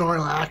off my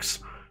Snorlax.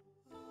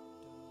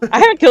 I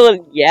haven't killed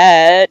it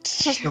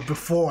yet. No,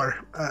 before.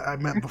 I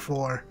meant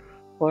before.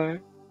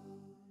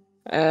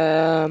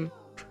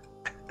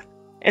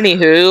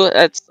 Anywho,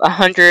 that's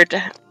 100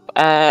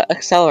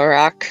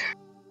 Accelerock.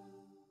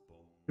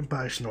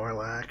 Goodbye,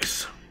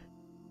 Snorlax.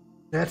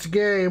 That's a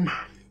game.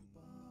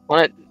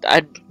 I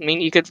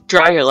mean, you could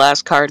draw your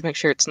last card, make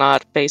sure it's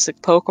not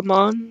basic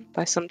Pokemon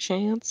by some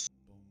chance.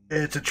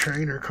 It's a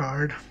trainer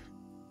card.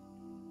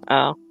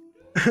 Oh.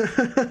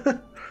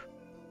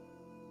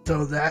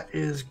 So that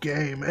is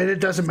game. And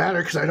it doesn't matter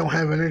because I don't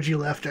have energy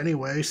left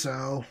anyway,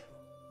 so...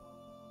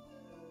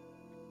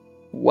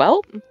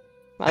 Well,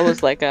 that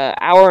was like an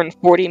hour and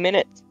 40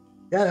 minutes.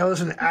 Yeah, that was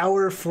an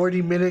hour,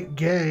 40-minute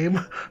game.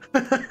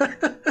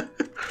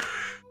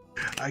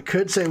 I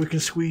could say we can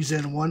squeeze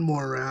in one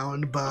more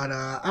round, but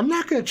I'm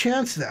not going to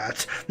chance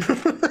that.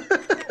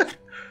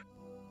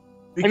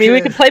 I mean,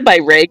 we can play by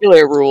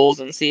regular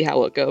rules and see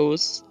how it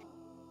goes.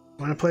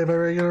 Want to play by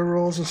regular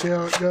rules and see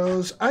how it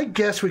goes? I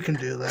guess we can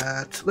do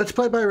that. Let's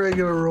play by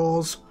regular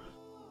rules.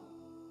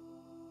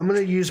 I'm going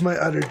to use my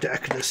other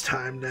deck this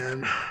time,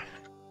 then.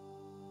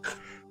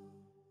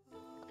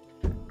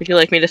 Would you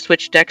like me to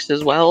switch decks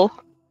as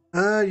well?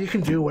 You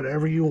can do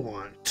whatever you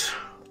want.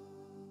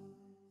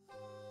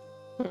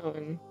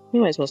 You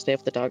might as well stay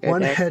with the dog.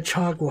 One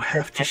hedgehog will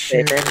have to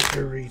share a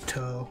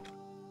Dorito.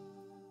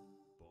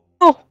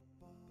 Oh!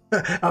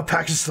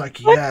 Alpaca's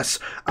like, yes,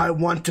 I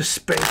want to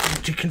spank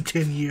you to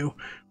continue.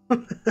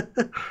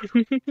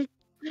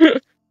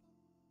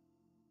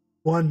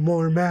 One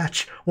more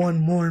match. One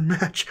more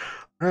match.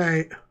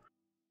 Alright.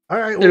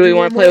 Alright, Do we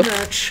want to play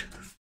match.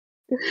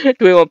 Do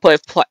we want to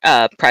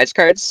play prize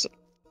cards?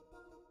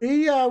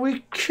 Yeah, we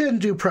can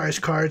do prize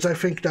cards. I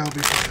think that'll be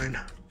fine.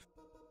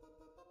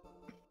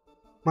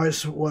 Might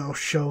as well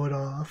show it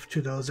off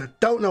to those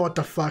that don't know what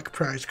the fuck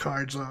prize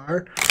cards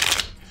are.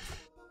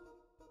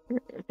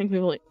 I think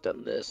we've only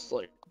done this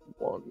like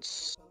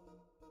once.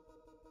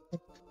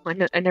 I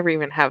never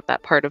even have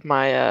that part of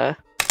my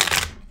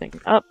thing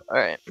up.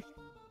 Alright.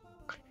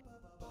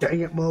 Dang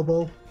it,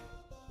 mobile.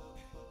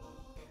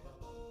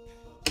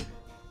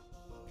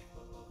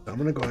 I'm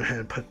gonna go ahead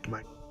and put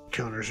my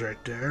counters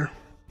right there.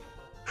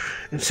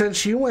 And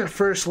since you went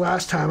first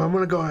last time, I'm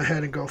gonna go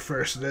ahead and go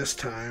first this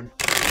time.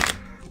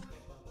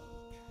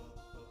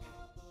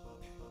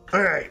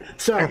 Alright,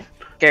 so... I'm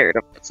scared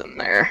of what's in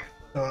there.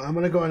 So I'm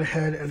gonna go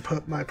ahead and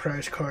put my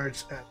prize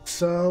cards at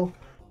so.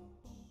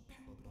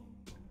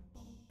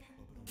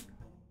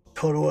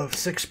 Total of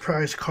 6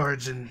 prize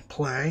cards in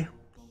play.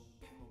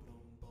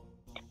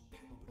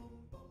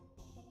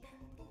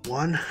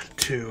 1,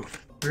 2,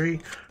 3,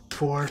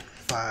 4,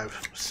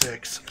 5,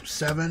 6,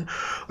 7.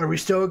 Are we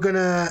still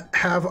gonna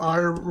have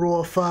our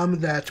rule of thumb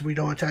that we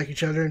don't attack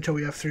each other until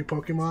we have 3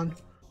 Pokemon?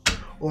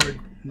 Or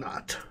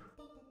not?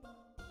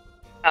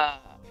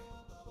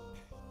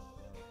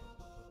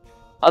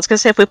 I was gonna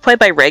say, if we play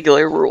by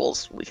regular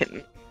rules, we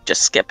can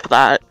just skip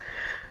that.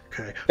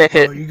 Okay. Make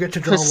well, it you get to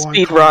draw one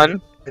speed card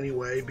run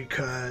anyway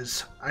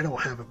because I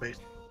don't have a base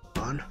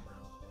on.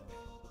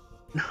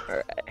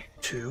 Alright.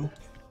 2,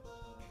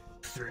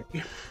 3,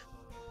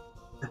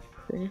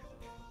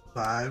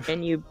 5,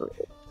 and you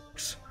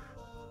 6,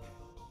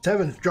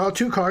 7. Draw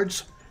 2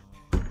 cards.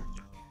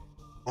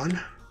 1,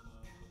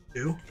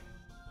 2,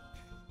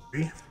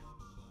 3,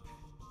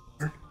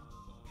 4,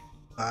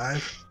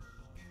 5,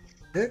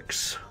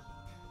 6.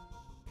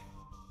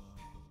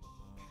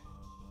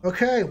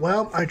 Okay,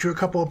 well, I drew a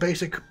couple of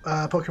basic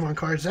Pokemon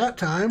cards that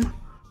time.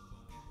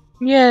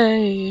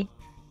 Yay!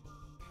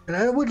 And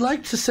I would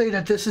like to say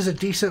that this is a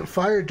decent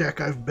fire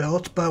deck I've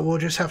built, but we'll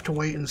just have to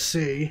wait and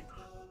see.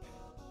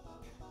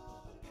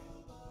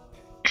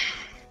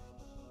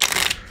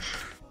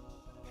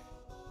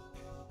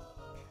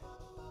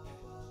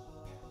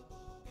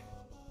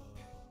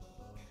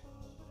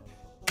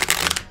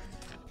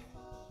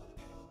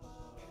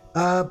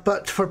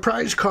 But for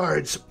prize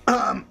cards,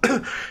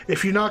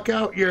 if you knock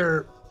out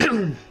your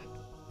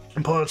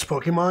opponent's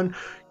Pokemon, you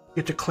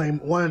get to claim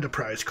one of the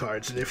prize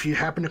cards. And if you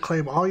happen to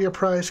claim all your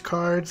prize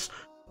cards,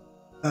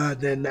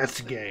 then that's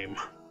the game.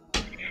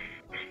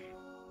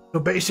 So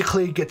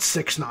basically, you get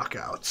 6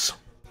 knockouts.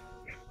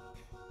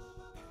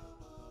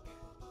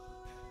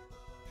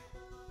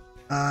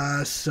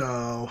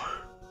 So...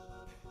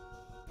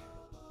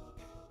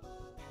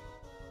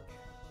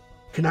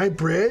 Can I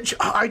bridge?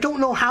 I don't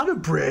know how to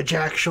bridge,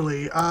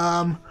 actually.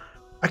 I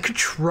could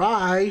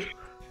try.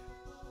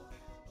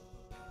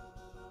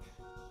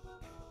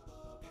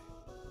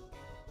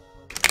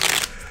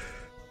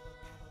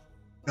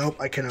 Nope,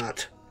 I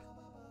cannot.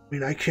 I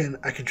mean, I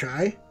can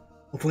try.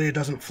 Hopefully it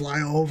doesn't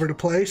fly all over the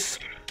place.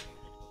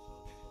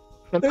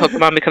 When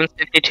Pokemon becomes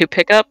 52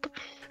 pickup?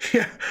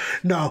 Yeah,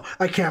 no,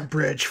 I can't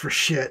bridge for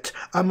shit.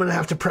 I'm gonna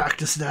have to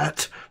practice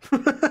that.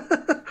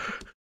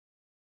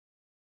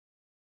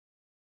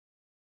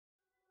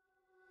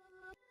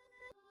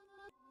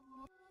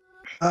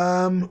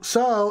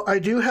 So I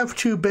do have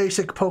 2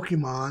 basic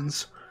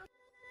Pokemons.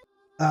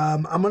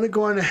 I'm gonna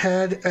go on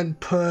ahead and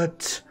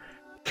put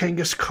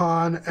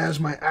Kangaskhan as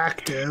my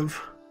active.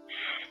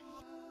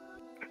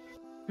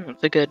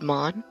 It's a good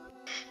mod.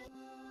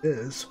 It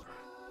is.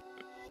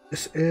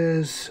 This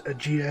is a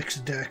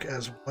GX deck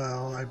as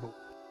well, I believe.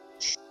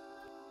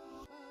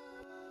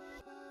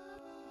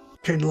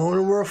 Can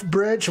LonerWolff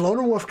bridge?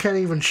 LonerWolff can't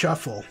even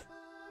shuffle.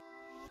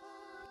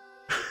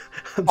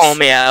 Call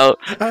me out.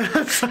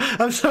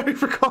 I'm sorry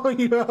for calling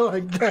you out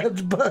like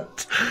that,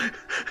 but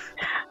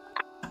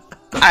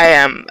I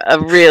am a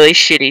really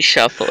shitty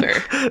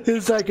shuffler.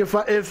 It's like if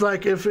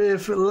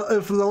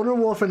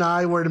LonerWolff and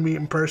I were to meet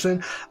in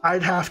person,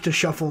 I'd have to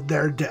shuffle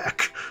their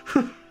deck.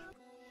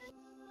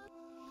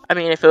 I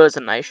mean, if it was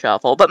a nice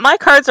shuffle, but my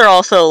cards are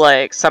also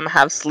like some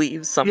have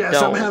sleeves, some don't.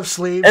 Some have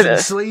sleeves, and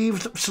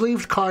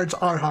sleeved cards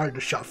are hard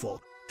to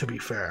shuffle. To be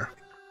fair,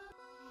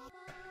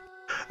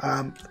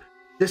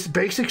 this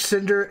basic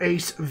Cinder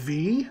Ace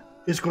V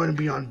is going to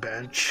be on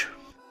bench.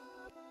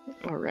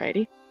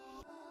 Alrighty.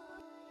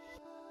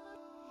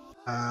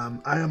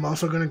 I am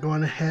also going to go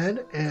on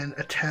ahead and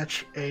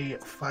attach a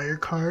fire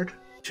card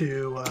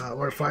to,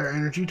 or fire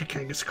energy to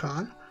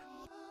Kangaskhan.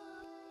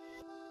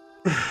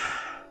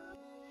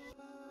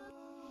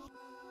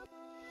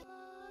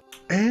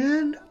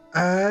 And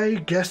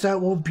I guess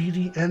that will be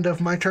the end of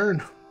my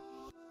turn.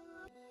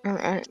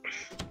 Alright.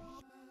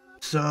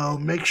 So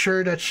make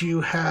sure that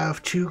you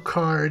have 2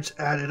 cards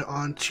added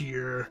onto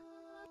your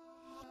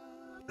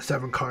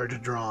 7 cards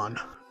drawn.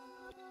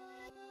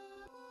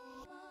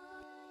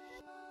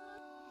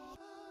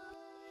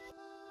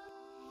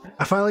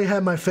 I finally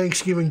had my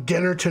Thanksgiving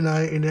dinner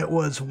tonight and it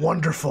was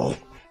wonderful.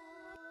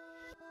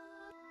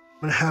 I'm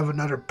gonna have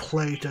another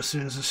plate as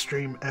soon as the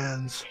stream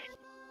ends.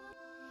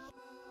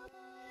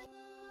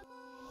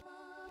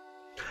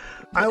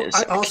 I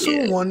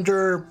also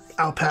wonder,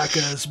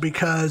 alpacas,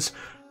 because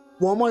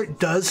Walmart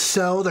does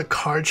sell the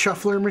card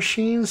shuffler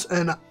machines,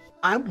 and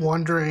I'm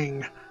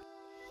wondering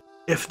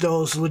if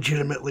those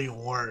legitimately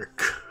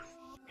work.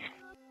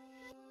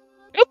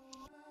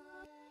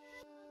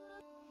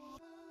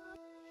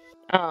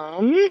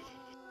 What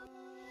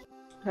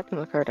happened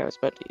to the card I was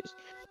about to use?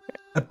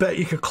 I bet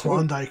you could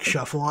Klondike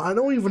shuffle. I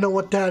don't even know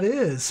what that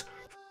is.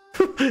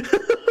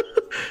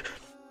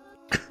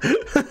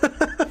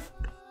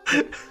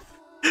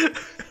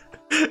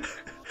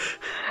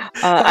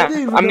 I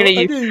didn't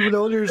even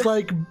know there's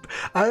like.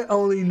 I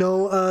only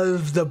know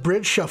of the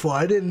bridge shuffle.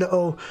 I didn't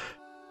know.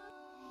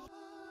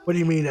 What do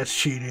you mean that's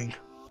cheating?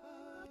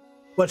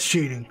 What's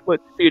cheating?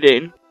 What's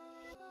cheating?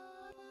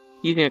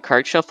 Using a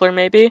card shuffler,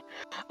 maybe.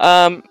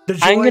 The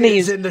joy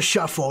is in the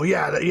shuffle.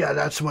 Yeah,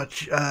 that's what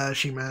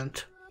she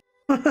meant.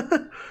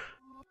 I'm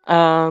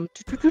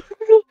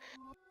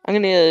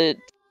gonna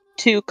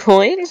 2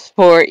 coins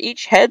for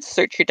each head.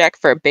 Search your deck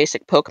for a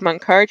basic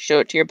Pokemon card, show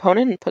it to your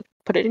opponent, and put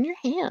it in your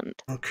hand.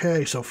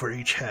 Okay, so for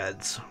each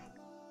heads.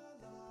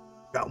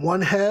 Got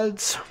 1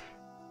 heads.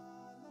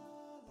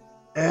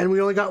 And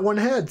we only got 1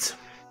 heads.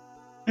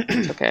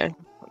 It's okay.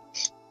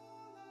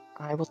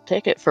 I will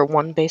take it for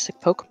 1 basic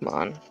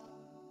Pokemon.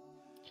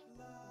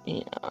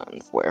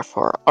 And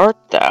wherefore art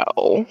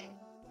thou?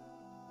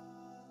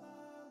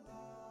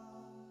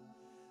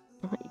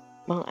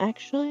 Well,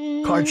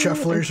 actually... Card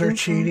shufflers are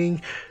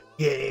cheating.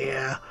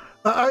 Yeah.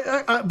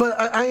 But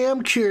I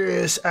am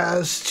curious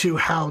as to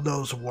how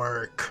those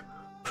work.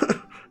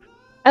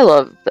 I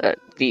love that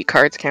V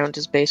cards count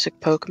as basic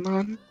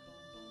Pokemon.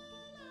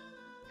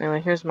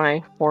 Anyway, here's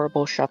my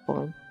horrible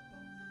shuffling.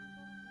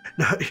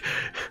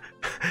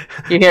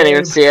 You can't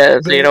even see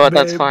it, so you know what,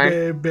 that's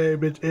fine.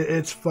 Babe,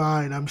 it's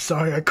fine. I'm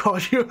sorry I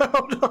called you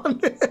out on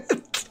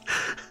it.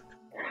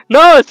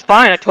 No, it's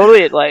fine. I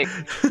totally, like,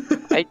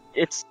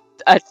 it's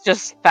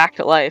just fact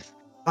of life.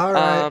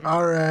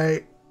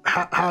 Alright.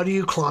 How do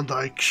you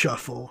Klondike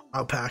shuffle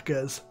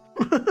alpacas?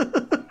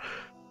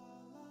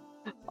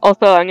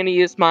 Also, I'm gonna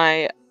use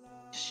my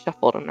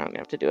shuffled, and now I'm gonna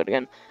have to do it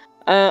again.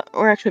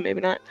 Or actually,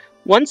 maybe not.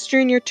 Once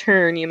during your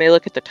turn, you may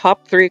look at the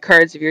top 3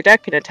 cards of your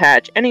deck and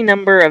attach any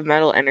number of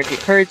metal energy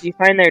cards you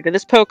find there to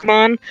this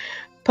Pokemon.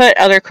 Put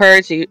other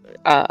cards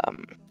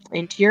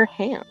into your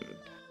hand.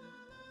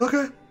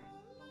 Okay.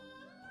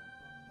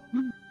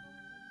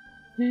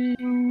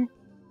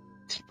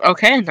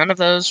 Okay, none of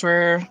those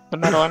were the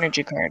metal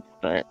energy card,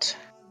 but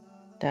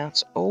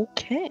that's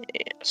okay.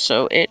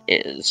 So it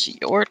is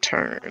your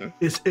turn.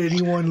 Is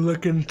anyone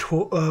looking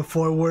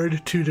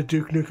forward to the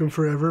Duke Nukem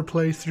Forever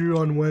playthrough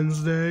on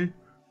Wednesday?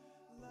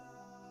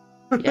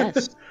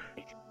 Yes.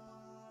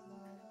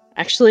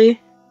 Actually,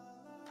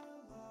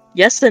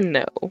 yes and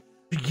no.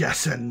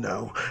 Yes and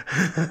no.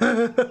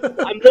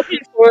 I'm looking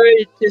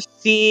forward to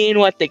seeing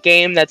what the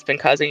game that's been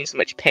causing you so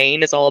much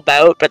pain is all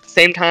about, but at the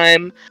same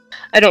time,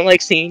 I don't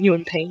like seeing you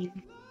in pain.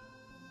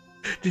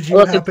 Did you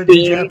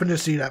happen to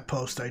see that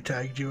post I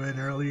tagged you in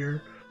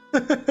earlier?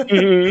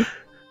 Mm-hmm.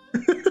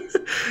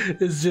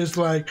 It's just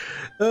like,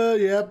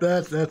 yep,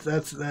 that's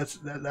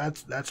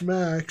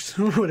Max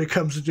when it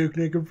comes to Duke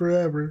Nukem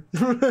Forever.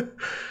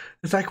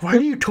 It's like, why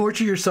do you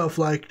torture yourself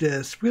like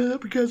this? Well,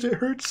 because it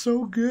hurts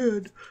so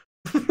good.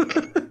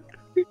 Alright,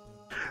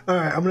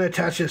 I'm going to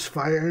attach this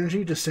fire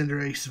energy to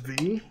Cinderace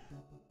V.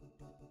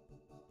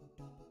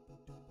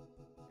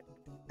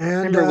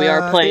 And, remember, we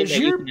are playing that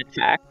you can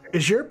attack.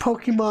 Is your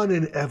Pokemon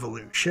an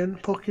evolution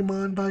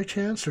Pokemon by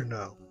chance, or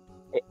no?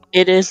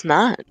 It is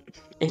not.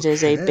 It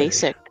is a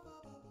basic.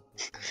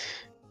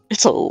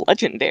 It's a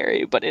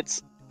legendary, but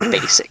it's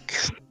basic.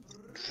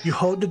 You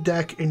hold the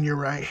deck in your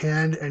right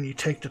hand, and you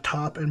take the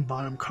top and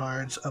bottom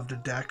cards of the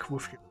deck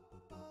with your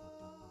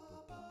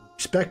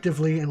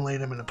respectively and lay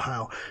them in a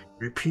pile.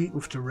 Repeat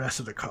with the rest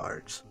of the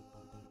cards.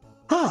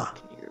 Huh.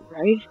 Your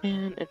right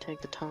hand and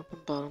take the top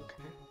and bottom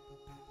card.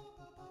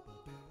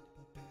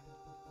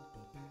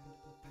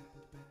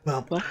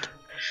 Well, what?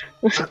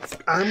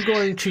 I'm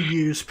going to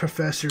use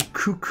Professor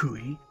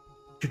Kukui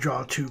to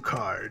draw 2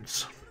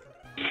 cards.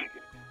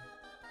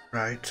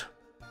 Right?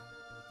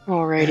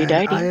 Alrighty,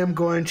 dighty. I am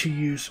going to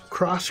use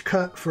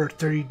Crosscut for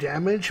 30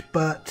 damage,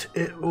 but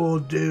it will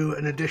do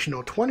an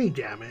additional 20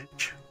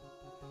 damage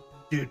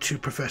due to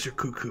Professor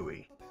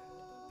Kukui.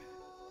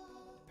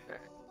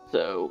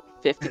 So,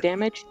 50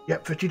 damage?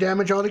 Yep, 50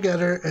 damage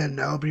altogether, and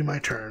that'll be my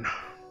turn.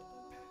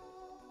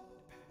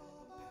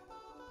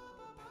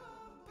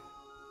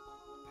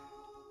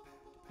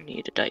 I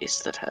need a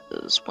dice that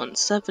has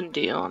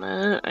 170 on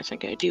it. I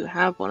think I do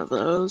have one of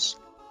those.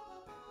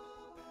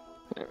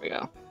 There we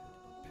go.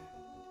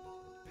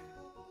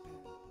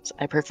 So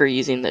I prefer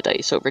using the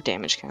dice over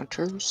damage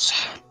counters.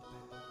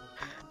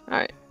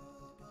 Alright.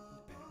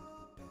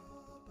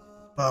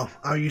 Well,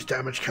 I'll use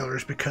damage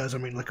counters because, I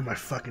mean, look at my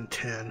fucking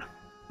 10.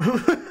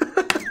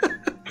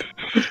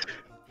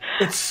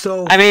 It's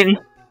so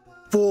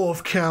full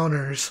of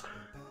counters.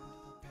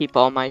 Keep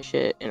all my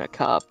shit in a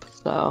cup,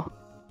 so...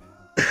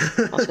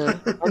 Also,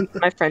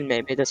 my friend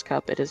made me this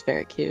cup. It is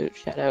very cute.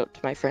 Shout out to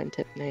my friend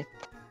Tiffany.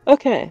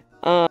 Okay,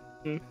 I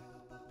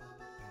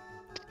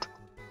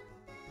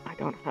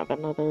don't have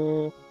another...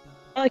 Well,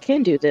 I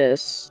can do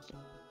this.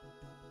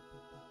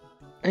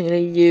 I'm gonna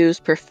use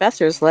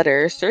Professor's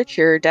Letter. Search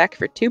your deck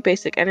for 2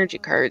 basic energy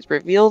cards,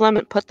 reveal them,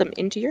 and put them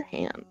into your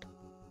hand.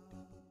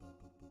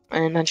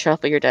 And then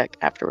shuffle your deck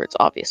afterwards,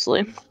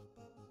 obviously.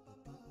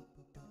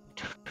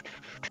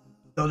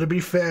 So to be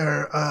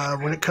fair,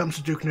 when it comes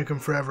to Duke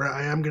Nukem Forever,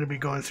 I am going to be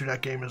going through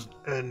that game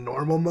in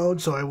normal mode,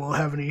 so I will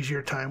have an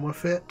easier time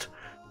with it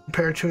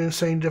compared to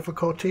Insane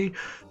Difficulty.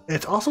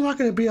 It's also not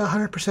going to be a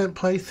 100%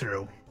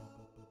 playthrough,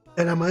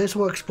 and I might as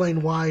well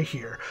explain why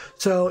here.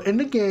 So in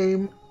the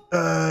game,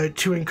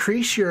 to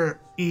increase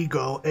your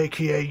ego,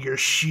 aka your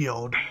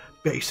shield,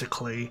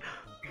 basically,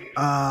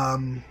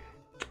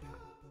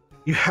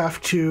 you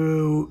have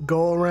to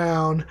go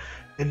around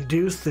and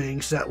do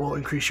things that will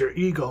increase your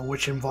ego,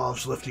 which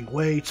involves lifting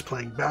weights,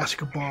 playing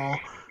basketball,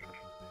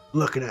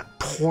 looking at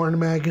porn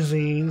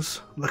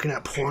magazines, looking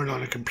at porn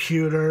on a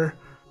computer,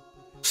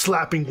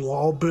 slapping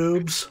wall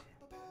boobs.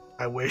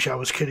 I wish I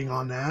was kidding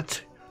on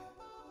that.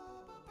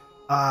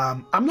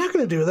 I'm not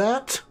going to do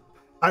that.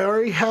 I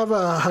already have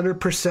a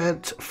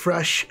 100%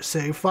 fresh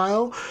save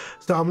file,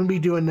 so I'm going to be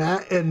doing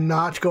that and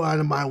not go out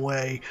of my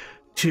way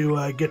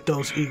to get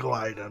those eagle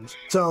items.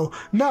 So,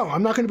 no,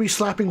 I'm not going to be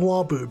slapping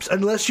wall boobs,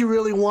 unless you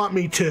really want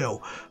me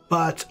to,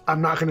 but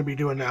I'm not going to be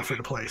doing that for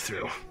the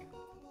playthrough.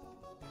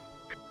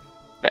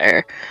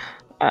 Fair.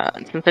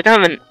 Since I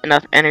don't have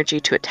enough energy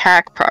to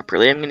attack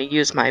properly, I'm going to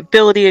use my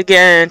ability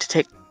again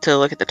to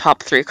look at the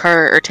top 3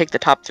 take the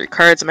top 3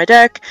 cards of my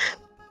deck,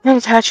 and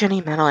attach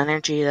any metal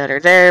energy that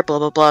are there, blah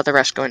blah blah, the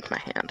rest go into my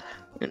hand.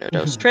 Uno,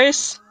 dos,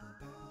 tres.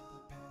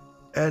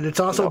 And it's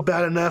also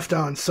bad enough that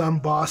on some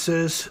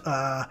bosses,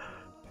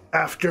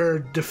 after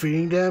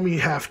defeating them, you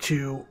have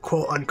to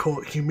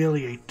quote-unquote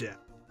humiliate them.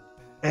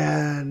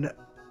 And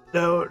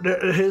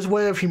his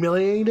way of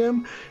humiliating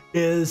them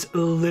is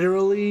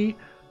literally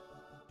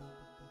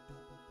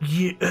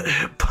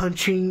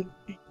using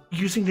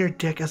their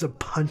deck as a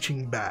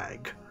punching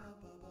bag.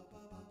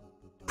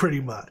 Pretty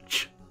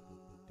much.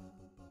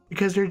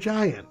 Because they're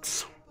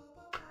giants.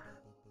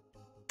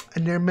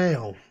 and they're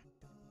male.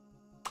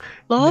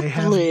 And they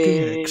have Lovely.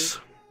 gigs.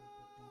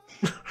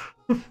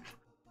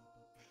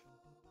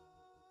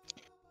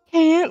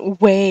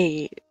 Can't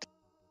wait.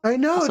 I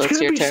know, Also, it's it's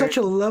gonna your be turn. such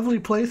a lovely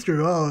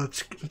playthrough. Oh,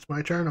 it's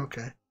my turn.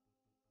 Okay.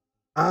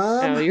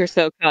 Oh, you're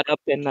so caught up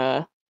in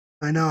I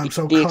know, I'm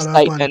so the caught up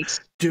on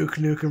excitement. Duke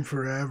Nukem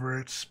Forever.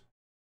 It's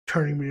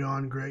turning me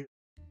on great.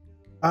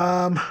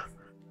 I'm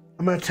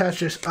gonna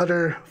attach this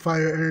other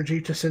fire energy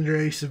to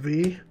Cinderace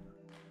V.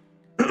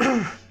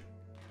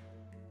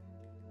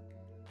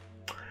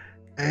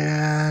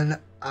 And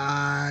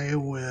I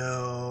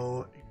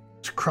will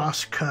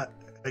cross cut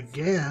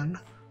again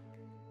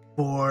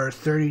for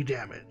 30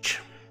 damage.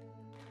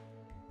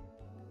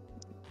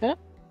 Okay.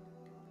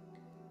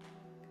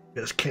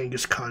 Because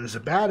Kangaskhan is a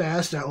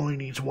badass that only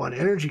needs one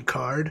energy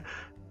card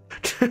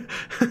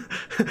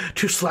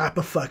to slap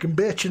a fucking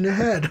bitch in the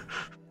head.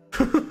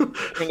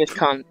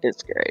 Kangaskhan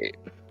is great.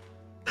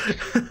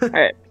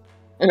 Alright.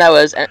 And that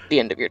was at the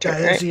end of your turn,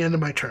 That right? is the end of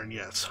my turn,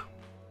 yes.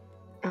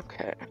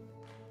 Okay.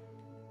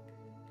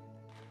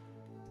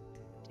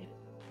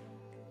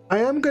 I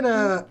am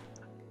still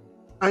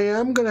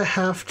gonna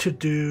have to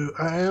do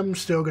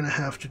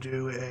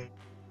a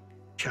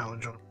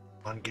challenge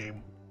on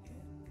game.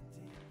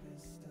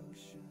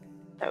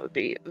 That would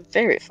be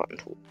very fun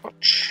to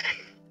watch.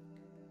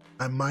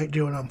 I might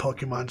do it on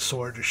Pokemon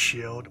Sword or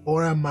Shield,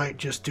 or I might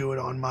just do it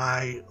on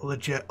my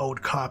legit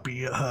old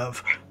copy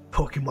of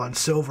Pokemon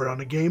Silver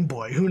on a Game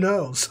Boy. Who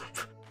knows?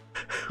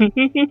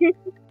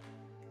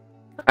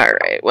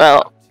 Alright,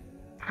 well,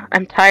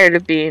 I'm tired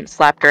of being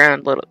slapped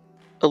around a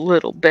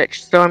little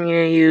bitch, so I'm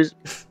gonna use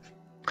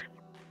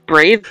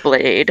Brave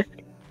Blade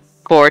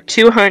for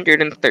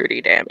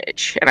 230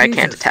 damage, and I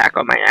can't Jesus attack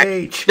on my next.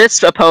 H. This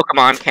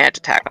Pokemon can't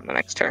attack on the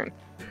next turn.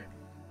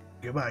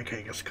 Goodbye,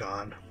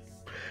 Kangaskhan.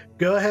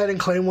 Go ahead and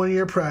claim one of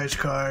your prize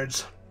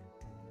cards.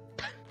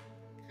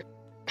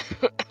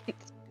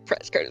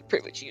 Prize card is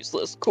pretty much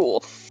useless.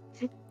 Cool.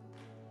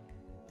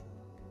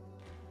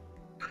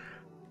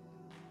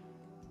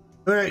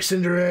 Alright,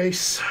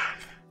 Cinderace.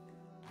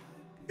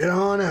 Get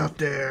on out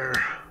there.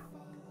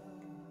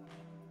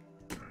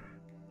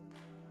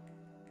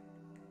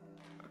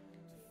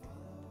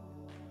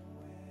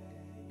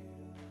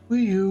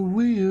 Wee you,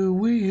 wee you,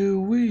 wee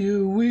you, wee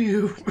you, wee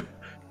you.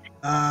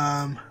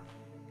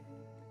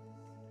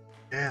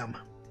 Damn.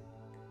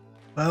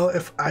 Well,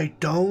 if I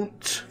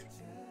don't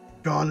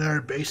draw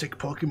another basic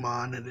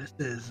Pokemon, and this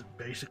is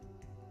basically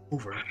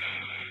over,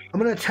 I'm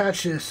going to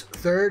attach this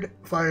third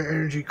Fire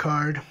Energy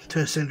card to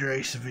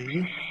Cinderace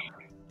V.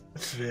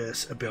 What's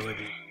this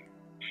ability?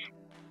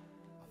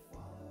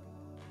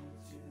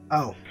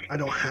 Oh, I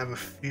don't have a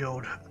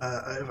field.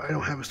 I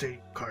don't have a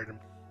stadium card.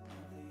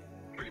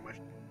 Pretty much.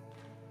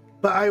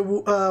 But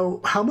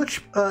how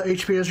much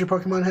HP does your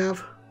Pokemon have?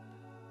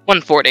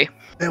 140.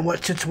 And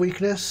what's its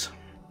weakness?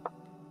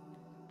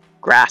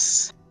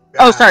 Grass.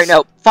 Grass. Oh, sorry,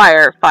 no.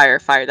 Fire.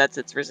 That's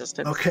its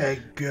resistance. Okay,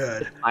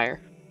 good. It's fire.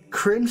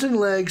 Crimson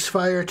Legs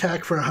fire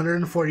attack for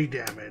 140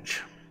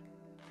 damage.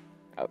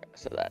 Okay,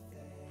 so that.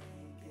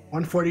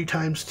 140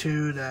 times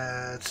 2,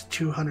 that's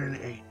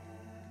 208.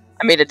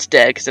 I mean, it's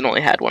dead because it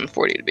only had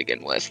 140 to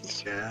begin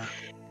with. Yeah.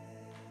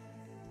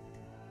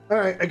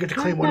 Alright, I get to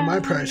claim one of my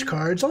prize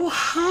cards. Oh,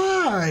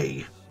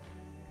 hi!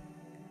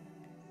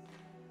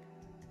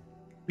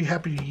 Be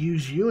happy to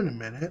use you in a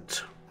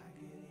minute.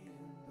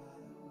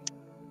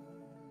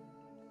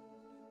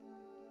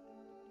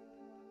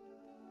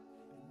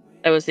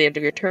 That was the end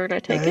of your turn, I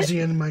take it? That is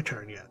the end of my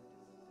turn, yeah.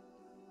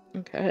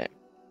 Okay.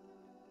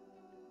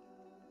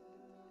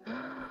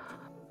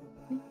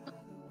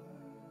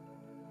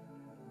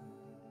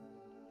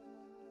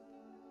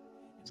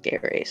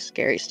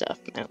 Scary stuff,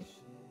 man.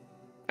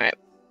 Alright. I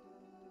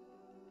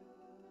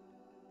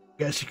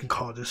guess you can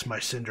call this my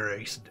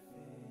Cinderace.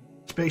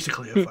 It's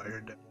basically a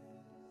fire deck.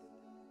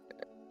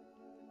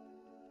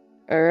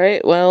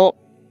 Alright, well,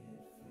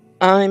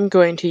 I'm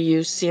going to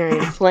use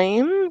Searing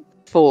Flame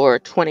for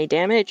 20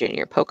 damage, and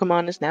your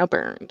Pokemon is now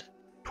burned.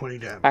 20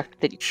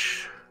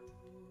 damage.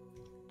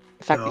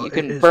 The fact that you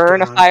can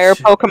burn a done. fire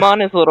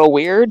Pokemon is a little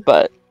weird,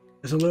 but...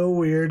 It's a little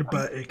weird,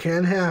 but it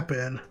can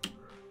happen.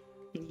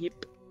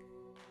 Yep.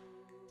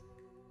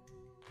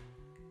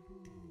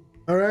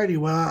 Alrighty,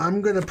 well, I'm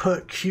gonna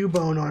put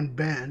Cubone on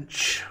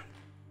bench.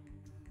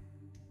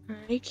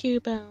 Hi,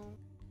 Cubone.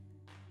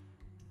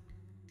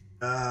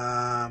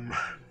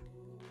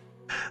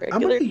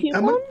 Regular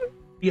Cubone?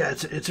 Yeah,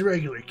 it's a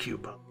regular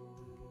Cubone.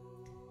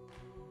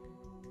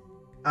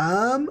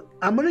 I'm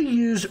gonna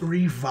use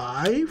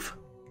Revive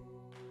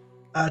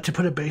to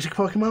put a basic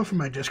Pokemon from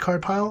my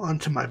discard pile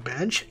onto my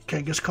bench.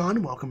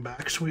 Kangaskhan, welcome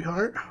back,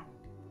 sweetheart.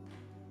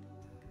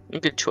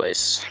 Good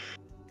choice.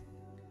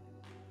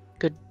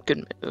 Good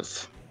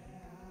move.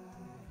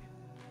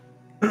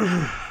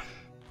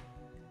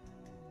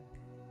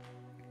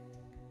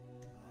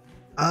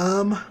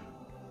 And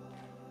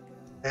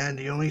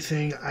the only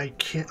thing I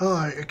can... Oh,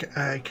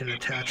 I can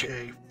attach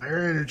a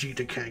Fire Energy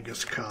to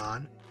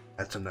Kangaskhan.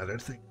 That's another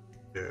thing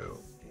to do.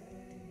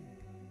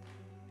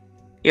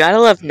 You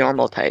gotta love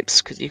normal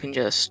types, because you can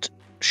just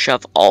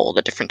shove all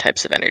the different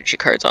types of energy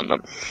cards on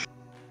them.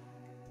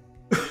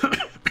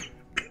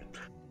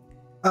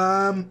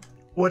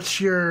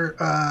 What's your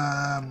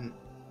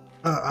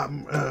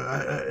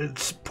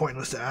it's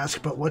pointless to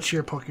ask, but what's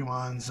your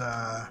Pokemon's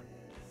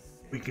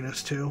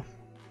weakness to?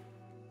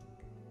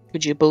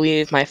 Would you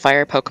believe my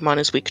fire Pokemon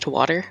is weak to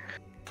water?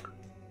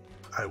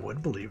 I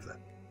would believe that.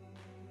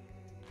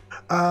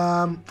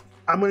 I'm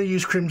gonna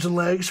use Crimson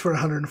Legs for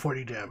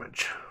 140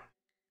 damage.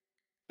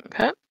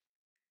 Okay.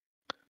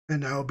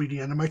 And that will be the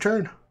end of my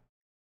turn.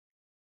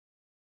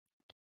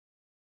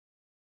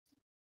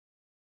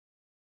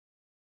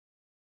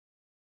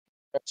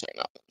 That's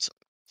not.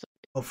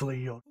 Hopefully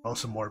you'll draw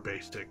some more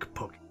basic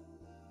Pokemon.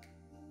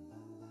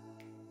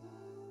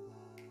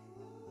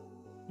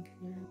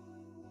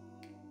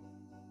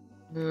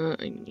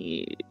 I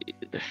need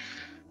this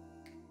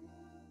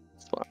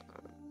one.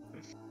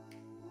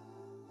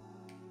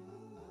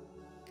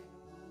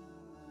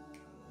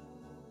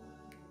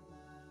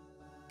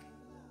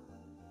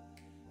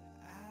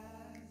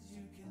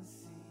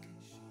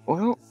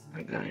 Well,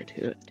 I'm going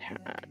to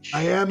attach.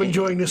 I am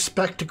enjoying the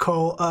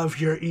spectacle of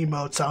your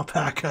emotes,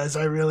 alpacas.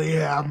 I really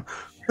am.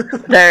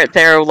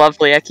 They're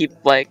lovely. I keep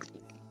like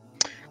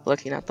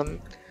looking at them.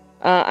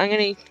 I'm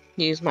gonna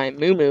use my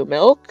Moo Moo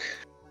milk.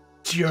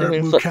 It's your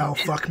Moo Cow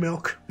fuck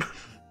milk.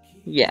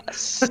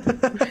 Yes.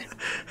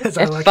 As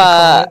I like to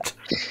call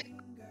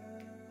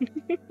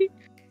it.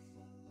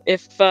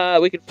 If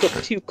we could flip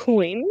 2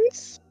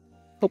 coins,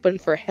 hoping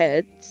for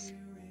heads.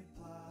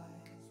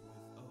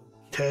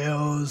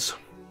 Tails.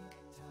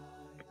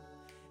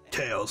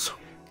 Tails.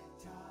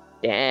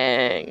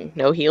 Dang,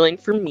 no healing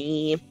for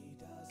me.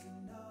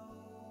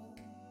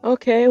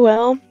 Okay,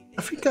 well.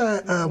 I think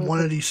one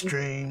of these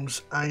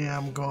streams, I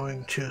am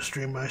going to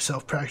stream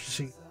myself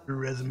practicing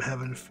Rhythm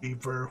Heaven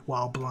Fever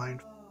while blind.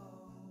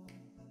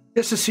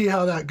 Just to see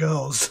how that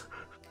goes.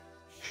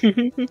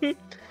 Alright,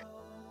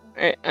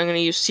 I'm gonna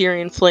use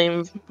Syrian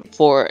Flame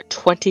for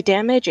 20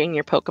 damage, and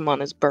your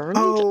Pokemon is burned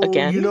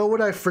again. You know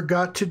what I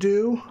forgot to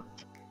do?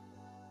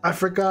 I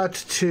forgot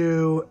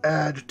to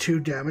add 2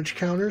 damage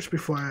counters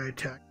before I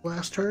attack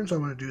last turn, so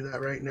I'm going to do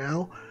that right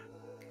now.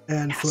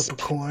 And flip a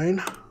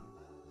coin.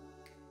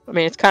 I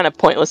mean, it's kind of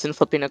pointless in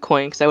flipping a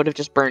coin, because I would have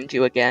just burned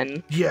you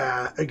again.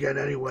 Yeah, again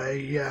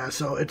anyway. Yeah,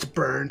 so it's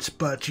burnt,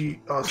 but you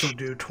also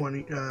do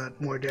 20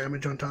 more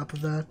damage on top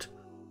of that.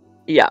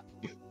 Yeah.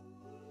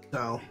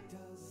 So,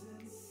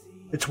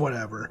 it's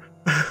whatever.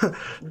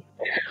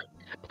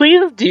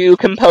 Please do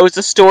compose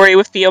a story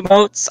with the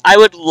emotes. I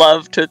would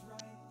love to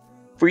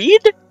read.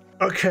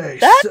 Okay,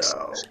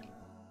 so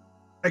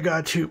I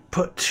got to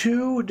put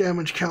 2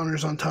 damage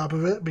counters on top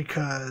of it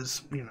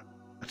because, you know,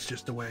 that's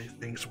just the way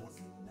things work.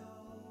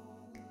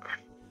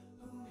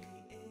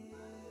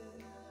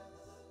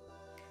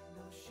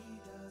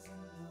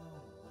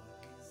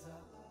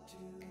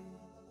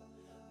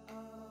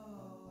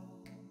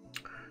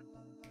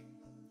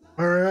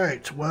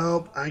 Alright,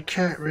 well, I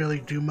can't really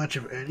do much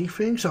of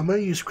anything, so I'm going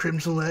to use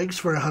Crimson Legs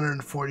for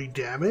 140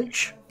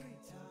 damage.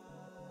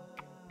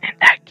 And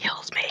that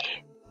kills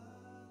me.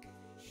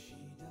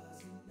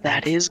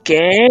 That is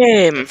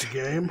game. That's a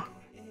game.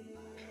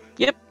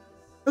 Yep.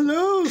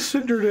 Hello,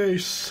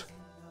 Cinderdace.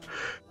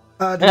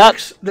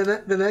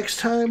 The next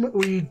time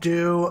we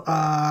do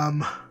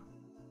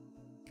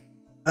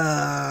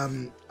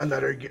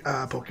another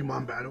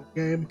Pokemon battle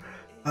game,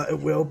 it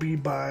will be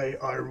by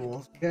our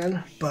rules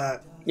again.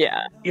 But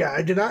yeah,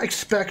 I did not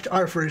expect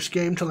our first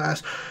game to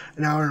last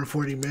an hour and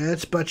 40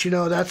 minutes. But you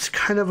know, that's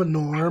kind of a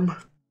norm.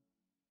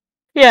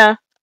 Yeah.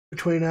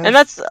 Between us, and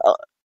that's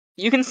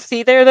you can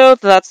see there though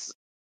that's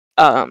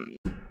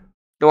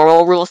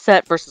normal rule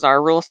set versus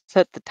our rule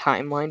set, the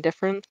timeline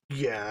difference.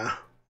 Yeah.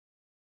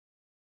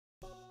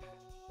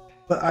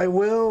 But I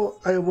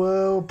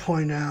will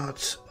point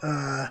out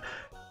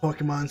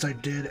Pokemons I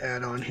did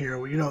add on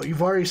here. You know,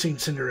 you've already seen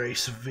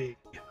Cinderace V.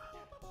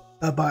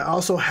 But I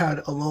also had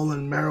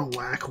Alolan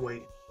Marowak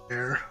wait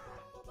there.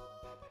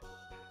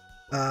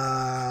 What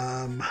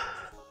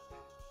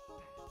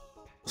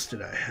else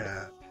did I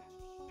have?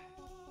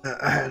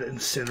 I had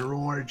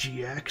Incineroar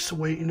GX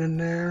waiting in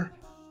there.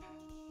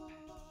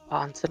 Oh,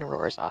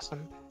 Incineroar is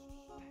awesome.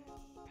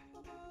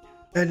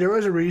 And there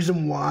was a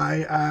reason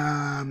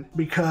why,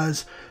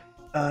 because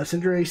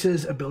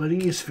Cinderace's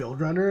ability is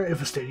Field Runner.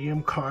 If a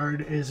Stadium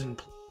card is in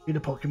play, the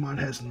Pokemon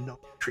has no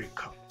retreat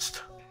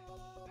cost.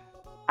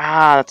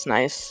 Ah, that's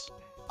nice.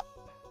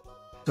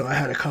 So I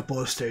had a couple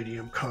of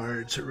Stadium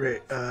cards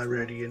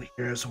ready in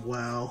here as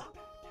well.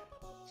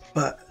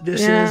 But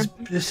this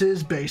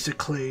is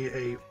basically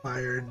a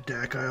fire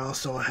deck. I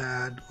also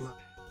had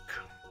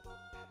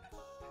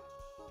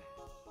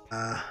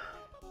I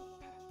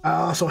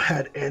also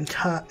had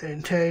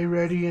Entei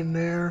ready in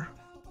there.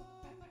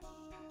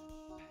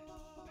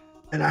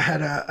 And I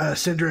had a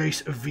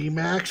Cinderace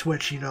VMAX,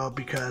 which, you know,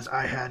 because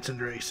I had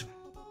Cinderace.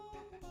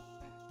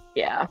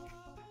 Yeah.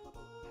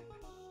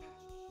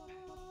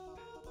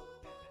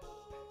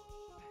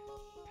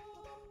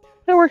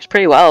 It works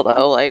pretty well,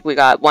 though. Like, we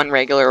got 1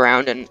 regular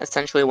round and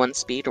essentially 1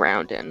 speed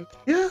round in.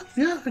 Yeah,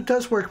 it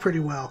does work pretty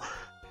well.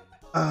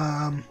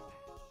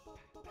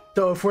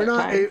 So if we're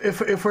not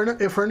if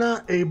we're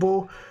not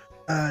able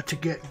to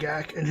get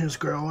Gak and his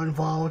girl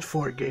involved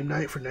for game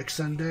night for next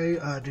Sunday,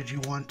 did you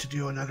want to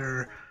do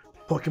another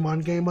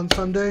Pokemon game on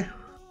Sunday?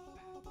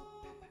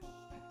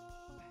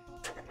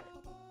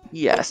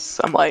 Yes,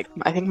 I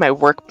think my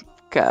work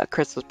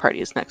Christmas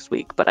party is next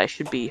week, but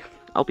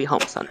I'll be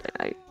home Sunday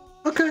night.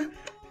 Okay.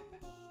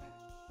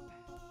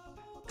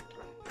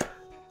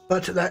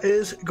 But that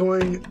is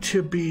going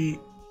to be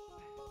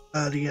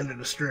the end of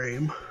the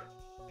stream.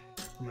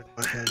 I'm going to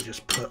go ahead and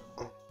just put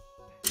all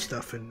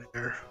stuff in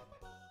there.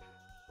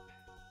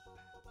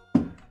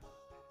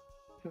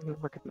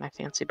 Look at my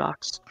fancy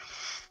box.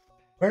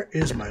 Where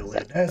is my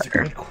lid? That is a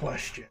good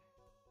question.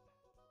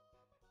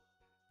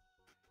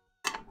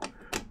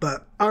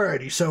 But,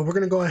 alrighty, so we're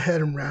going to go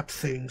ahead and wrap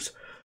things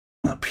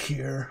up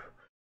here.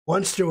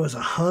 Once there was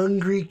a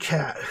hungry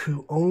cat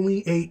who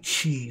only ate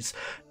cheese.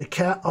 The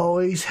cat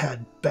always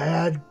had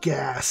bad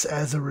gas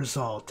as a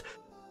result.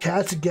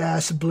 Cat's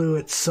gas blew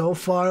it so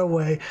far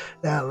away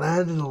that it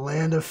landed in the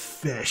land of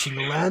fish. In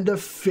the land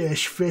of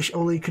fish, fish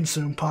only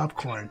consume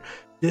popcorn.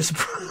 This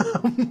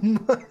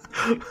problem...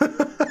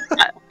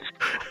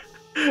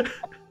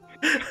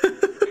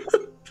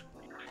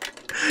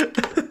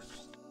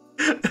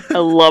 I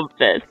love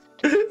this.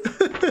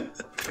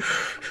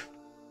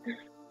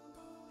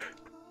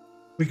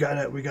 We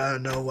gotta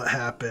know what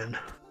happened.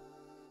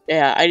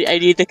 Yeah, I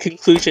need the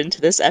conclusion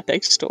to this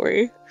epic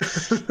story.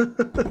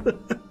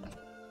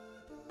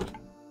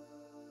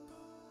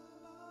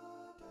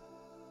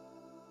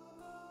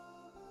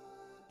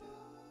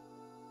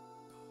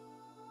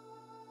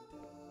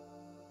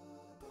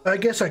 I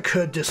guess I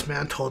could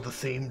dismantle the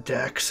theme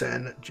decks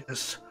and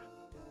just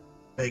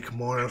make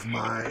more of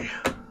my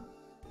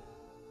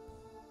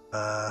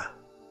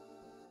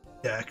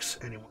decks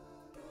anyway.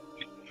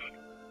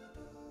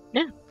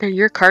 Yeah, they're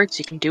your cards.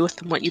 You can do with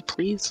them what you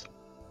please.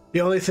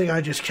 The only thing I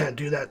just can't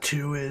do that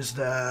to is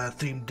the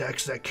theme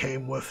decks that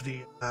came with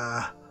the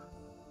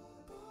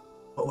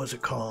what was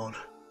it called?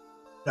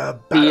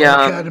 Battle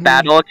Academy.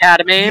 Battle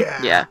Academy.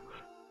 Yeah.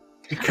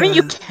 I mean,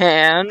 you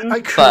can. I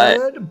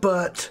could,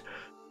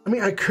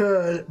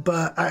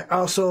 but I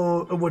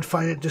also would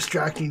find it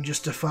distracting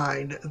just to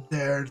find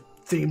their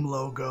theme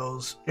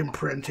logos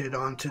imprinted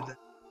onto the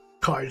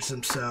cards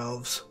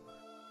themselves.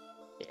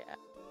 Yeah.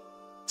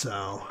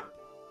 So.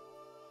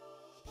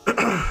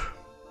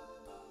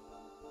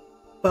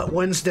 But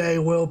Wednesday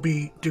will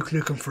be Duke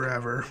Nukem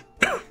Forever.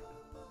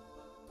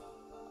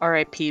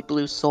 R.I.P.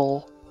 Blue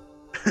Soul.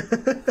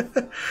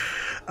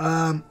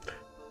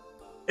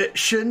 It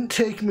shouldn't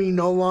take me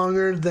no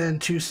longer than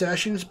 2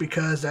 sessions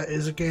because that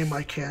is a game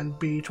I can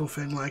beat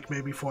within like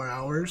maybe 4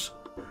 hours.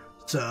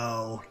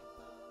 So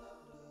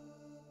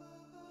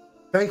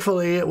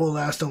thankfully it will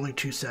last only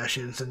 2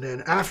 sessions, and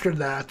then after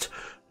that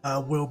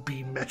will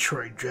be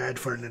Metroid Dread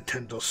for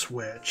Nintendo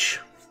Switch.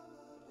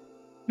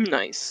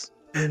 Nice.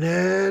 And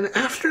then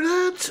after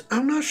that,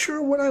 I'm not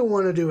sure what I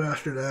want to do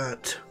after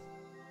that.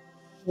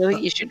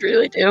 You should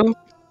really do.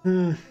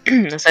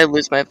 As I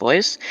lose my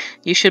voice,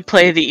 you should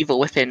play The Evil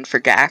Within for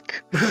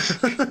Gak.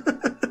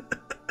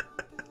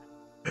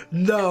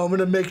 No, I'm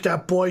gonna make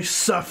that boy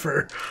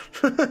suffer.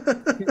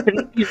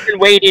 He's been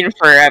waiting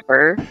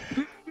forever.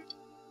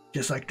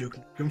 Just like Duke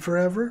Nukem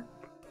Forever?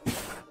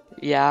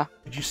 Yeah.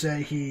 Did you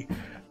say he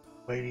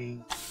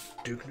waiting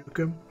Duke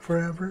Nukem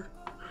Forever?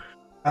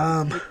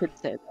 You could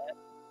say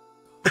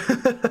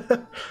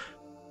that.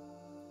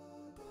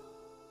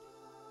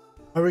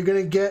 Are we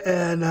gonna get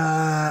an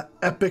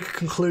epic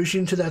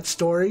conclusion to that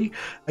story?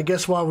 I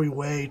guess while we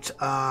wait,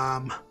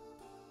 I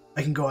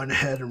can go on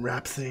ahead and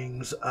wrap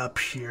things up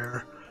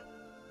here,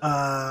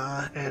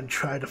 and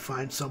try to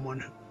find someone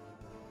who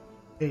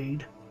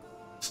paid.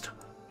 So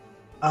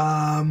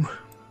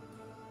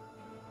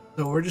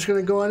we're just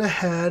gonna go on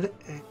ahead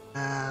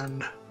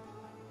and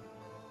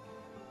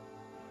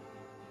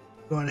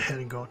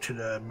go to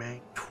the main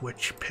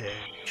Twitch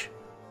page.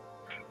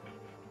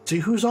 See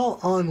who's all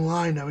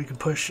online that we can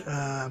push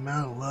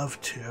amount of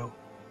love to.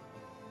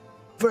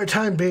 For a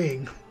time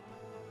being,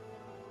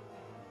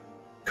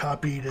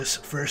 copy this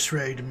first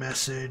raid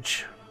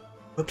message.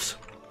 Whoops.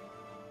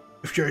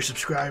 If you're a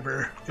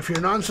subscriber. If you're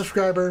a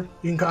non-subscriber,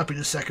 you can copy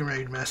the second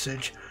raid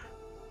message.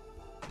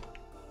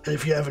 And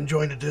if you haven't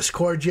joined the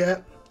Discord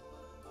yet,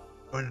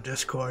 join the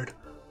Discord.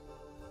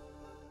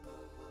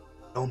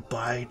 Don't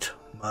bite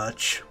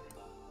much.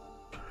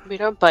 We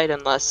don't bite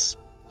unless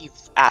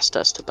you've asked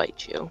us to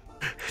bite you.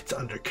 It's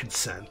under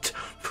consent.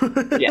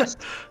 Yes.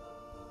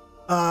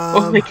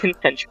 Only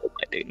consensual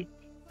biting.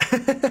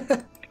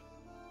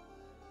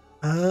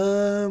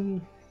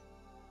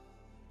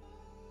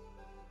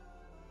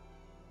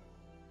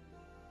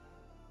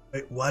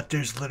 Wait, what?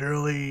 There's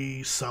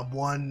literally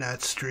someone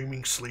that's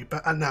streaming sleep.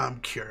 Now I'm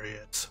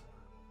curious.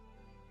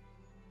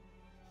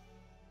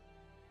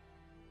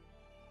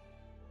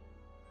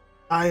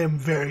 I am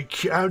very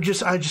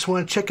curious. I just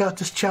want to check out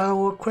this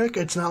channel real quick.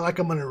 It's not like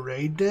I'm gonna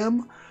raid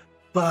them,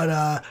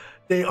 but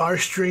they are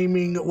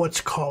streaming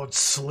what's called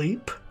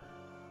sleep,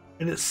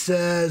 and it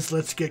says,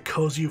 "Let's get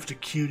cozy with the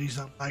cuties."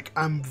 I'm like,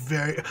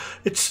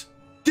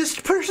 this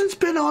person's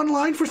been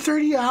online for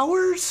 30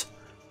 hours?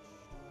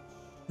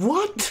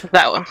 What?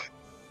 That one.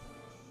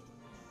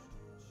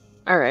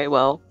 Alright,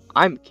 well,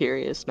 I'm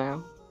curious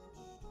now.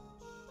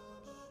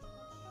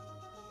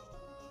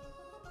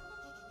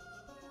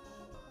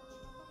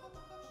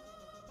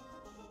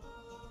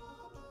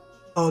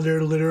 Oh,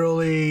 they're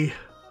literally...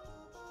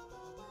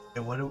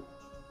 What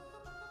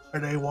are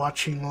they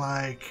watching,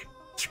 like,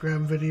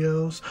 Instagram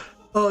videos?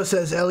 Oh, it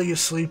says Ellie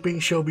is sleeping.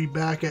 She'll be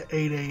back at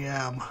 8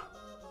 a.m.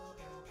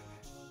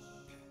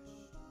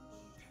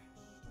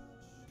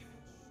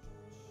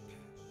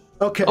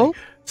 Okay,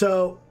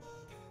 so...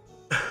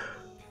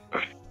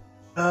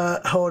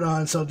 hold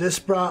on. So this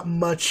brought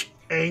much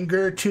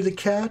anger to the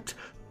cat.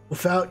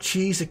 Without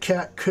cheese, the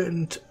cat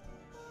couldn't...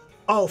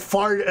 Oh,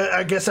 fart.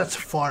 I guess that's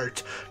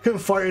fart. Couldn't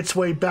fart its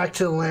way back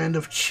to the land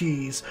of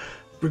cheese.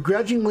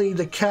 Begrudgingly,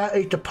 the cat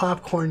ate the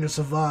popcorn to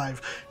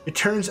survive. It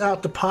turns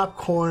out the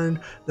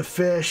popcorn the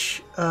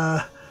fish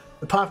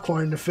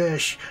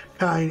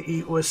kind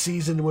eat was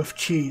seasoned with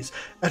cheese.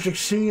 After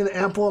consuming an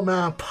ample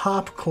amount of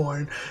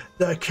popcorn,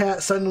 the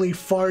cat suddenly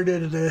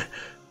farted.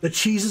 The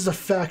cheese's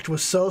effect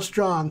was so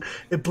strong,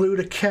 it blew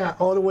the cat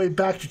all the way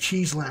back to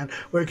Cheeseland,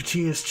 where it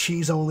continued its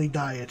cheese-only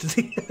diet.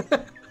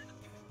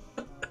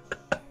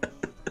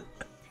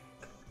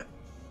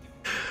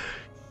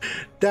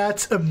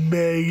 That's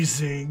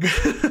amazing.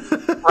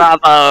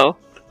 Bravo.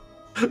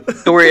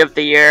 Story of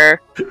the year.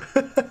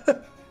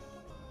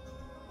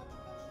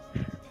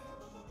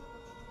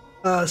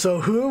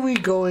 So who are we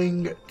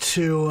going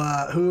to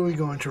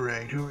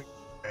raid?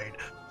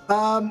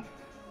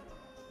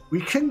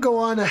 We can go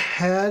on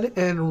ahead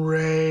and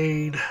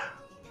raid.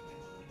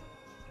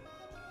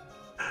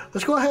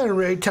 Let's go ahead and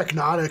raid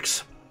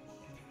Technotics.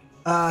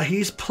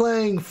 He's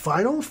playing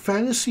Final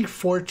Fantasy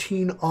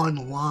XIV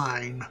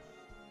Online.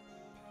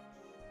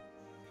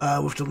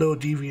 With the little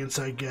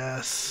deviants, I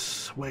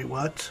guess. Wait,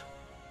 what?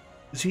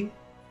 Is he?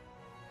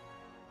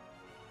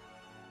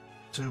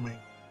 Assuming.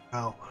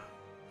 Oh.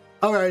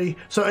 Alrighty.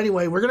 So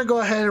anyway, we're gonna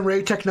go ahead and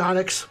raid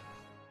Technotics.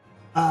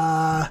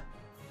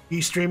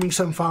 He's streaming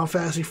some Final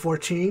Fantasy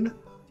XIV.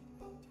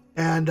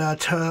 And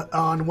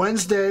on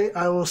Wednesday,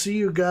 I will see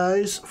you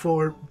guys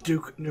for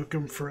Duke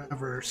Nukem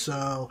Forever.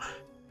 So,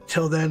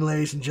 till then,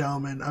 ladies and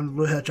gentlemen, I'm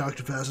Blue Hedgehog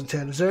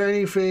 2010. Is there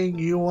anything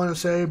you want to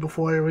say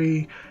before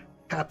we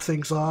cap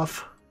things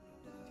off?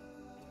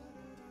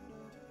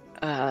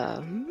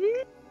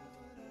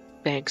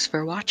 Thanks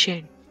for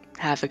watching.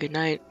 Have a good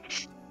night.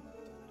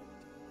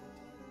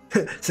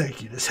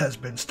 Thank you. This has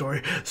been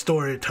story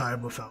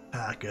time with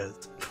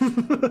alpacas.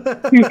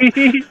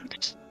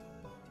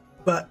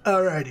 But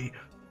alrighty.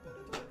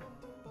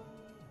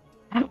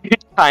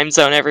 Time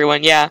zone,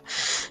 everyone. Yeah.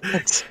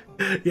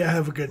 Yeah,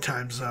 have a good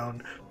time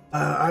zone.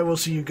 I will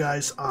see you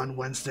guys on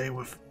Wednesday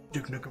with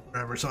Duke Nukem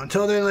Forever. So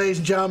until then, ladies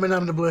and gentlemen,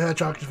 I'm the Blue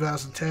Hedgehog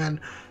 2010.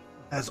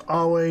 As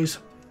always,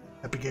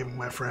 happy gaming,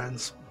 my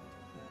friends.